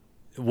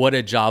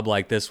a job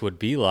like this would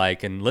be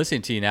like. And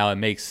listening to you now, it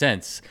makes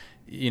sense.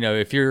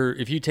 If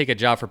you take a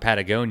job for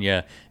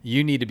Patagonia,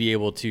 you need to be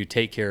able to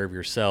take care of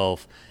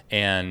yourself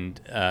and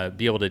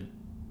be able to,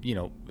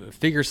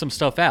 figure some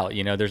stuff out.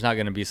 There's not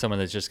going to be someone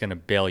that's just going to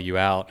bail you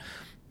out.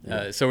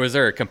 So is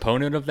there a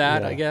component of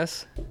that, I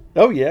guess?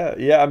 Oh yeah.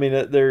 I mean,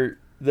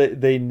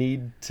 they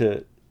need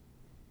to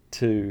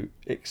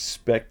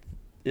expect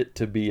it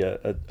to be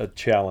a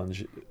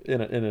challenge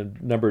in a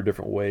number of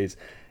different ways.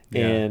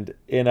 Yeah.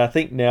 And I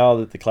think now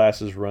that the class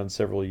has run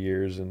several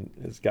years and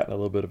it's gotten a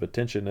little bit of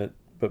attention,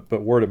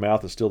 but word of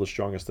mouth is still the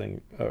strongest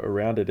thing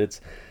around it.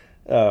 It's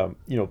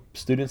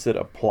students that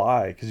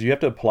apply, because you have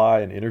to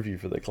apply and interview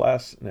for the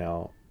class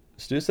now.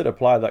 Students that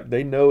apply, like,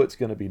 they know it's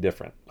going to be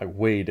different, like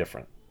way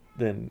different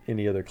than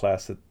any other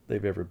class that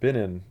they've ever been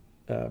in,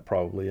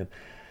 probably. And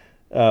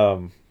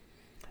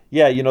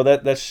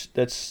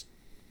that's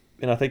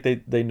and I think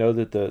they know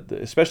that the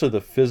especially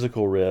the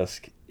physical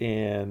risk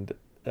and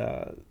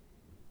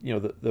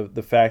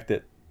the fact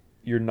that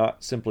you're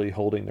not simply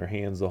holding their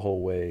hands the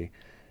whole way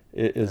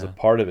is a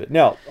part of it.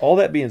 Now, all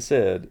that being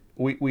said,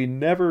 we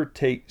never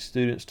take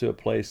students to a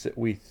place that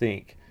we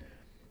think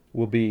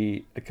will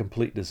be a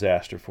complete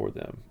disaster for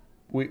them.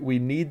 We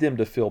need them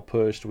to feel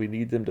pushed. We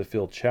need them to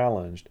feel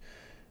challenged,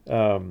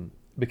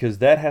 because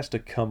that has to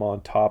come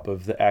on top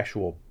of the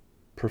actual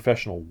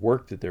professional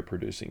work that they're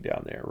producing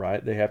down there,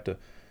 right? They have to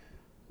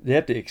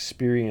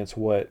experience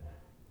what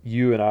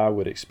you and I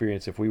would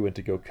experience if we went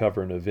to go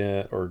cover an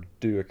event or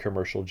do a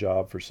commercial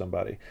job for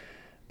somebody.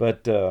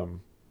 But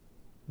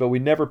we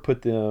never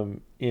put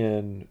them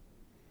in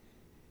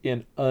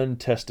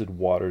untested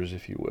waters,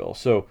 if you will.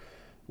 So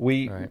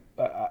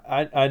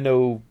I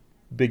know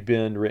Big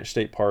Bend Ranch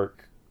State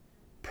Park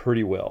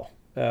pretty well,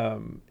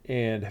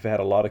 and have had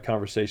a lot of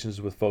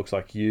conversations with folks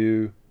like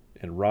you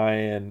and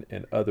Ryan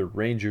and other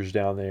rangers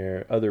down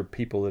there, other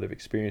people that have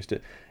experienced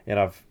it, and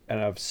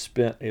I've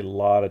spent a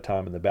lot of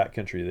time in the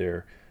backcountry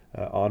there,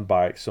 on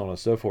bikes, so on and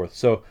so forth.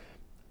 So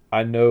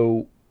I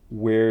know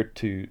where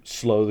to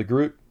slow the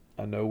group.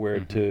 I know where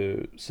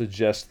to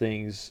suggest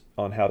things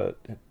on how to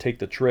take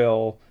the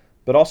trail,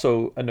 but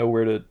also I know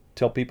where to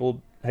tell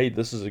people, hey,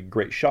 this is a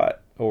great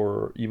shot,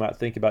 or you might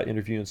think about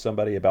interviewing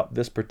somebody about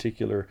this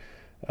particular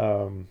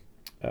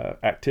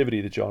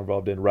activity that you're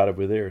involved in right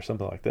over there, or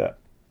something like that.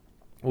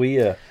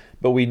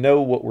 But we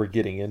know what we're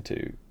getting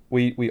into.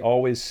 We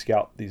always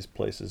scout these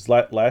places.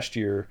 Last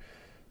year,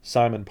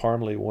 Simon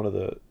Parmley, one of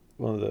the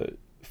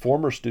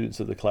former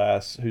students of the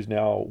class, who's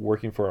now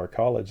working for our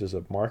college as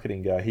a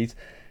marketing guy,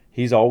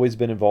 he's always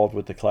been involved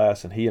with the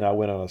class, and he and I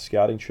went on a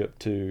scouting trip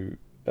to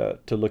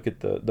look at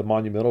the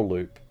Monumental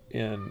Loop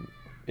in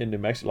New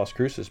Mexico, Las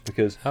Cruces,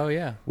 because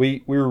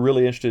we were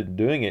really interested in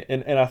doing it,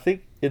 and I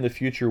think in the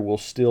future we'll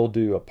still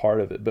do a part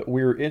of it, but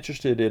we were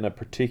interested in a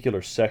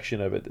particular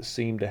section of it that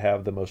seemed to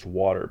have the most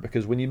water,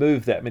 because when you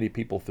move that many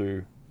people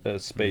through a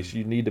space,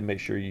 you need to make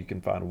sure you can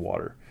find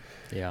water.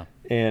 Yeah.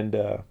 And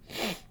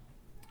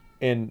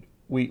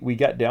we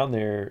got down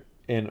there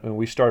and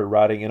we started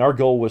riding, and our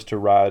goal was to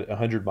ride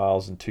 100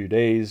 miles in 2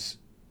 days.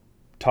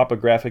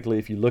 Topographically,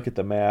 if you look at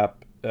the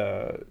map,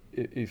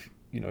 if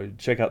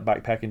check out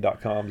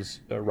bikepacking.com's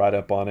write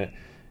up on it,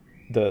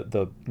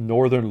 the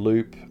northern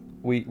loop,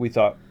 we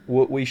thought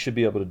we should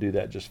be able to do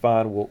that just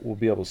fine. We'll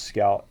be able to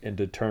scout and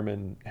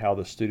determine how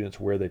the students,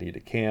 where they need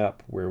to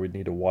camp, where we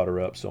need to water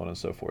up, so on and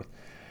so forth.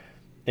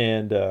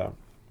 And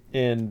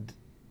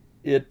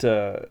it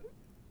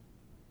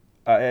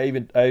I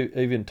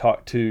even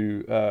talked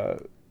to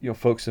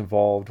folks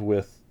involved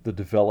with the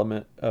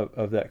development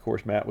of that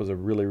course. Matt was a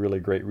really, really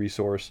great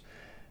resource.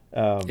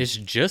 It's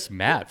just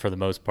Matt for the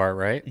most part,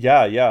 right?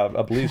 Yeah,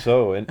 I believe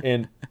so.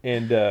 And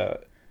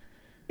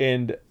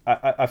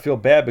I feel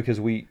bad because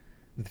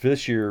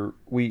this year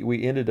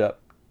we ended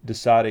up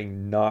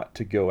deciding not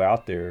to go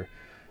out there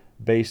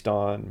based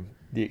on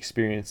the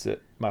experience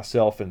that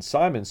myself and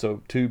Simon,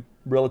 so two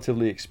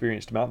relatively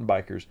experienced mountain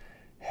bikers,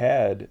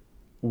 had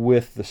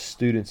with the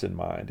students in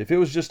mind. If it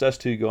was just us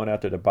two going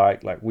out there to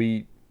bike,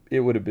 it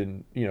would have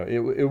been,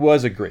 it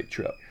was a great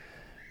trip,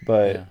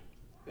 but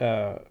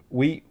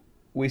we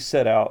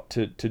set out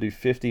to do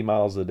 50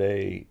 miles a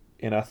day,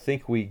 and I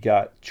think we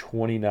got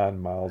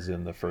 29 miles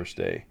in the first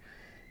day.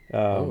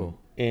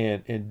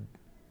 And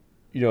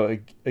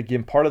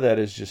again, part of that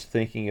is just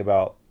thinking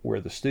about where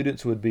the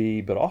students would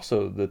be, but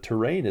also the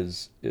terrain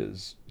is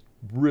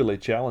really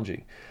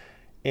challenging,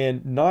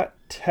 and not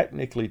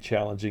technically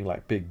challenging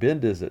like Big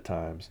Bend is at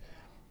times,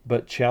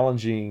 but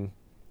challenging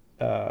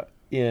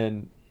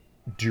in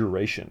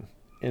duration.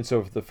 And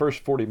so the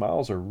first 40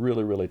 miles are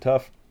really, really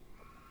tough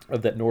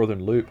of that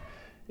northern loop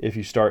if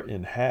you start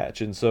in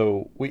Hatch. And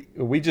so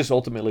we just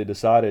ultimately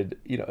decided,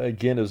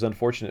 again, it was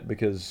unfortunate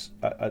because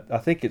I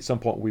think at some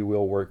point we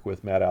will work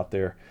with Matt out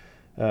there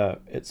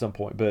at some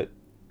point, but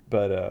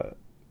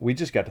we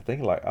just got to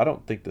thinking, I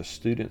don't think the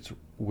students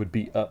would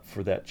be up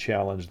for that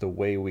challenge the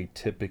way we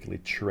typically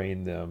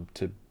train them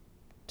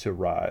to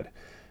ride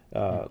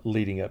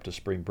leading up to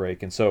spring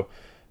break. And so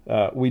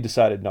we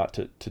decided not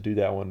to do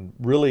that one,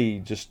 really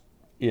just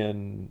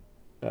in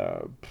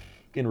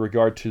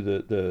regard to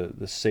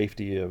the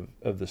safety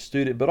of the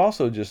student, but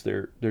also just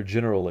their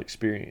general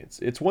experience.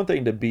 It's one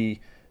thing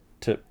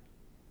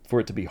for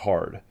it to be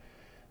hard,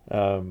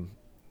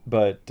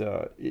 but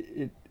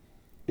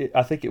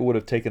I think it would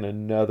have taken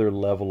another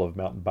level of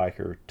mountain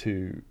biker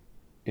to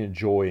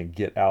enjoy and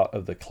get out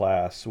of the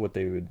class what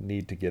they would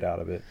need to get out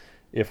of it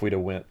if we'd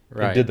have went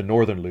and did the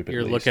northern loop.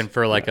 You're looking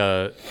for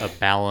a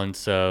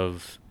balance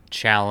of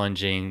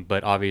challenging,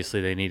 but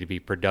obviously they need to be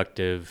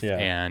productive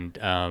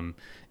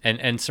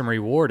and some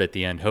reward at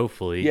the end,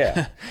 hopefully.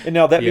 Yeah. And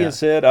now that Yeah. being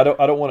said,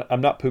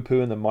 I'm not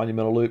poo-pooing the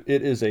Monumental Loop.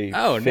 It is a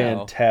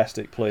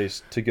fantastic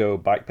place to go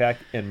bike pack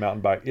and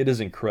mountain bike. It is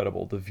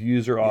incredible. The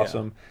views are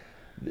awesome.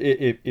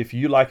 If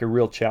you like a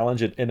real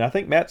challenge, and I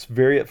think Matt's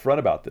very upfront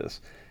about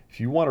this, if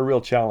you want a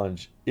real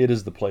challenge, it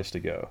is the place to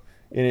go.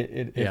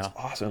 And it's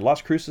awesome.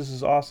 Las Cruces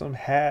is awesome.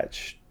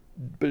 Hatch,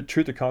 but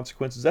Truth or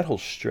Consequences, that whole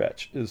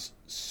stretch is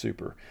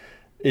super.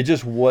 It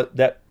just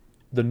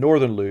the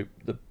Northern Loop,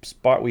 the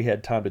spot we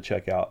had time to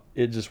check out,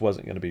 it just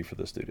wasn't going to be for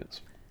the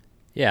students.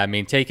 Yeah, I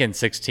mean, taking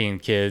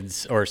 16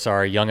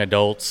 young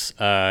adults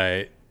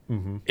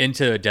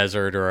into a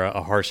desert or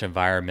a harsh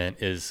environment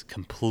is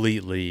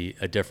completely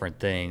a different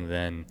thing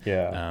than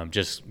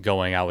just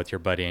going out with your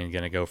buddy and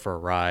going to go for a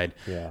ride.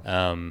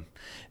 Yeah.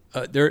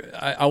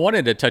 I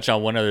wanted to touch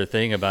on one other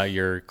thing about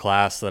your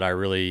class that I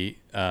really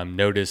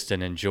noticed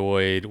and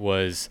enjoyed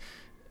was,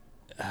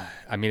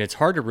 I mean, it's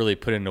hard to really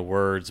put into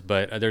words,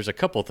 but there's a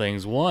couple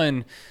things.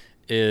 One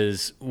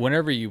is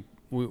whenever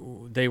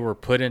they were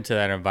put into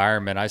that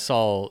environment, I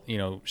saw,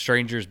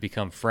 strangers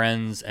become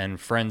friends and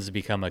friends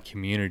become a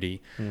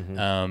community.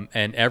 Mm-hmm.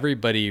 And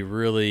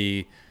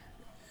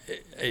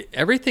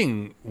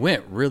everything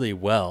went really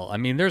well. I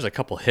mean, there's a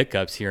couple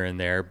hiccups here and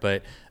there,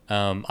 but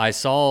I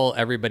saw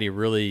everybody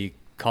really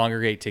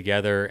congregate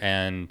together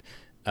and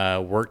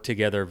work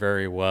together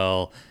very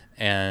well.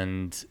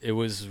 And it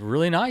was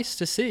really nice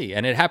to see.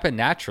 And it happened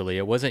naturally.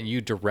 It wasn't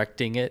you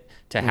directing it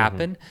to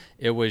happen.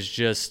 It was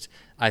just,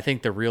 I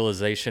think, the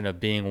realization of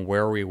being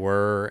where we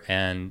were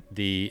and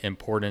the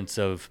importance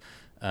of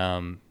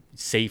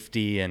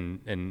safety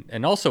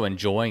and also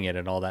enjoying it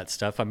and all that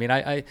stuff. I mean,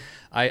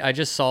 I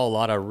just saw a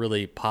lot of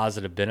really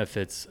positive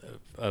benefits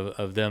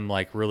of them,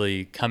 like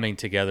really coming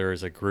together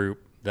as a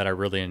group that I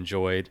really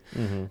enjoyed.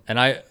 Mm-hmm.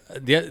 And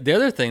the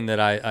other thing that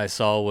I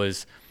saw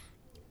was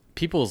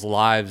people's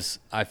lives,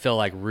 I feel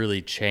like,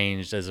 really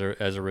changed as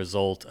a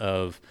result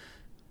of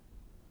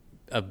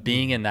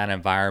being in that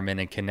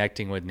environment and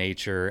connecting with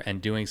nature and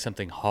doing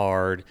something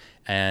hard,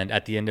 and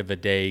at the end of the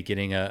day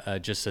getting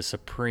just a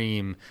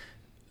supreme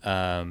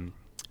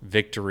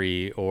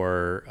victory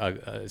or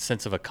a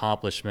sense of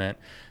accomplishment.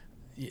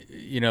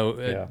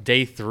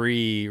 Day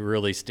 3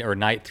 really or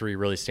night 3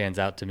 really stands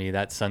out to me.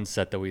 That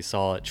sunset that we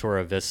saw at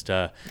Chora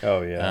Vista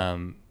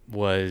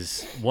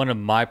was one of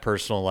my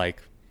personal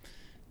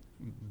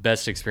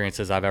best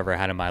experiences I've ever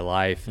had in my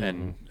life. Mm-hmm.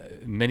 And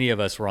many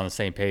of us were on the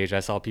same page. I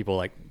saw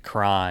people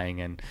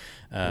crying and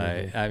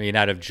I mean,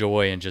 out of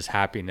joy and just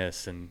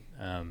happiness. And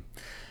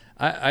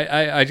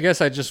I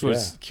guess I just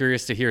was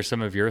curious to hear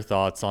some of your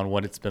thoughts on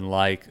what it's been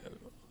like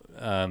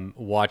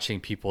watching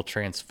people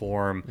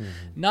transform,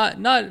 not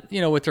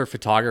with their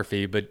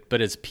photography, but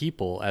as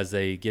people, as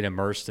they get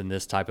immersed in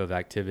this type of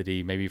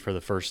activity, maybe for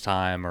the first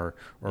time or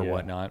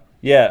whatnot.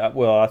 Yeah,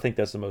 well, I think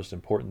that's the most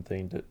important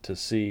thing to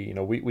see.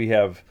 We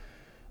have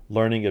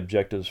learning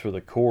objectives for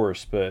the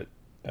course, but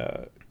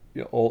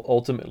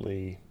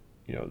ultimately,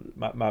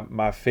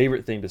 my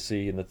favorite thing to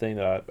see, and the thing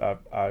that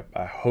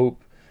I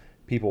hope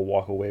people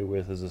walk away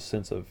with, is a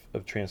sense of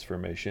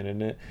transformation.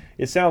 And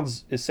it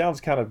sounds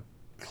kind of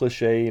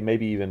cliche and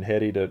maybe even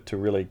heady to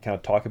really kind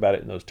of talk about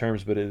it in those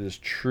terms, but it is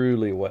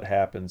truly what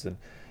happens.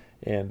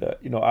 And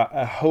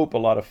I hope a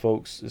lot of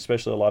folks,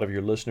 especially a lot of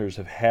your listeners,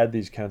 have had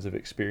these kinds of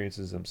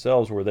experiences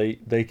themselves, where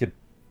they could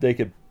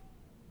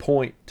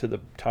point to the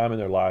time in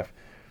their life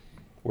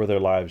where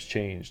their lives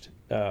changed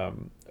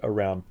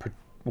around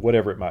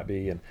whatever it might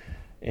be.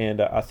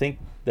 And I think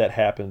that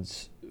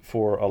happens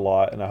for a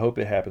lot, and I hope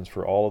it happens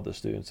for all of the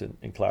students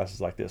in classes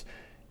like this.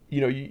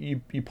 You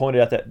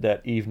pointed out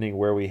that evening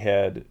where we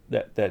had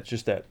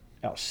that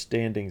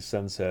outstanding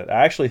sunset.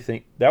 I actually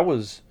think that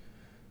was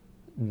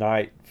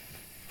night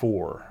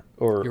 4.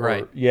 You're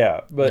right.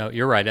 But no,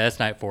 you're right. That's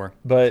night 4.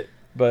 But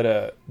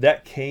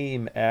that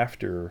came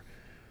after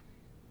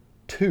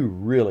 2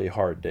 really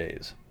hard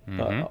days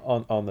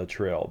on the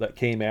trail. That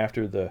came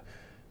after the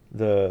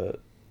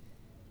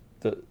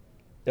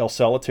El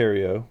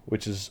Solitario,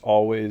 which is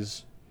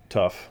always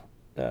tough,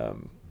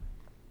 and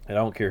I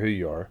don't care who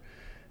you are.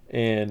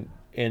 And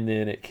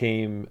then it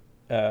came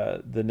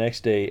the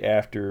next day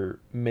after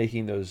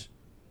making those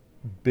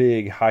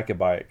big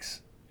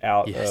hike-a-bikes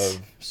out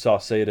of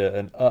Sauceda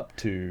and up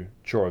to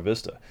Chora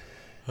Vista.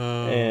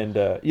 And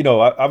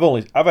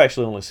I've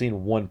actually only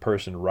seen one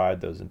person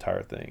ride those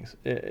entire things.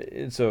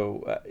 And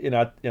so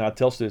I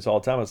tell students all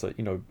the time, it's like,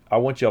 I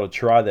want y'all to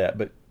try that,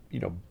 but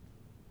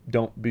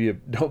don't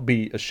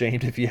be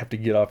ashamed if you have to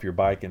get off your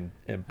bike and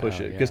push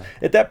it, because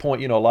at that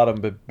point, a lot of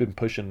them have been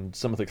pushing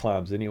some of the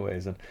climbs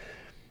anyways.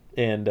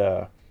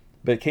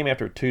 But it came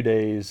after 2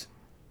 days,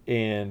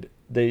 and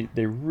they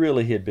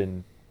really had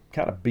been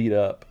kind of beat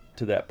up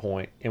to that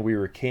point, and we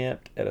were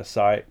camped at a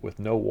site with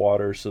no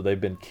water, so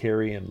they've been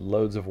carrying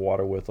loads of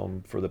water with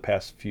them for the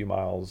past few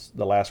miles,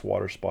 the last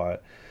water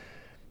spot.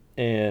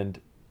 And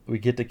we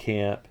get to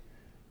camp,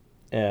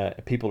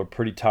 people are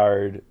pretty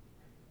tired,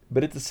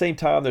 but at the same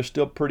time they're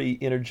still pretty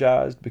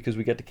energized because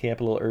we got to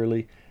camp a little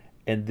early.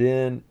 And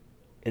then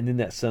and then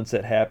that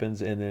sunset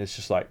happens, and then it's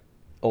just like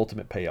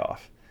ultimate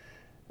payoff.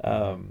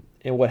 And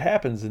what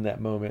happens in that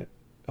moment,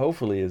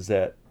 hopefully, is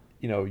that,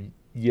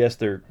 yes,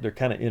 they're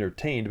kind of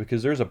entertained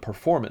because there's a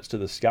performance to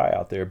the sky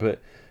out there,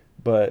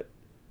 but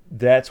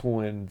that's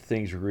when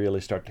things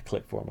really start to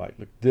click for them. Like,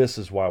 look, this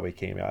is why we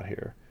came out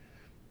here.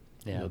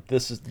 Yeah.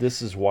 This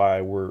is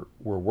why we're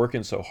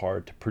working so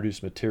hard to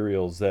produce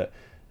materials that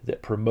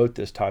promote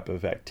this type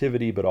of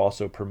activity, but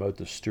also promote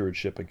the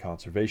stewardship and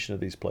conservation of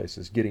these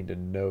places, getting to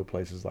know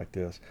places like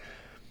this.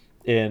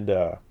 And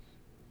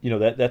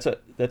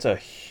that's a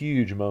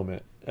huge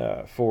moment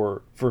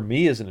for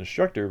me as an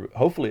instructor.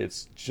 Hopefully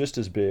it's just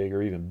as big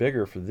or even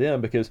bigger for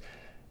them, because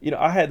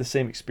I had the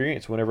same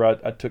experience whenever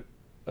I took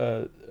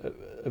a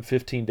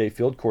 15-day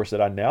field course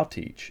that I now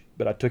teach,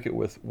 but I took it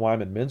with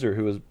Wyman Menzer,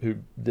 who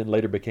then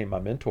later became my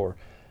mentor.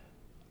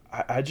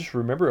 I just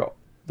remember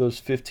those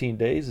 15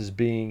 days as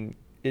being,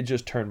 it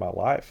just turned my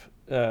life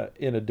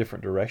in a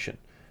different direction.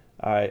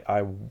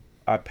 I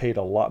paid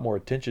a lot more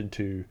attention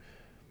to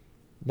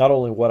not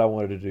only what I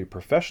wanted to do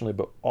professionally,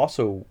 but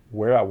also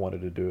where I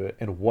wanted to do it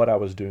and what I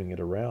was doing it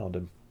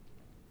around.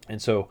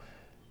 And so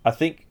I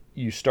think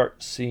you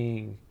start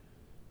seeing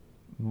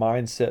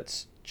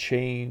mindsets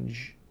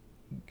change,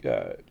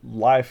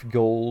 life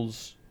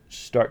goals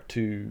start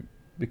to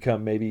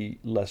become maybe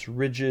less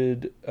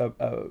rigid,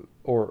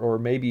 or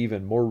maybe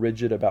even more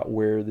rigid about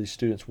where these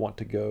students want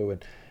to go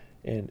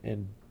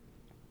and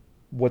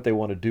what they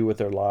want to do with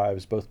their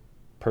lives, both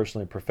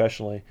personally and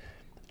professionally.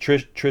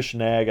 Trish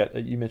Nag,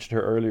 you mentioned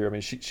her earlier. I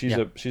mean, she's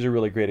a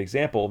really great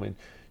example. I mean,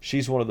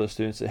 she's one of those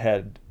students that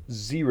had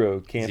zero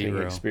camping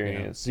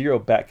experience, zero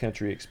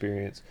backcountry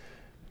experience.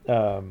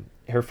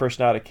 Her first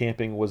night of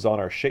camping was on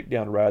our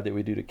shakedown ride that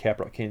we do to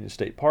Caprock Canyon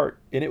State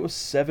Park, and it was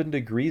 7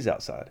 degrees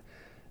outside.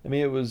 I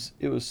mean, it was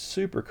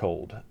super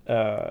cold.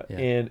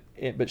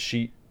 But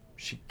she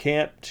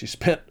camped. She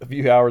spent a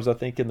few hours, I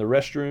think, in the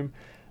restroom,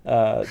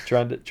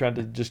 trying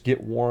to just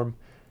get warm,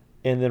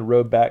 and then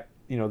rode back,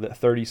 that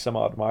 30 some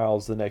odd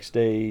miles the next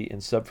day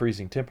in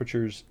sub-freezing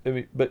temperatures. I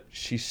mean, but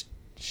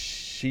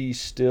she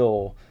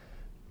still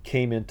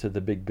came into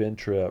the Big Bend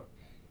trip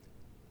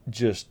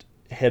just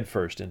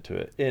headfirst into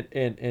it,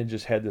 and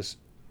just had this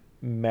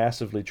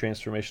massively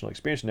transformational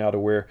experience now, to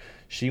where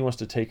she wants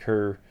to take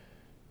her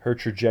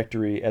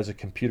trajectory as a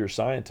computer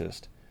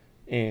scientist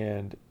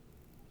and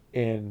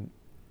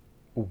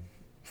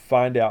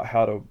find out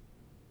how to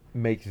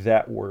make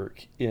that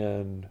work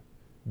in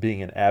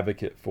being an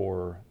advocate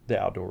for the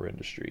outdoor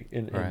industry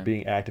and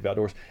being active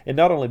outdoors, and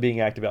not only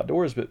being active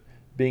outdoors, but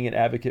being an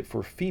advocate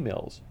for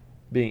females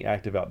being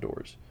active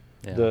outdoors,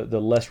 the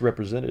less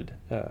represented,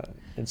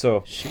 and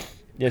so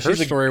her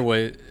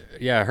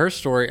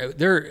story.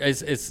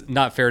 It's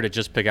not fair to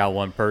just pick out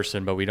one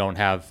person, but we don't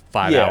have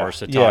 5 hours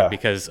to talk,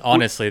 because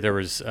honestly, there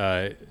was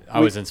I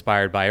was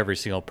inspired by every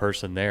single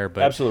person there.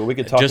 But absolutely, we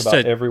could talk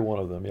about every one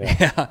of them.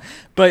 Yeah.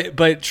 But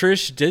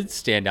Trish did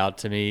stand out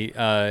to me.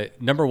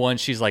 Number one,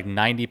 she's like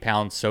 90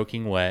 pounds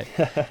soaking wet,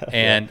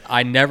 and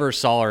I never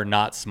saw her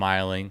not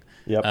smiling.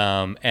 Yep.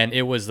 And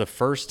it was the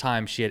first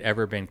time she had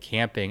ever been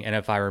camping, and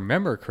if I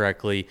remember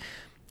correctly,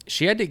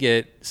 she had to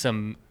get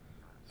some.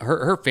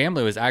 Her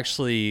family was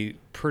actually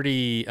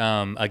pretty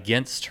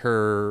against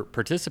her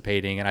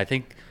participating, and I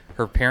think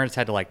her parents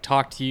had to like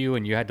talk to you,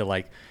 and you had to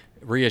like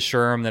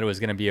reassure them that it was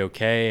going to be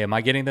okay. Am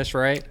I getting this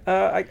right?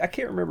 I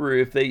can't remember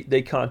if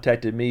they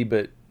contacted me,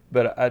 but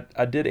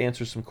I did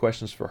answer some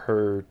questions for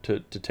her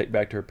to take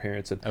back to her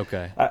parents. And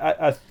okay.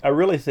 I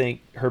really think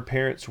her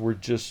parents were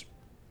just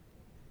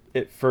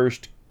at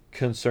first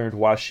concerned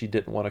why she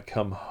didn't want to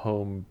come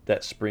home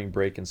that spring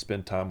break and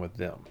spend time with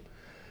them.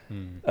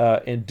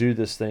 And do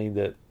this thing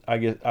that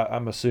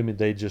I'm assuming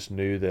they just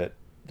knew that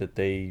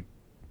they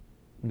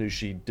knew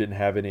she didn't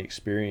have any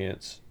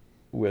experience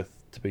with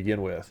to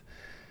begin with.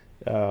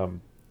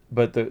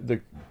 But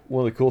the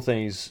one of the cool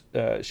things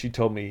she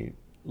told me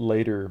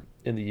later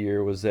in the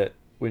year was that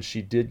when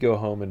she did go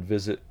home and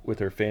visit with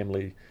her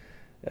family,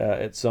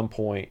 at some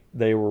point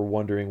they were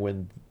wondering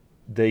when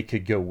they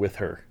could go with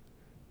her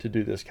to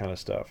do this kind of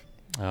stuff.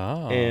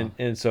 Oh.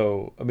 And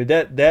so I mean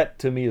that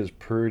to me is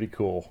pretty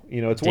cool.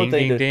 It's one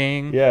thing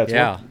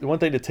to one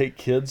thing to take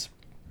kids,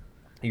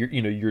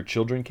 your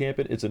children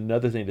camping. It's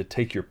another thing to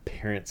take your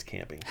parents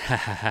camping.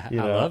 I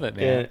love it,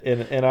 man.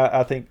 And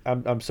I think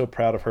I'm so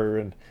proud of her.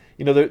 And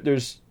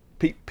there's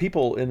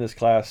people in this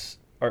class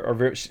are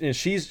very. And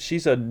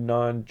she's a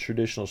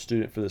non-traditional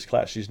student for this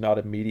class. She's not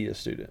a media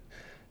student,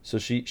 so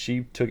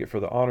she took it for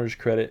the honors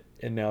credit,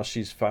 and now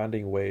she's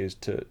finding ways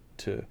to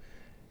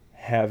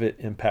have it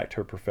impact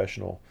her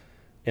professional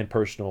and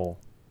personal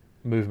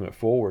movement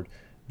forward.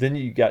 Then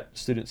you got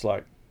students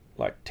like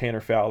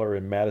Tanner Fowler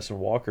and Madison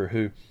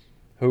Walker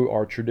who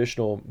are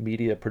traditional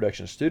media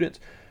production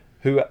students,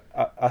 who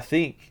I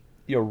think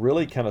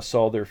really kind of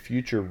saw their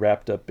future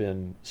wrapped up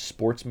in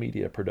sports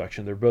media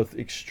production. They're both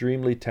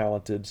extremely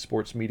talented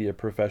sports media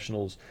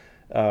professionals.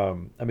 I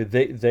mean,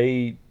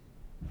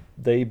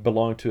 they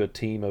belong to a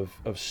team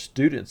of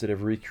students that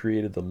have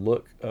recreated the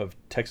look of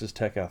Texas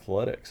Tech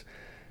athletics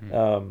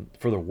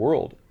for the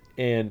world,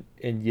 and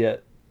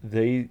yet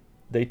they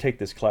take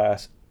this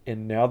class,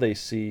 and now they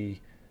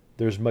see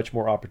there's much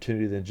more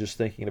opportunity than just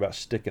thinking about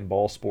stick and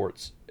ball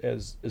sports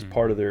as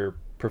part of their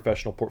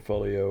professional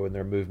portfolio and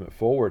their movement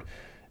forward.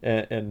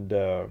 And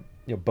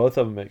both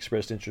of them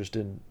expressed interest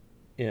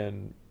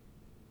in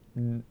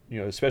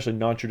especially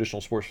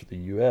non-traditional sports for the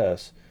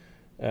U.S.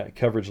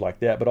 Coverage like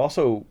that, but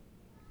also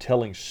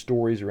telling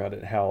stories around it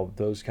and how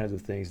those kinds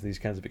of things, these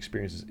kinds of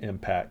experiences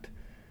impact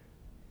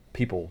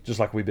people, just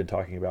like we've been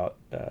talking about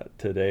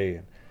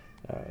today.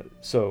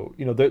 So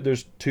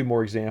there's two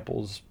more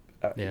examples.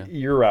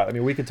 You're right. I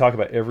mean, we could talk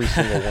about every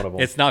single one of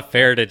them. It's not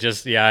fair to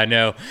just, I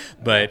know,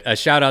 but a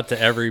shout out to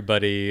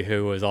everybody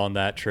who was on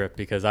that trip,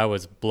 because I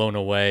was blown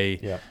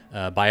away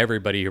by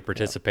everybody who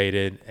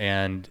participated,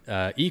 and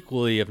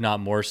equally, if not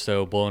more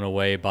so, blown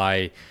away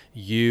by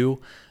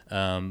you,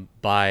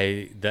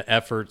 by the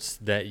efforts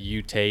that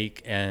you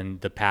take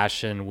and the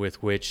passion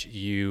with which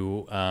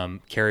you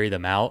carry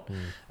them out.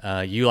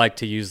 You like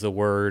to use the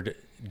word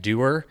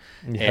doer,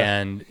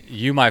 and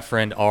you, my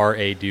friend, are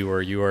a doer.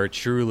 You are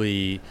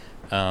truly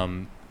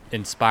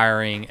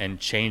inspiring and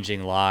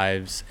changing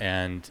lives,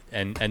 and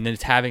then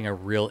it's having a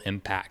real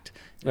impact.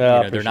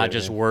 They're not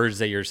just words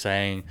that you're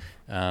saying.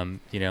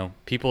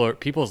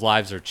 People's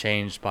lives are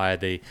changed by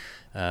the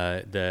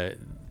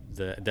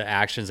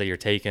actions that you're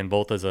taking,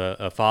 both as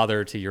a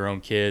father to your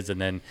own kids, and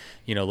then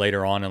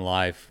later on in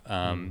life,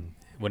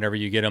 whenever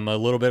you get them a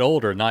little bit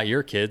older, not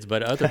your kids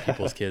but other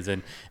people's kids,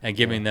 and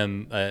giving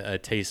them a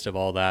taste of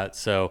all that.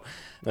 So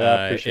I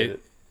appreciate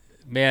it.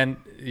 Man,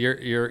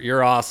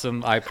 you're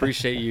awesome. I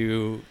appreciate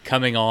you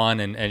coming on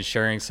and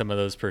sharing some of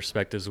those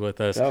perspectives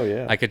with us. Oh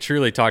yeah. I could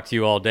truly talk to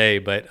you all day,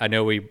 but I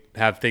know we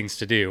have things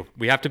to do.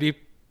 We have to be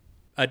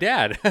a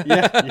dad.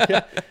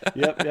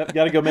 Yep.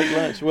 Got to go make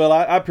lunch. Well,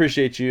 I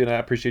appreciate you, and I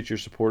appreciate your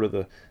support of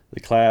the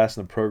class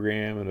and the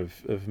program, and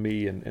of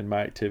me and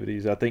my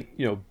activities. I think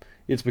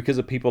it's because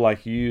of people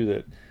like you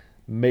that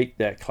make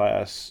that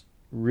class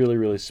really,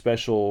 really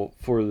special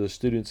for the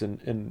students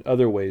in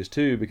other ways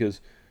too, because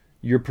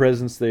your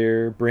presence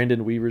there,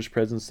 Brandon Weaver's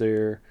presence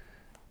there,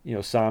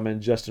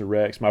 Simon, Justin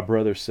Rex, my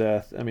brother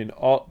Seth, I mean,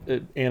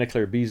 Anna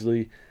Claire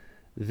Beasley,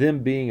 them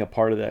being a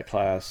part of that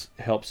class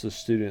helps the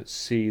students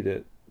see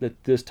that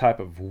this type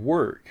of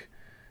work,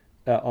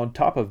 on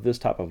top of this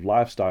type of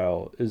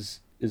lifestyle, is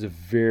a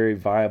very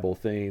viable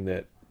thing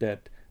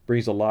that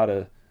brings a lot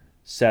of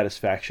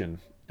satisfaction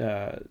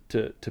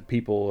to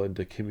people and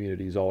to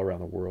communities all around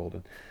the world.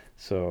 And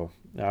so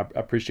I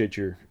appreciate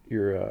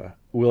your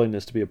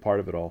willingness to be a part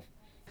of it all.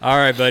 All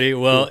right, buddy.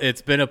 Well,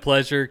 it's been a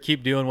pleasure.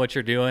 Keep doing what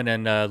you're doing,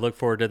 and look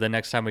forward to the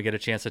next time we get a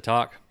chance to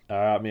talk. All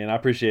right, man. I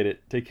appreciate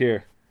it. Take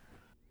care.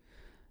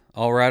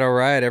 All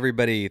right,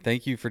 everybody.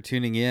 Thank you for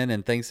tuning in,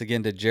 and thanks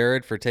again to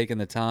Jared for taking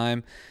the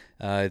time.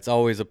 It's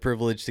always a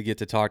privilege to get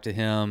to talk to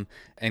him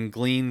and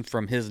glean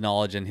from his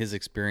knowledge and his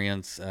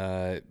experience,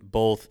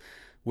 both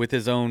with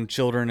his own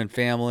children and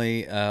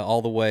family,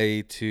 all the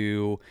way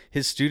to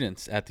his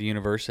students at the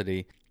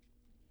university.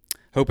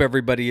 Hope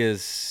everybody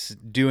is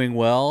doing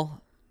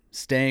well,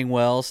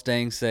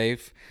 staying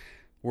safe.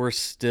 We're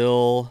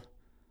still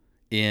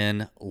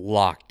in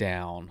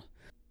lockdown.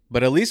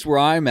 But at least where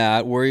I'm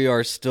at, we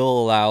are still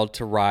allowed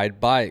to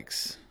ride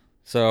bikes.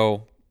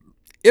 So,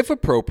 if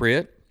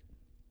appropriate,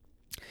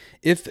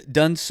 if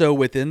done so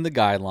within the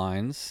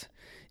guidelines,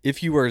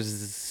 if you are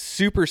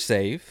super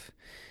safe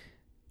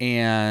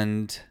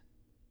and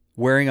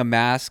wearing a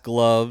mask,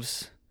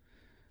 gloves,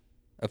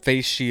 a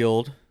face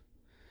shield,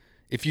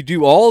 if you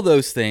do all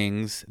those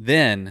things,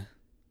 then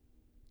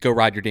go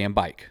ride your damn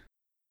bike.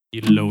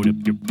 You load up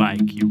your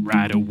bike, you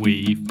ride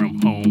away from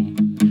home.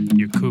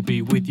 You could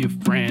be with your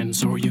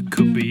friends or you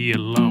could be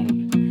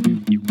alone.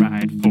 You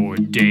ride for a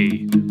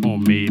day or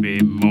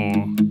maybe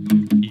more.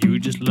 You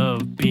just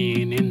love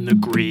being in the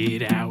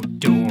great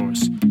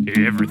outdoors.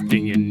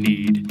 Everything you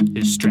need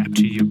is strapped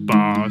to your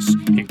bars,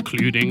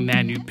 including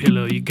that new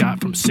pillow you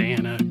got from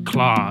Santa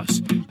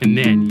Claus. And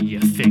then you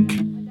think,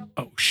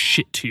 oh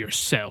shit, to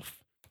yourself.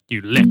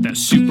 You left that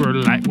super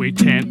lightweight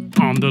tent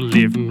on the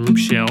living room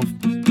shelf.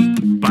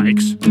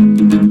 Bikes.